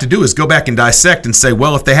would have to do is go back and dissect and say,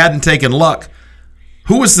 well, if they hadn't taken Luck,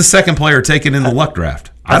 who was the second player taken in the Luck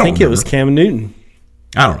draft? I think it was Cam Newton.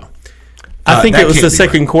 I don't know. I think it was the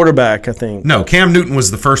second quarterback, I think. No, Cam Newton was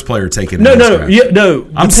the first player taken in this draft. No.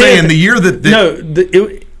 I'm saying the year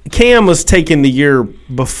that... Cam was taken the year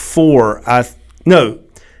before.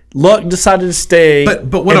 Luck decided to stay.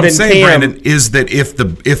 But what I'm saying, Brandon, is that if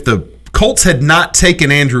the Colts had not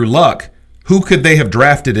taken Andrew Luck, who could they have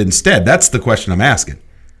drafted instead? That's the question I'm asking.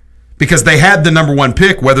 Because they had the number 1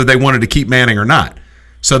 pick, whether they wanted to keep Manning or not.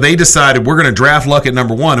 So they decided we're going to draft Luck at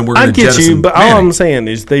number 1, and we're going to jettison you, but Manning. All I'm saying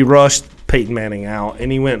is they rushed Peyton Manning out,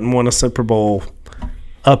 and he went and won a Super Bowl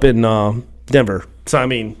up in Denver. So I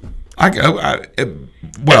mean, I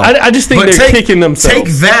just think they're kicking themselves. Take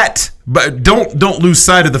that, but don't lose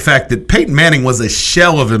sight of the fact that Peyton Manning was a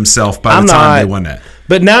shell of himself by the time they won that.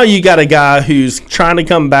 But now you got a guy who's trying to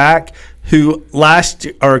come back, who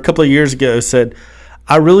a couple of years ago said,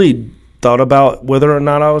 "I really thought about whether or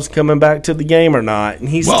not I was coming back to the game or not." And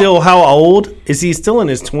he's still, how old? Is he still in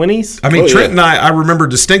his 20s? I mean, Trent and I remember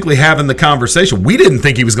distinctly having the conversation. We didn't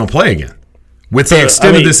think he was going to play again with the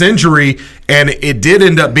extent of this injury, and it did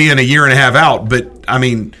end up being a year and a half out. But, I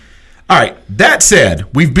mean, all right, that said,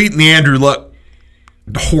 we've beaten the Andrew Luck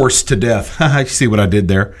horse to death. You see what I did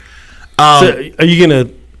there? So are you going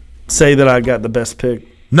to say that I got the best pick?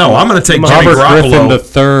 No, I'm going to take Jimmy Robert Garoppolo. Griffin the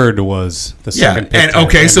third was the second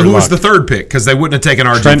pick. So who was the third pick? Because they wouldn't have taken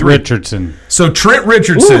RG3. Trent Richardson. So Trent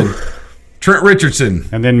Richardson. Trent Richardson.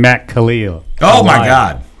 And then Matt Khalil. Oh, my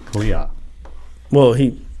God. Khalil. Well,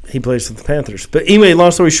 he plays for the Panthers. But anyway,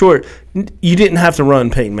 long story short, you didn't have to run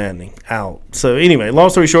Peyton Manning out. So anyway, long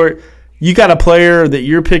story short, you got a player that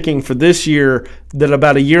you're picking for this year that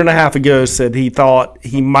about a year and a half ago said he thought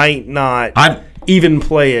he might not even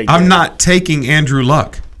play again. I'm not taking Andrew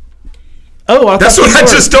Luck. Oh, that's what I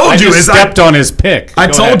just told you. I stepped on his pick. I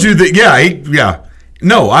told you that. Yeah.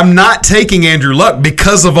 No, I'm not taking Andrew Luck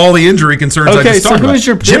because of all the injury concerns I just talked about. Who is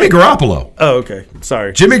your pick? Jimmy Garoppolo. Oh, okay.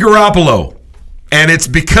 Sorry, Jimmy Garoppolo, and it's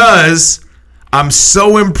because I'm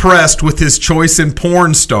so impressed with his choice in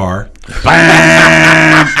porn star.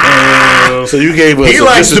 So you gave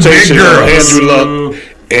us a dissertation on Andrew Luck,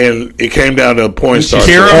 and it came down to a porn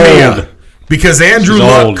star. Because Andrew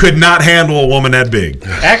Luck could not handle a woman that big.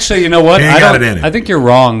 Actually, you know what? I think you're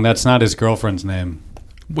wrong. That's not his girlfriend's name.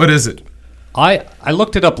 What is it? I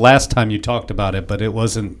looked it up last time you talked about it, but it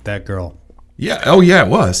wasn't that girl. Yeah. Oh, yeah, it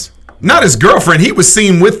was. Not his girlfriend. He was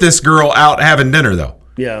seen with this girl out having dinner, though.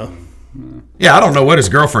 Yeah. Yeah, I don't know what his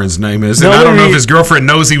girlfriend's name is, and I don't know if his girlfriend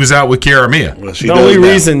knows he was out with Kiara Mia. Well, the only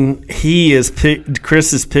reason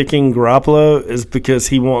Chris is picking Garoppolo is because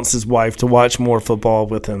he wants his wife to watch more football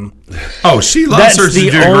with him. Oh, she loves her to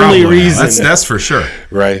do Garoppolo. That's the only reason. That's for sure.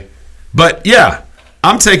 Right. But, yeah,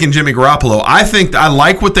 I'm taking Jimmy Garoppolo. I think I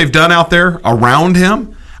like what they've done out there around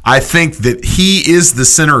him. I think that he is the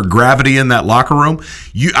center of gravity in that locker room.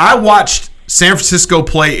 I watched San Francisco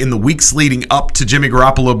play in the weeks leading up to Jimmy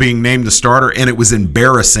Garoppolo being named the starter, and it was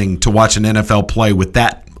embarrassing to watch an NFL play with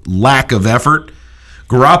that lack of effort.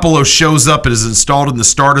 Garoppolo shows up and is installed in the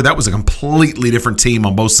starter. That was a completely different team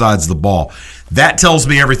on both sides of the ball. That tells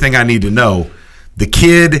me everything I need to know. The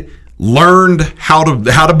kid learned how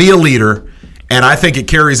to be a leader, and I think it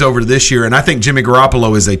carries over to this year. And I think Jimmy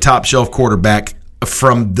Garoppolo is a top-shelf quarterback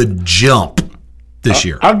from the jump this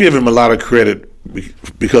year. I'll give him a lot of credit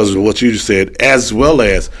because of what you just said, as well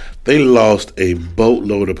as they lost a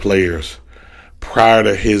boatload of players prior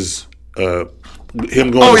to him going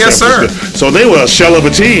to San Francisco. So they were a shell of a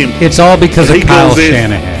team. It's all because of Kyle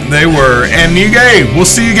Shanahan. They were. And we'll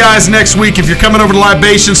see you guys next week. If you're coming over to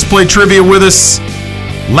Libations to play trivia with us,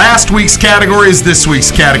 last week's category is this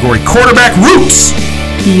week's category, quarterback roots.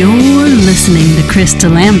 You're listening to Krista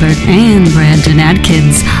Lambert and Brandon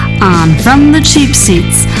Adkins on From the Cheap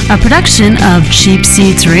Seats, a production of Cheap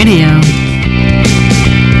Seats Radio.